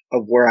flights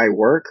of where I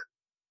work.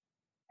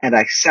 And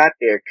I sat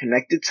there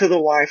connected to the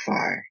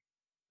Wi-Fi.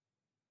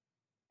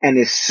 And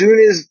as soon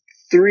as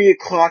 3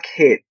 o'clock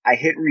hit, I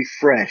hit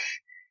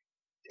refresh.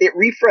 It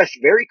refreshed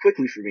very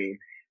quickly for me.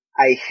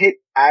 I hit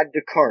add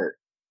to cart.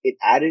 It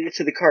added it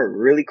to the cart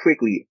really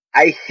quickly.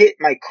 I hit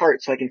my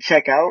cart so I can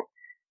check out.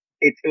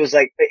 It was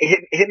like,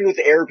 it hit me with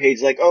the error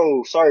page, like,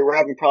 "Oh, sorry, we're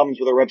having problems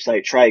with our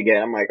website. Try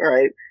again." I'm like,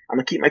 alright, I'm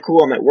gonna keep my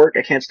cool. I'm at work.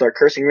 I can't start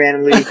cursing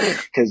randomly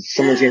because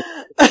someone's gonna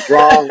get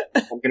wrong.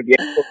 I'm gonna be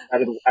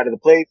out of the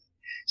place.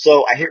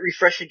 So I hit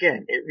refresh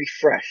again. It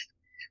refreshed.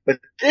 But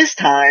this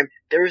time,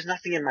 there was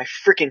nothing in my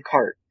freaking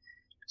cart.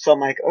 So I'm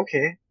like,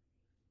 okay.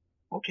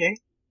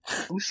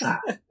 Usa.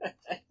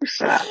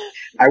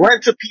 I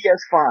went to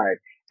PS5.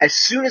 As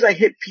soon as I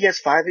hit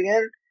PS5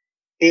 again,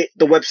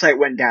 the website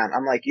went down.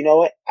 I'm like, you know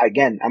what?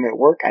 Again, I'm at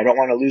work. I don't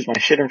want to lose my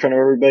shit in front of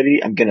everybody.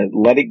 I'm gonna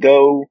let it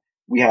go.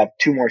 We have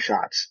 2 more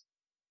shots.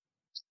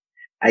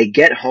 I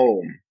get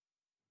home.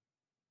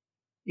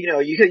 You know,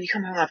 you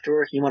come home after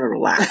work, you want to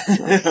relax.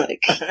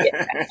 Like,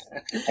 yeah.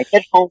 I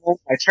get home,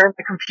 I turn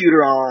my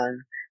computer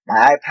on,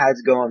 my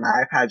iPad's going,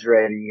 my iPad's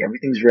ready,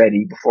 everything's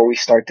ready before we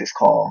start this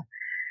call.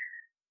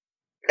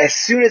 And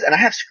I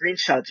have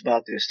screenshots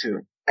about this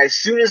too. As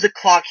soon as the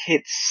clock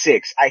hit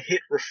 6, I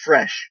hit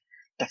refresh.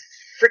 The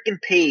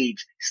freaking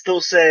page still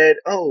said,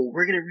 "Oh,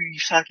 we're gonna be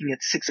restocking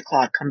at 6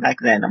 o'clock, come back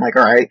then." I'm like,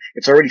 alright,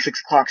 it's already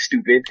 6 o'clock,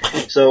 stupid.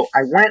 So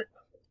I went,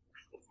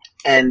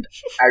 and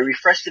I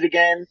refreshed it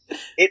again.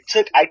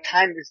 I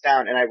timed this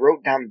down, and I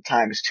wrote down the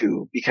times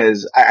too,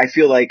 because I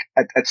feel like,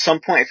 at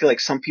some point, I feel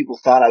like some people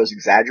thought I was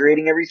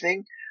exaggerating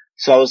everything.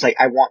 So I was like,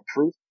 I want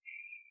proof.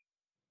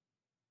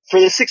 For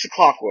the 6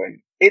 o'clock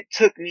one, it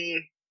took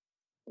me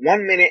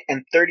 1 minute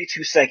and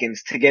 32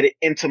 seconds to get it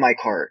into my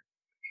cart.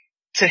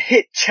 To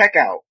hit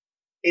checkout,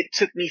 it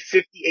took me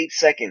 58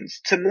 seconds.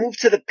 To move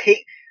to the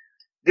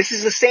this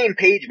is the same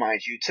page,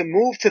 mind you. To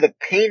move to the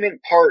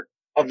payment part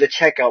of the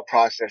checkout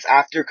process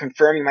after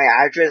confirming my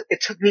address, it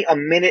took me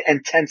 1 minute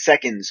and 10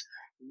 seconds.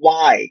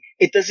 Why?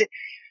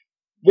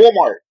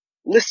 Walmart,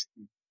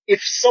 listen,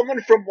 if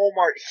someone from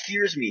Walmart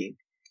hears me,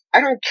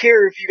 I don't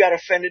care if you got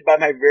offended by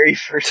my very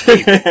first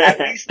statement. At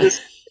least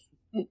listen.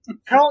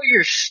 Tell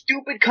your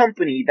stupid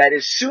company that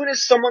as soon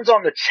as someone's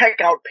on the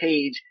checkout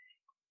page,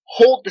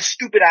 hold the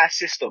stupid ass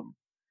system.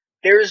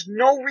 There is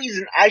no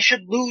reason I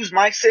should lose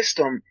my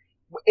system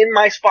in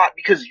my spot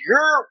because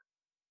your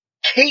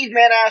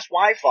caveman ass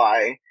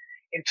Wi-Fi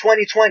in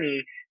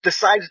 2020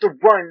 decides to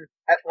run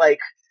at like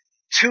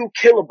 2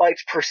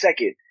 kilobytes per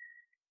second.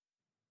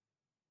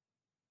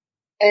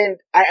 And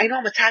I know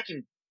I'm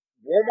attacking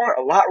Walmart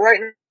a lot right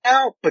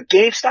now, but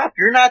GameStop,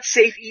 you're not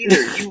safe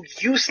either. You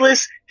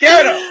useless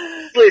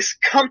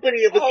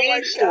company of a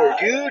game store,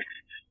 dude.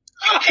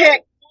 You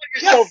can't call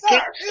yourself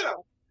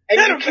GameStop.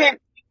 And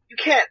you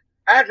can't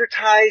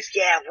advertise,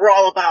 yeah, we're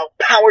all about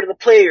power to the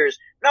players.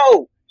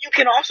 No, you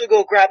can also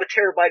go grab a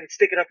terabyte and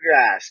stick it up your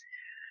ass.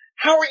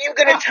 How are you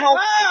gonna tell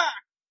me?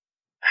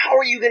 How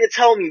are you gonna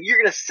tell me? You're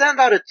gonna send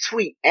out a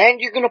tweet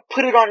and you're gonna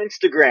put it on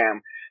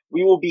Instagram.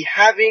 We will be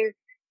having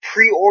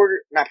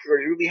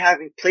we'll be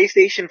having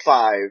PlayStation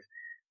 5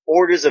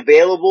 orders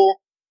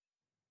available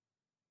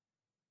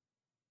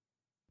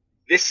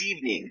this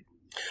evening.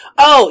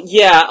 Oh,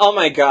 yeah, oh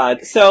my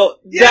god. So,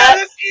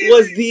 that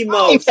was the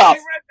most...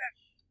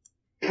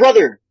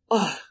 Brother,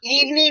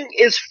 evening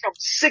is from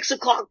 6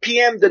 o'clock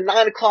p.m. to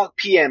 9 o'clock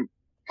p.m.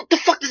 What the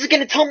fuck is it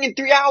gonna tell me in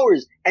 3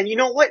 hours? And you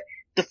know what?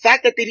 The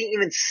fact that they didn't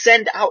even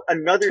send out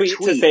another tweet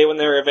to say when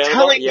they were available,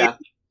 telling me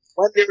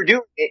when they were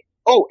doing it.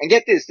 Oh, and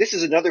get this. This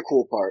is another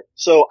cool part.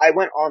 So I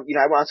went onto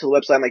the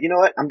website. I'm like, you know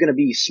what? I'm gonna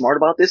be smart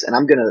about this, and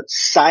I'm gonna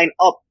sign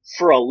up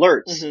for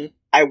alerts. Mm-hmm.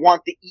 I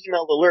want the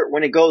email alert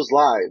when it goes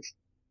live.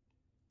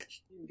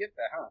 You didn't get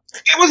that, huh?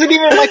 It wasn't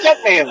even in my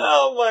junk mail.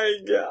 Oh my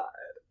god.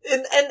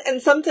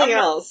 And something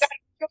else.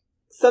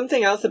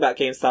 Something else about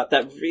GameStop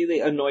that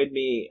really annoyed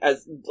me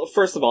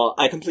first of all,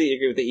 I completely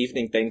agree with the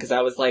evening thing, because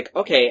I was like,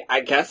 okay,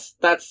 I guess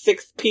that's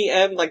 6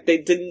 p.m. Like, they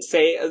didn't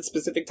say a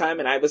specific time,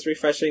 and I was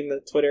refreshing the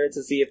Twitter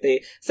to see if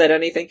they said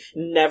anything.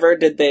 Never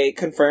did they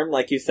confirm,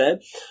 like you said.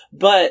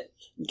 But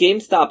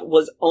GameStop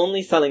was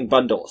only selling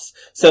bundles.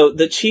 So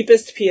the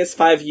cheapest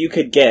PS5 you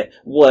could get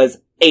was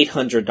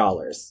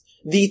 $800.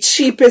 The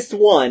cheapest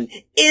one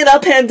in a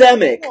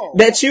pandemic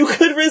that you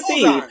could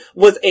receive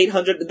was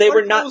 $800. They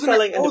were not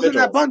selling individuals. What was in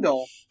that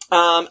bundle?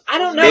 I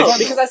don't know,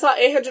 because I saw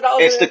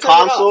 $800. It's the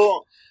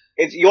console.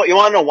 It's you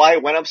want to know why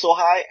it went up so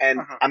high? And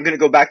I'm gonna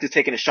go back to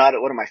taking a shot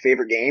at one of my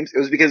favorite games. It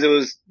was because it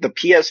was the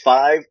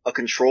PS5, a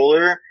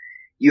controller.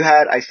 You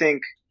had, I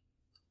think,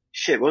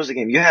 what was the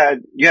game? You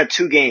had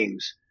 2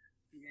 games.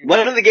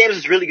 One of the games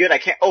was really good.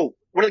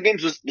 One of the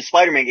games was the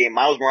Spider-Man game,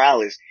 Miles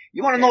Morales.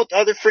 You want to know what the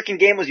other freaking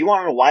game was? You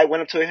want to know why it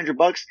went up to $800?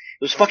 It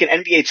was fucking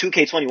NBA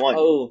 2K21.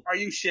 Oh, are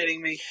you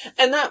shitting me?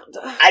 And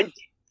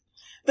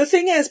the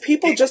thing is,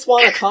 people just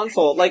want a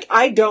console. Like,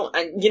 I'm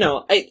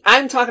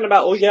talking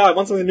about, oh yeah, I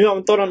want something new, I'm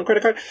gonna throw it on a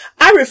credit card.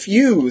 I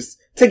refuse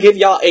to give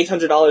y'all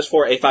 $800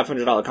 for a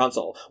 $500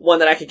 console. One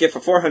that I could get for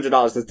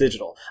 $400 that's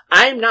digital.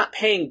 I'm not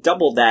paying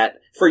double that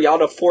for y'all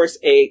to force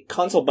a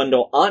console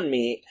bundle on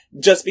me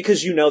just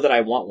because you know that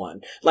I want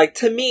one. Like,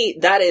 to me,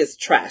 that is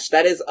trash.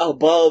 That is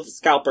above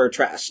scalper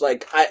trash.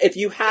 Like, if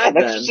you have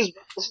them... This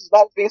is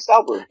about being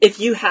scalper. If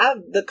you have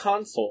the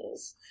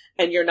consoles,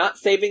 and you're not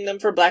saving them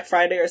for Black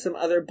Friday or some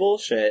other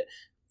bullshit,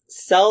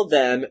 sell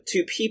them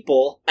to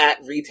people at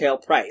retail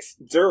price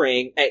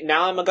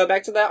now I'm gonna go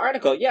back to that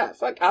article. Yeah,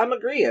 fuck, I'm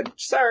agreeing.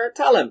 Sir,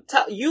 tell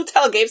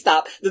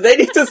GameStop that they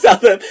need to sell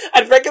them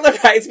at regular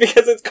price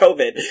because it's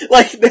COVID.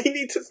 Like, they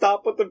need to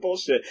stop with the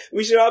bullshit.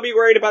 We should all be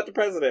worried about the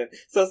president.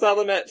 So sell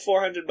them at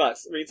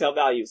 $400 retail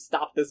value.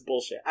 Stop this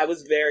bullshit. I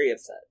was very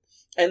upset.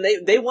 And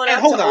they went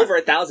up to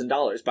over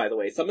 $1,000, by the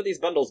way. Some of these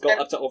bundles go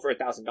up to over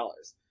 $1,000.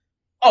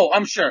 Oh,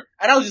 I'm sure.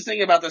 And I was just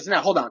thinking about this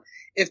now. Hold on.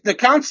 If the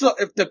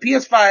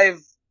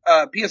PS5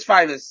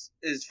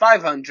 is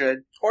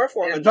 500 or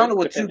 400, it's bundled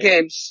with 2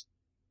 games.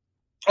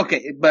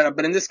 Okay,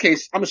 but in this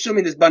case, I'm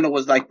assuming this bundle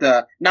was like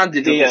the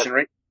non-digital edition,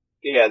 right?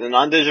 Yeah, the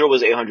non-digital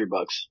was $800.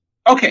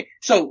 Okay,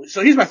 so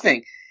here's my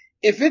thing.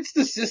 If it's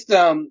the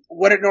system,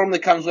 what it normally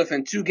comes with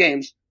in 2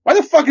 games, why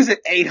the fuck is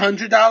it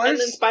 $800? And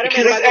then Spider-Man,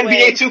 because it's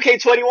NBA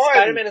 2K21.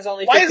 Spider-Man is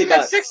only $50. Why isn't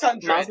that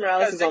 $600? Miles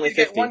Morales is only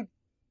 $50.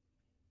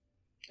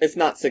 It's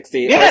not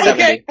 60. Yeah, or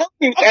okay.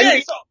 70.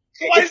 Okay, so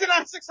why is it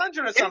not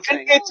 600 or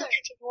something? It's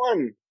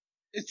 2K21.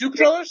 It's 2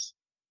 controllers?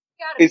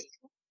 It's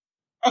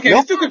okay,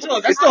 it's 2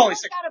 controllers. That's still only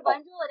 600. I got a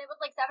bundle and it was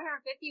like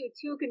 $750 with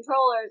 2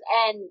 controllers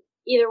and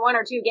either 1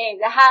 or 2 games.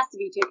 It has to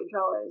be 2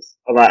 controllers.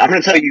 Hold on, I'm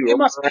gonna tell you. It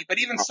must be, but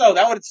even so,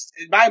 that would,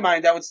 in my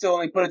mind, that would still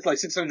only put it to like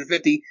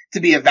 $650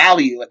 to be a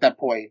value at that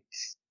point.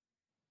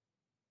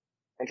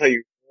 I'll tell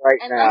you right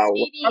now.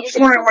 I'm just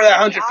wondering where that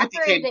 150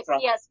 came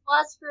from. PS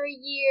Plus for a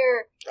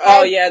year.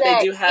 Oh yeah, they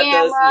do have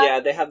those. Yeah,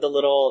 they have the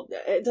little.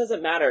 It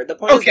doesn't matter. The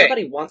point is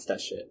nobody wants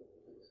that shit.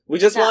 We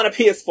just want a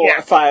PS4,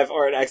 a 5,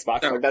 or an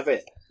Xbox. Like, that's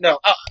it. No,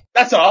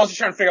 that's all. I was just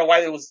trying to figure out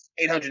why it was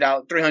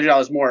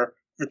 $300 more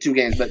for 2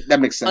 games, but that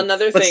makes sense.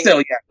 Another but thing,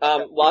 still, yeah.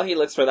 While he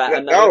looks for that,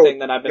 another thing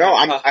that I've been.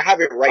 I have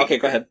it right. Okay,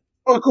 go ahead.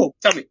 Oh, cool.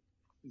 Tell me.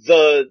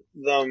 The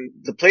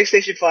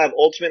PlayStation 5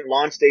 Ultimate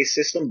Launch Day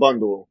System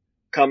Bundle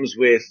comes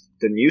with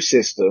the new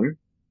system,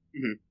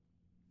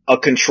 a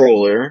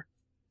controller.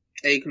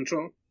 A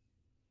controller?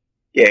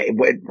 Yeah,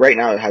 right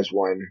now it has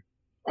one.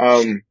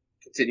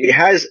 It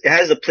has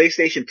a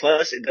PlayStation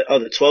Plus,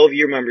 the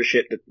 12-year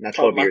membership, not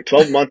 12-year,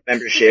 12-month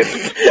membership.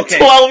 Okay.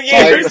 12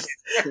 years?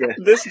 Yeah.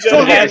 This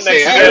joke makes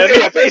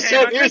sense.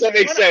 12 years, that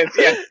makes sense.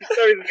 Yeah, 12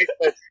 years,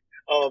 that makes sense.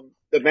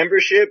 The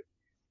membership,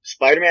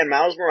 Spider-Man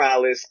Miles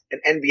Morales, and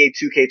NBA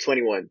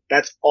 2K21.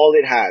 That's all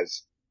it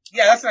has.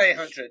 Yeah, that's not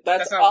 800.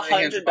 That's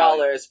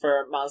 $100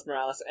 for Miles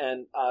Morales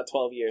and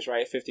 12 years,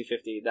 right?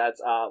 50-50.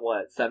 That's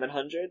what,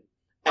 700?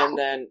 And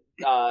then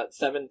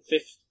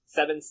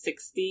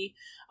 760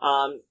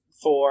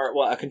 for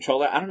a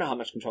controller. I don't know how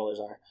much controllers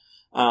are.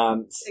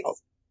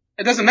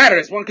 It doesn't matter.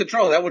 It's one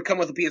controller. That would come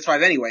with the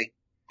PS5 anyway.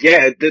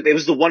 Yeah, it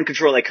was the one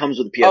controller that comes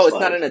with the PS5. Oh, it's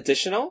not an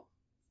additional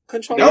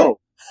controller? No.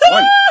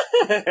 One.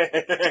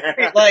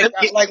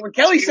 like when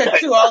Kelly said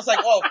 2, I was like,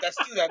 oh, if that's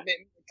 2, that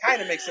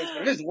kind of makes sense.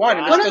 But it is 1. One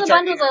of the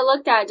bundles I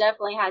looked at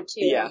definitely had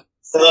 2. Yeah.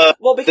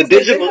 Well, because the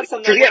digital, for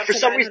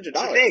some reason,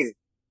 that's the thing.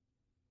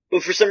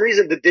 But for some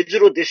reason, the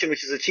digital edition,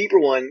 which is a cheaper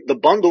one, the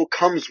bundle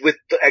comes with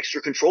the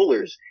extra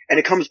controllers, and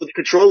it comes with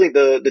controlling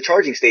the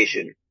charging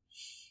station.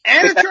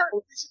 And but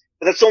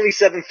that's only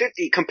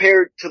 $750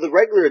 compared to the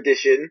regular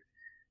edition.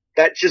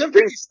 That just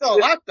brings still a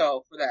lot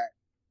though for that.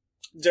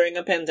 During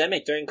a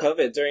pandemic, during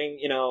COVID, during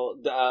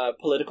the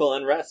political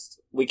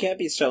unrest, we can't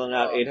be shelling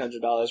out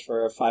 $800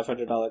 for a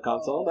 $500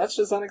 console. That's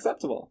just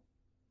unacceptable.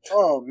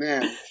 Oh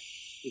man.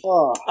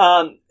 Oh.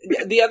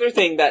 The other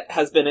thing that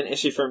has been an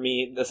issue for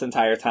me this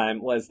entire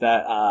time was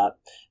that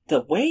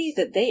the way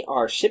that they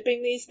are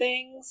shipping these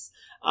things,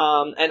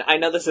 And I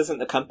know this isn't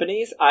the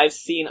company's. I've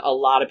seen a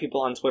lot of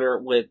people on Twitter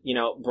with,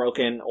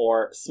 broken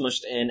or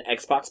smushed in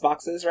Xbox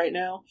boxes right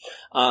now.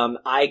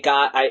 I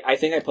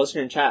think I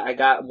posted in chat, I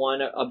got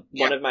one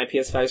of my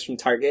PS5s from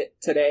Target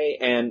today,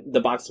 and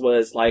the box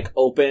was, like,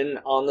 open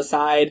on the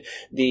side.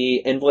 The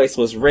invoice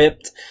was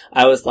ripped.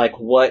 I was like,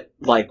 what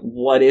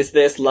is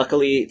this?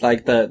 Luckily,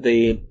 like,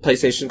 the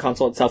PlayStation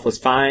console itself was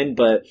fine,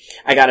 but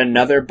I got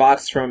another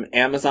box from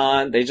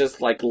Amazon. They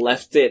just, like,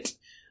 left it.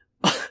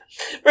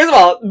 First of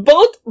all,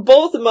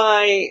 both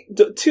my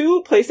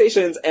two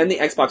PlayStations and the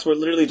Xbox were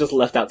literally just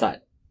left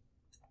outside.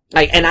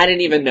 Like, and I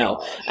didn't even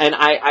know. And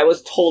I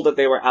was told that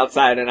they were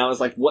outside, and I was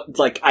like, what?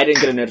 Like, I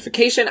didn't get a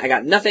notification, I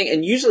got nothing,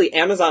 and usually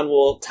Amazon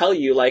will tell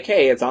you, like,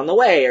 hey, it's on the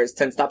way, or it's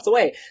 10 stops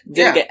away.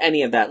 Didn't get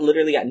any of that.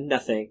 Literally got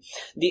nothing.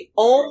 The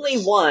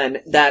only one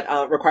that,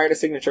 required a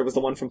signature was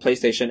the one from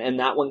PlayStation, and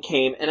that one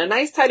came in a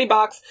nice tidy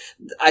box.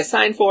 I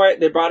signed for it,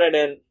 they brought it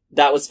in.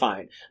 That was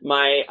fine.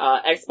 My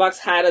Xbox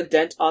had a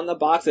dent on the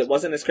box. It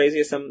wasn't as crazy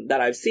as some that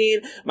I've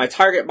seen. My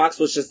Target box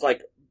was just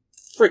like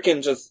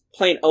freaking just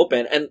plain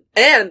open.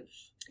 And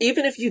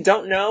even if you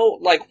don't know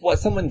like what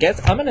someone gets,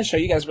 I'm gonna show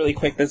you guys really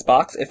quick this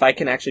box if I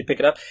can actually pick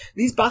it up.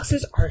 These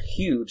boxes are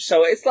huge.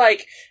 So it's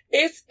like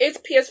it's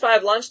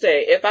PS5 launch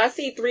day. If I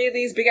see 3 of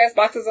these big ass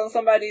boxes on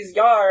somebody's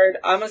yard,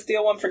 I'm gonna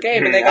steal one for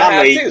Gabe and they gonna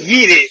have 2.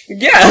 Eat it.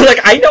 Yeah,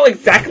 like I know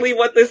exactly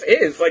what this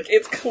is. Like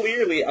it's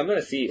clearly I'm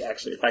gonna see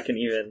actually if I can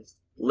even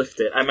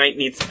lift it. I might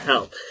need some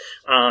help.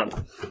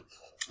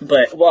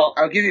 But well,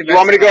 I'll give you. You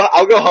want me to go?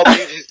 I'll go help you.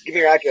 Just give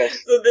me your address.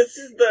 So this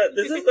is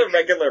the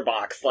regular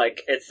box,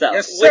 like itself.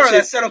 Yes, sir. Which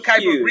That's is Seto Kaiba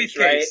huge,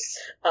 briefcase.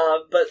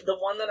 right? But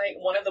one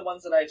of the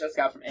ones that I just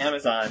got from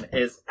Amazon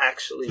is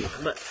actually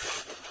I'm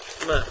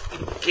gonna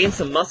gain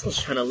some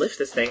muscles trying to lift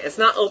this thing. It's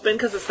not open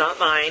because it's not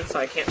mine, so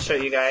I can't show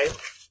you guys.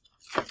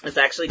 It's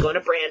actually going to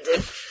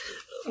Brandon,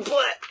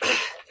 but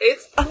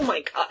it's oh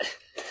my god.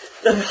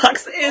 The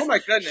box is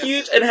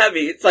huge and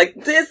heavy. It's like,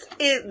 this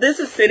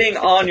is sitting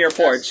on your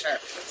porch.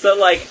 So,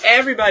 like,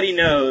 everybody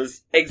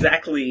knows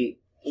exactly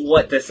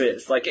what this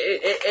is. Like,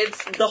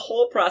 it's, the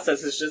whole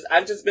process is just,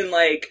 I've just been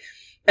like,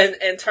 and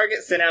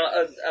Target sent out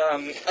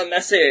a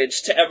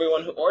message to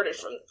everyone who ordered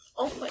from,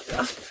 oh my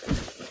god.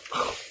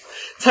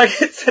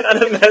 Target sent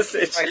out a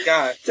message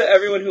to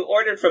everyone who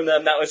ordered from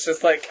them that was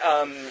just like,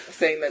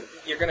 saying that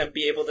you're gonna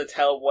be able to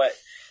tell what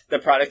the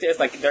product is.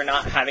 Like, they're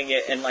not having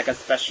it in like a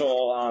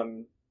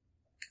special,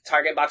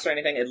 Target box or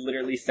anything. It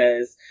literally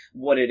says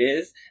what it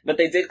is, but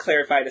they did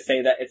clarify to say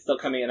that it's still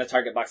coming in a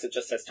Target box. It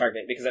just says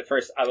Target, because at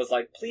first I was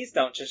like, please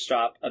don't just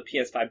drop a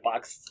PS5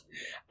 box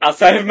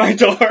outside of my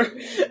door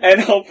and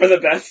hope for the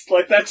best.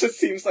 Like, that just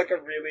seems like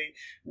a really,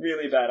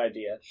 really bad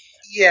idea.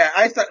 Yeah,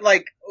 I thought,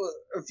 like,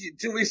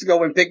 2 weeks ago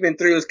when Pikmin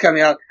 3 was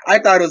coming out, I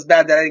thought it was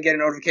bad that I didn't get a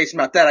notification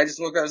about that. I just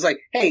woke up, I was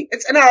like, hey,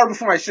 it's an hour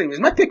before my stream. Is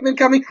my Pikmin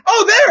coming?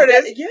 Oh, there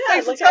it is! Yeah,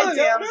 thanks like, for telling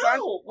me, I don't Amazon.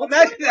 know. What's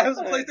Imagine going that was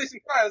a on?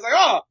 PlayStation 5. I was like,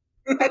 oh!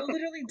 I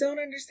literally don't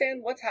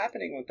understand what's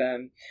happening with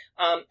them.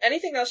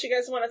 Anything else you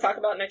guys want to talk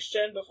about next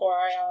gen before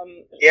I,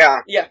 Yeah.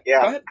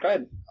 Go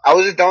ahead. I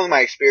wasn't done with my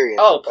experience.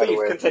 Oh, by the please,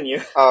 way. continue.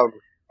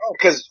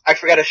 Because I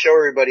forgot to show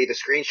everybody the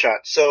screenshot.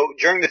 So,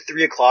 during the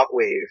 3 o'clock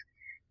wave,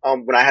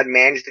 when I had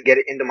managed to get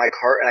it into my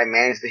cart and I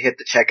managed to hit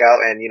the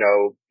checkout and,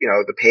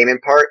 the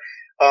payment part,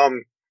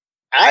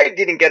 I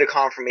didn't get a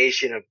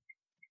confirmation of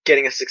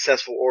getting a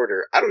successful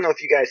order. I don't know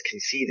if you guys can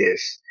see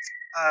this.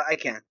 I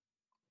can.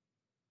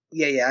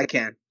 Yeah, I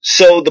can.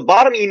 So the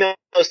bottom email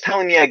is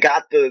telling me I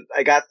got the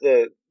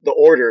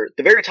order.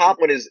 The very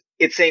top one is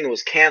it's saying it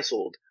was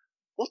canceled.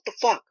 What the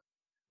fuck?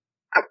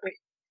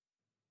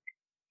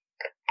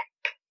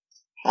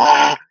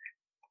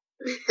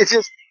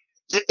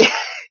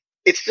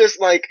 It's just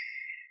like,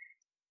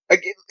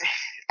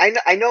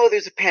 I know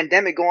there's a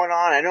pandemic going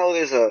on. I know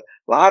there's a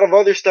lot of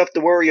other stuff to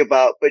worry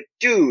about, but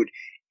dude,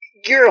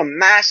 you're a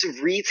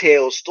massive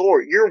retail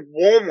store. You're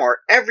Walmart.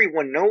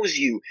 Everyone knows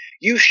you.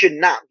 You should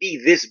not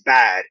be this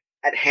bad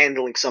at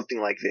handling something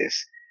like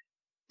this.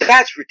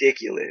 That's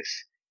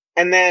ridiculous.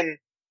 And then,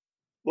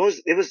 there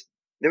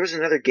was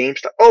another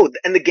GameStop. Oh,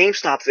 and the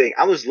GameStop thing.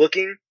 I was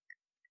looking,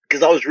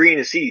 because I was reading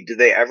to see, did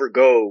they ever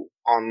go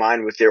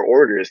online with their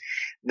orders?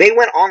 They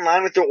went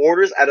online with their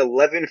orders at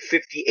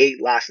 11:58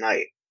 last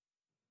night.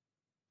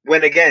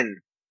 When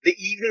again, the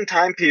evening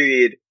time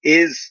period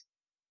is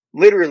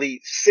literally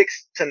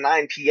 6 to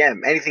 9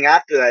 p.m. Anything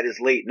after that is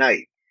late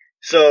night.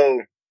 So,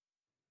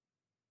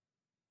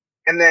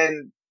 and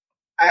then,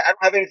 I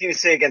don't have anything to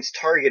say against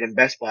Target and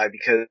Best Buy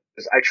because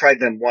I tried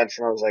them once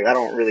and I was like, I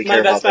don't really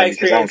care about them. My Best Buy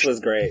experience was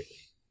great.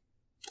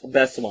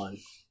 Best one.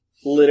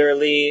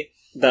 Literally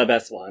the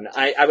best one.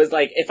 I was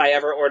like, if I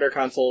ever order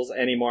consoles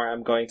anymore,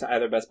 I'm going to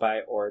either Best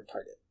Buy or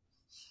Target.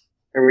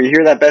 And when you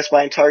hear that Best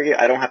Buy and Target,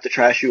 I don't have to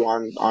trash you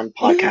on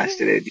podcast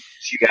today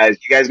because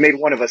you guys made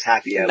one of us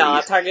happy at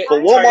least. Target,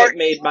 but Walmart Target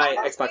made my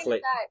Xbox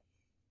late.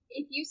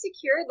 If you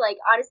secured, like,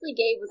 honestly,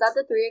 Gabe, was that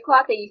the 3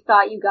 o'clock that you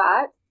thought you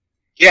got?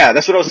 Yeah,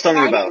 that's what I was telling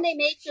you Why about. didn't they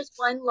make just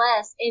one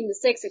less in the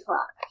 6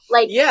 o'clock?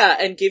 Like, Yeah,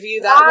 and give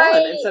you that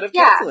one instead of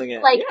canceling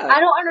it. Like, Yeah. I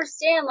don't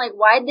understand, like,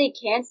 why'd they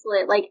cancel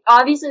it? Like,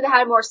 obviously they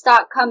had more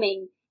stock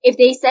coming. If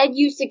they said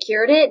you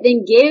secured it,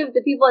 then give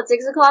the people at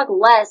 6 o'clock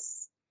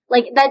less.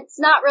 Like, that's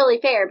not really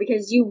fair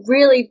because you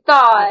really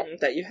thought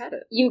that you had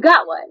it. You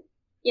got one,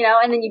 you know,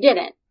 and then you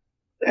didn't.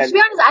 And to be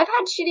honest, I've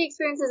had shitty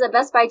experiences at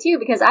Best Buy too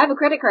because I have a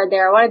credit card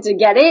there. I wanted to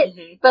get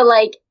it, but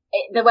like,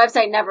 the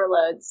website never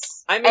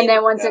loads. I mean, and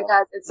then once it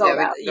does, it's sold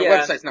out. The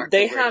website's not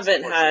they so great,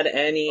 haven't had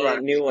any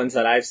new ones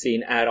that I've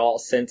seen at all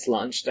since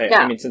launch day.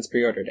 I mean, since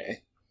pre-order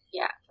day.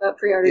 Yeah, but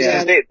pre-orders.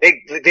 Yeah,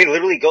 they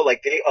literally go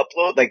like they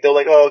upload like they're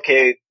like, oh,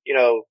 okay, you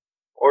know,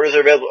 orders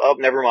are available. Oh,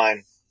 never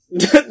mind.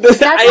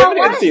 I haven't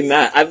even seen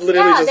that. I've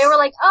literally just... they were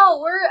like,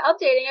 oh, we're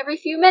updating every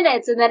few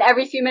minutes, and then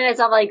every few minutes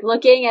I'm like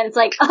looking, and it's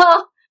like,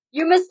 oh,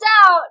 you missed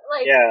out.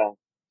 Like, yeah.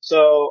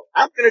 So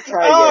I'm gonna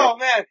try. Oh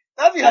man,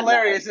 that'd be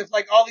hilarious if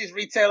like all these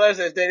retailers,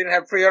 if they didn't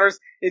have pre-orders,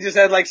 it just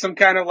had like some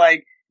kind of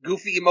like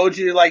goofy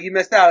emoji, like you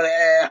missed out.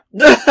 You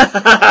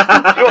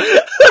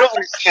don't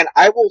understand.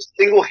 I will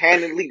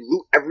single-handedly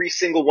loot every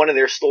single one of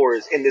their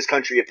stores in this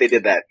country if they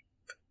did that.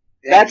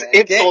 That's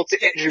insult to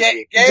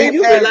injury.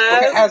 Gabe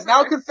has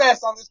now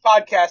confessed on this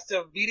podcast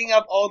to beating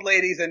up old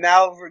ladies and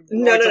now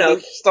no.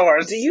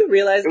 stores. Do you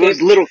realize, Gabe,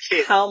 little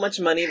kids. how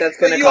much money that's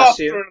going to cost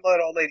you?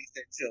 Old ladies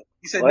there too.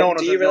 You said what? no one.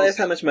 Do you realize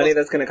how much money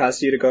that's going to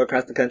cost you to go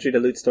across the country to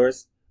loot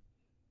stores?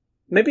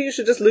 Maybe you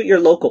should just loot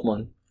your local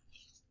one.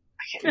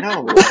 No, I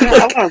want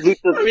to loot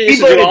the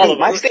people. All of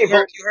them. You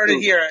heard it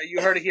here.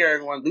 You heard it here.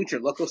 Everyone, loot your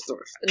local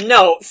stores.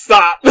 No,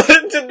 stop! Do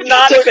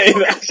not say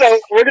that. So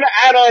we're gonna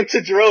add on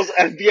to Jerrell's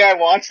FBI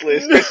watch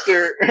list,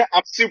 Mr.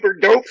 I'm super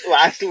dope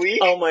last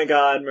week. Oh my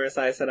god, Marissa,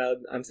 I said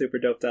I'm super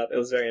doped up. It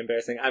was very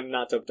embarrassing. I'm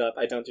not doped up.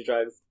 I don't do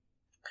drugs.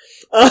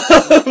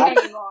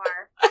 Anymore.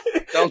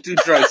 Don't do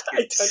drugs,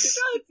 kids.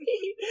 I don't do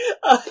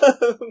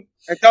drugs.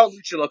 And don't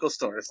loot your local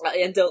stores.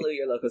 And don't loot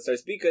your local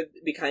stores. Be good.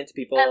 Be kind to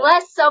people.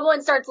 Unless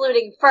someone starts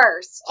looting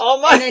first.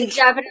 Oh my! And then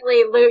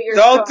definitely loot your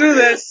Don't store. do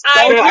this.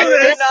 Don't do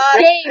this.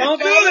 Don't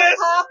do this.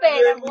 Pop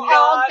it and we'll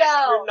all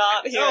go. You're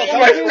not here.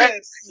 Don't do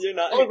this. You're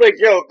not I was like,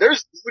 yo,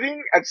 there's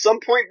looting at some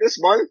point this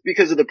month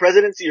because of the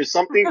presidency or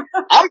something.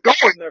 I'm going.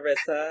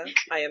 Marissa,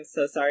 I am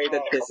so sorry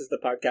that this is the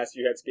podcast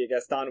you had to be a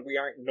guest on. We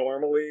aren't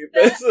normally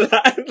this.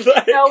 Like,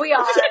 no, we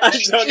are. I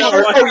don't know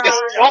what we're doing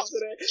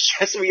today.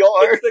 Yes, we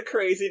are. It's the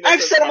craziness I've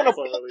of said I'm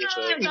console gonna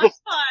releases.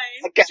 That's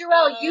fine. Okay.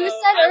 Jarrell, you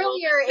said I will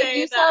earlier say if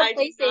you that saw I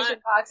did PlayStation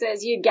not-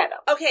 boxes, you'd get them.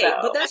 Okay, so.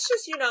 but that's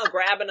just,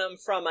 grabbing them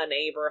from a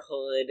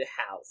neighborhood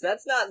house.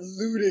 That's not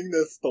looting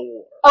the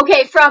store.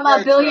 Okay, from a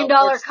Right,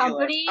 billion-dollar let's steal it.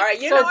 company. All right,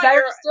 you so know it's what?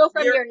 better to steal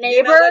from your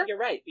neighbor. You know what? You're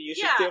right. You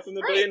should Yeah, steal from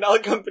the right. $1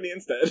 billion company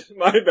instead.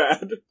 My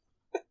bad.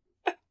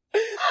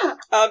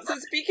 So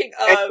speaking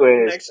of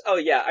Anyways. next, are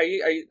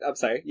you? I'm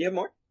sorry. You have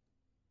more?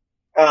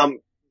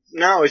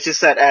 No, it's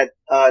just that at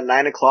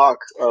 9 o'clock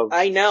of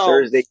I know.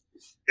 Thursday,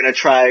 I'm gonna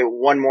try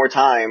one more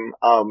time.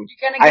 You're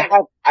gonna get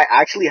I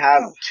actually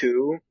have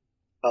two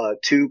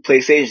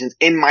PlayStations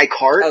in my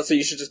cart. Oh, so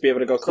you should just be able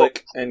to go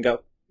click and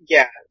go.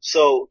 Yeah.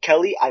 So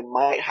Kelly, I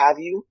might have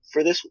you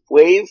for this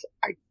wave.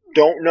 I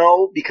don't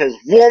know because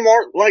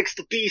Walmart likes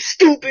to be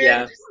stupid.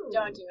 Yeah. Just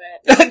don't do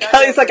it.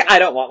 Kelly's like, I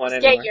don't want one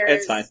Just anymore. get yours.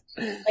 It's fine.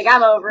 Like,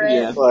 I'm over it.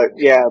 Yeah. But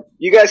yeah,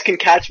 you guys can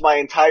catch my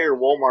entire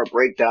Walmart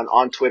breakdown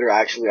on Twitter.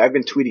 Actually, I've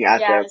been tweeting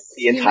at them Yes.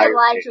 the You've entire been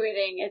live day.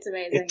 tweeting. It's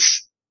amazing.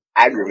 It's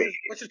aggravating.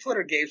 What's your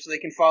Twitter, Gabe, so they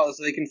can follow?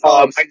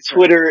 My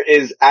Twitter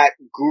is at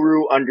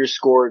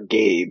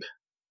guru_Gabe.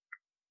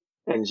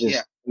 And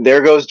just,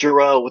 there goes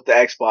Jarrell with the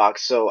Xbox,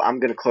 so I'm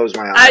gonna close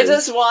my eyes. I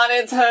just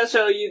wanted to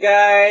show you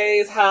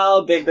guys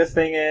how big this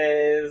thing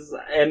is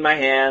in my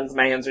hands.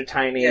 My hands are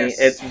tiny. Yes.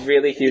 It's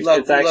really huge.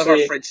 Love It's our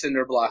actually fridge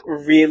cinder block.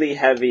 really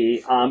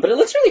heavy. But it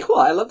looks really cool.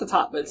 I love the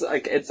top.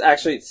 It's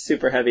actually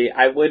super heavy.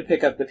 I would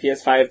pick up the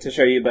PS5 to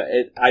show you, but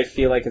I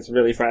feel like it's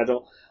really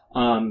fragile.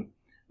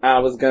 I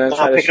was gonna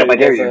try to pick it show up, I you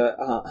dare guys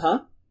you.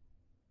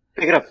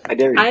 Pick it up, I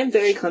dare you. I'm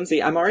very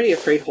clumsy. I'm already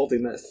afraid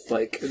holding this.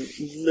 Like,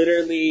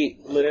 literally,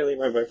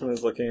 my boyfriend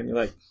is looking at me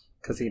like,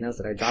 cause he knows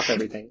that I drop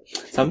everything.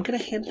 So I'm gonna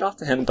hand it off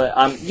to him. But,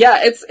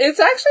 it's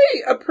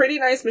actually a pretty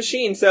nice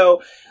machine.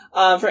 So,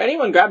 for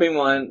anyone grabbing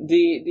one,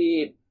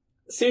 the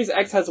Series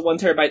X has 1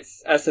 terabyte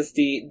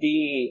SSD.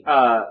 The,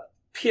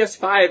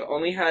 PS5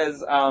 only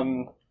has,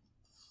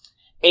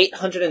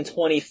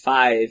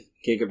 825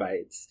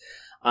 gigabytes.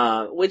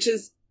 Which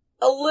is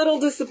a little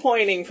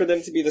disappointing for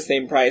them to be the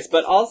same price,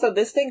 but also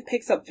this thing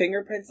picks up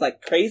fingerprints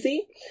like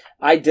crazy.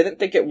 I didn't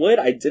think it would.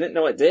 I didn't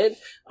know it did.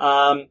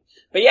 But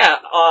yeah,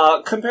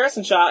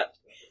 comparison shot.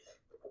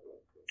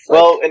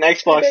 Well, in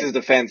Xbox's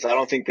defense, I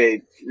don't think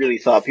they really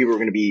thought people were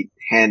going to be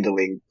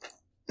handling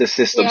the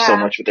system so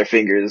much with their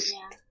fingers. Yeah.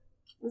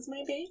 This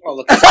my baby. Oh,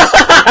 look.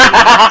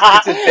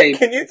 It's a baby.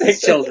 Can you take It's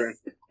children.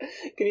 this?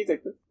 Can you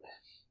take this?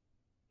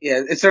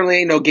 Yeah, it certainly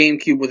ain't no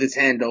GameCube with its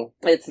handle.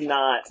 It's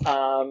not.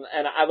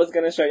 And I was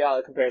gonna show y'all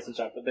a comparison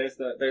shot, but there's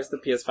the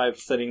PS5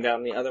 sitting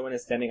down. The other one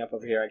is standing up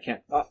over here. I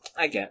can't. Oh,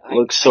 I can't.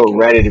 Looks so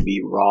ready to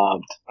be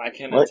robbed. I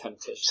can't What?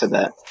 attempt to. Said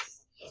that.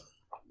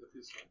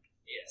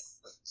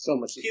 So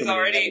much. He's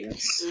already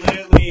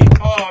literally.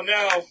 Oh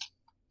no!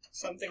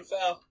 Something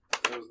fell.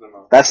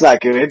 That's not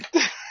good.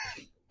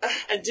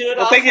 And do it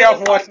well, all thank you all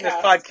for watching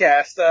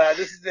podcast. this podcast.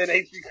 This has been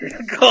HP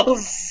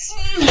Criticals.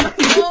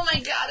 Oh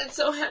my god, it's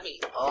so heavy.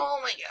 Oh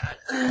my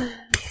god.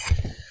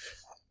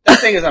 That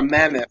thing is a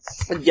mammoth.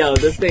 Yo,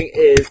 this thing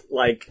is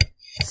like,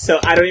 so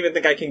I don't even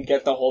think I can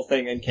get the whole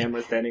thing in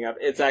camera standing up.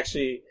 It's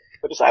actually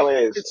But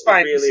sideways. It's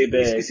fine. really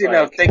big. You see,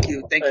 no, thank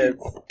you.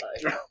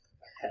 It's like,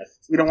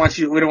 We don't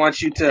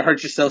want you to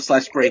hurt yourself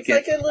 / break it's it.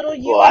 like a little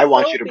UFO, Well, I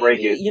want you to break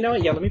baby. it. You know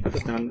what? Yeah, let me put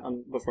this down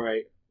before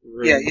I.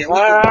 Yeah.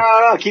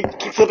 No. Keep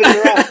flipping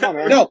it around. Come on,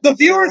 man. No, the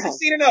viewers have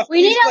seen enough.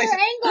 We need Please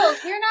other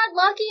angles. We're not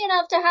lucky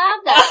enough to have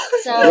that.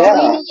 So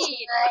Yeah. we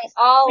need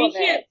all We of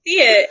can't it. see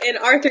it in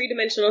our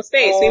 3-dimensional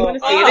space. We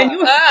want to see it in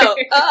yours.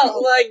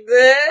 Like I'm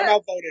this.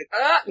 outvoted.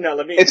 No,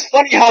 let me. It's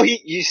funny how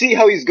you see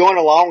how he's going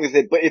along with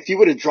it, but if you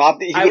would have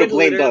dropped it, he I would have would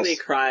blamed literally us.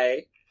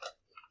 cry.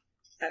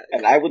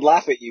 And I would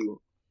laugh at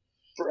you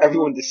for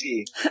everyone to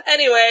see.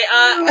 Anyway,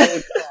 I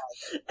would cry.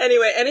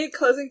 anyway, any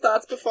closing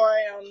thoughts before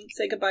I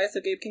say goodbye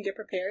so Gabe can get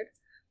prepared?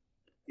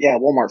 Yeah,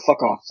 Walmart,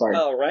 fuck off. Sorry.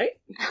 All right,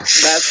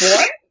 that's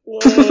what.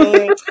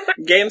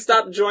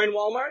 GameStop join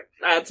Walmart.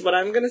 That's what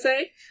I'm gonna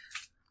say.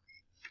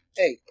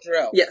 Hey,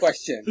 Jarrell, Yes.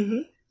 question.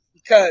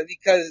 Mm-hmm.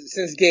 Because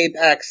since Gabe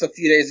asked a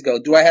few days ago,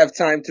 do I have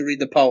time to read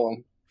the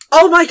poem?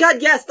 Oh my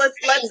god, yes, let's,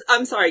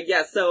 I'm sorry,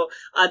 yes, so,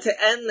 to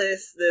end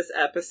this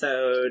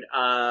episode,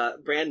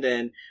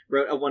 Brandon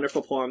wrote a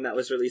wonderful poem that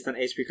was released on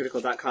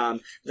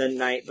hpcritical.com the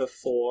night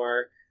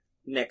before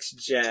Next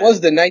Gen. It was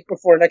the night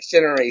before Next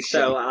Generation.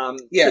 So,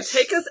 yes. to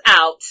take us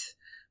out,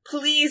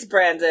 please,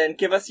 Brandon,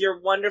 give us your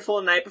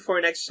wonderful Night Before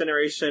Next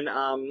Generation,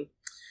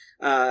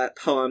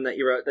 poem that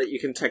you wrote that you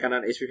can check out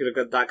on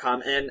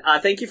hpcritical.com. And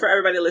thank you for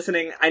everybody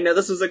listening. I know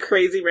this was a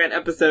crazy rant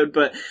episode,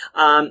 but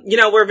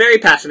we're very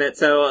passionate,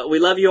 so we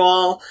love you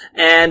all,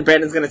 and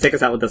Brandon's gonna take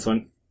us out with this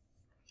one.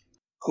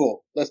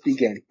 Cool. Let's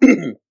begin.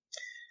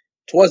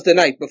 'Twas the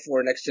night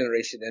before Next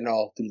Generation and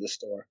all through the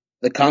store.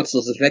 The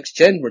consoles of Next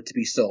Gen were to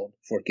be sold,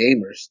 for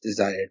gamers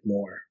desired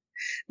more.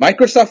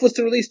 Microsoft was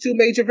to release 2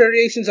 major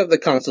variations of the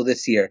console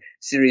this year,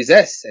 Series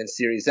S and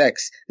Series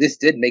X. This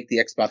did make the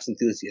Xbox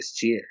enthusiasts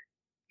cheer.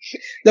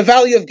 The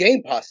value of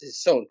Game Pass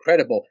is so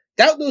incredible.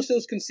 Doubtless it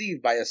was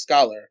conceived by a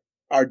scholar.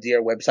 Our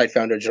dear website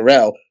founder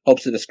Jarrell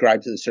hopes to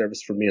describe to the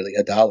service for merely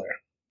 $1.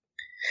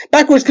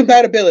 Backwards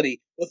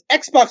compatibility with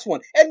Xbox One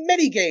and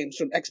many games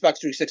from Xbox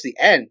 360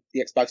 and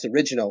the Xbox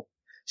original.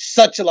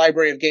 Such a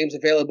library of games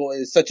available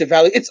is such a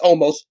value, it's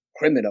almost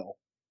criminal.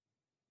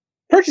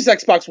 Purchase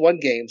Xbox One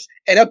games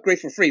and upgrade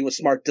for free with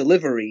smart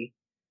delivery.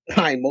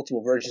 Buying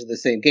multiple versions of the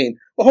same game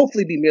will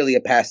hopefully be merely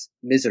a past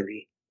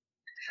misery.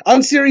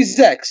 On Series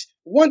X,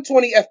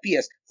 120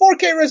 FPS,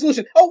 4K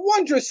resolution, a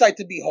wondrous sight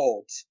to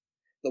behold.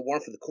 The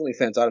warmth of the cooling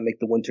fans ought to make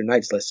the winter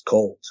nights less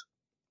cold.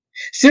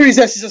 Series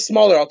S is a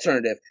smaller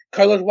alternative,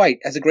 colored white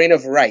as a grain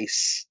of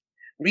rice.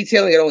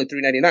 Retailing at only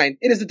 $3.99,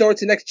 it is the door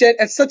to next gen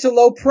at such a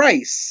low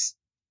price.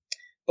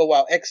 But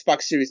while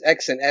Xbox Series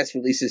X and S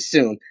releases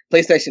soon,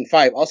 PlayStation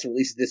 5 also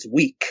releases this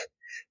week.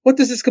 What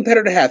does this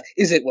competitor have?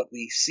 Is it what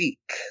we seek?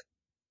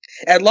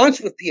 At launch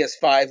with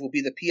PS5 will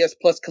be the PS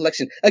Plus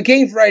collection, a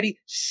game variety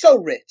so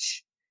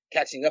rich.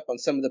 Catching up on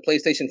some of the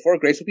PlayStation 4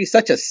 greats would be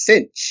such a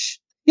cinch.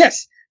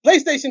 Yes,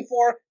 PlayStation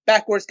 4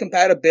 backwards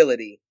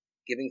compatibility,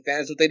 giving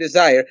fans what they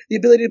desire, the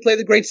ability to play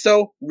the greats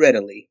so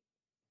readily.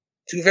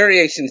 2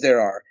 variations there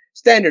are,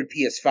 standard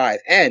PS5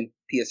 and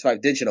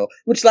PS5 digital,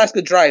 which lacks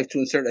a drive to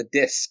insert a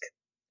disc.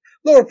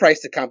 Lower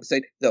price to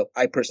compensate, though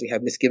I personally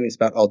have misgivings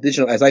about all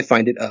digital as I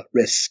find it a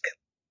risk.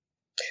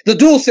 The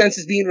DualSense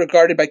is being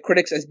regarded by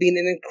critics as being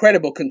an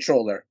incredible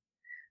controller.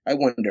 I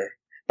wonder,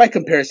 by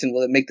comparison,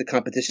 will it make the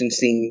competition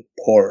seem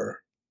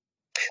poorer?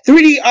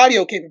 3D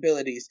audio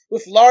capabilities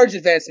with large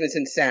advancements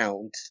in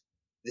sound.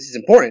 This is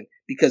important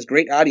because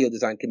great audio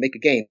design can make a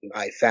game,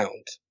 I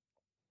found.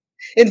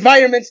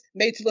 Environments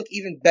made to look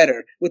even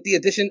better with the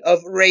addition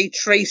of ray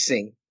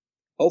tracing,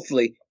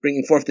 hopefully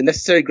bringing forth the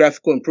necessary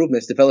graphical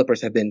improvements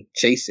developers have been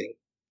chasing.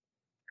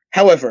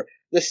 However,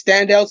 the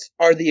standouts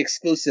are the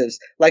exclusives,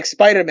 like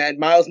Spider-Man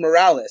Miles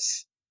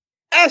Morales,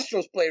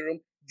 Astro's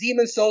Playroom,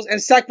 Demon's Souls, and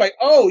Sackbite.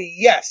 Oh,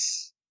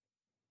 yes!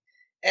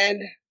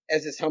 And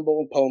as this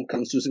humble poem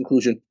comes to its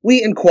conclusion,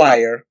 we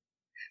inquire,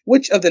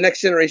 which of the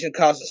next generation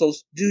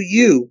consoles do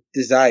you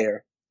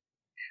desire?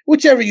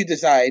 Whichever you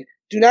decide,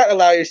 do not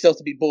allow yourself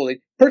to be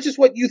bullied. Purchase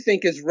what you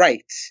think is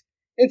right.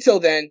 Until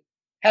then,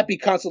 happy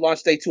console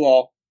launch day to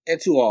all, and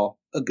to all,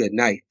 a good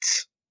night.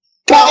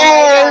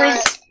 That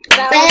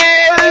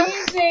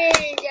was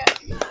amazing!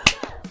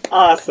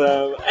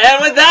 Awesome.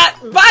 And with that,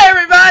 bye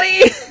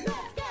everybody!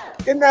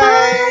 Good night!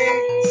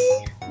 Bye.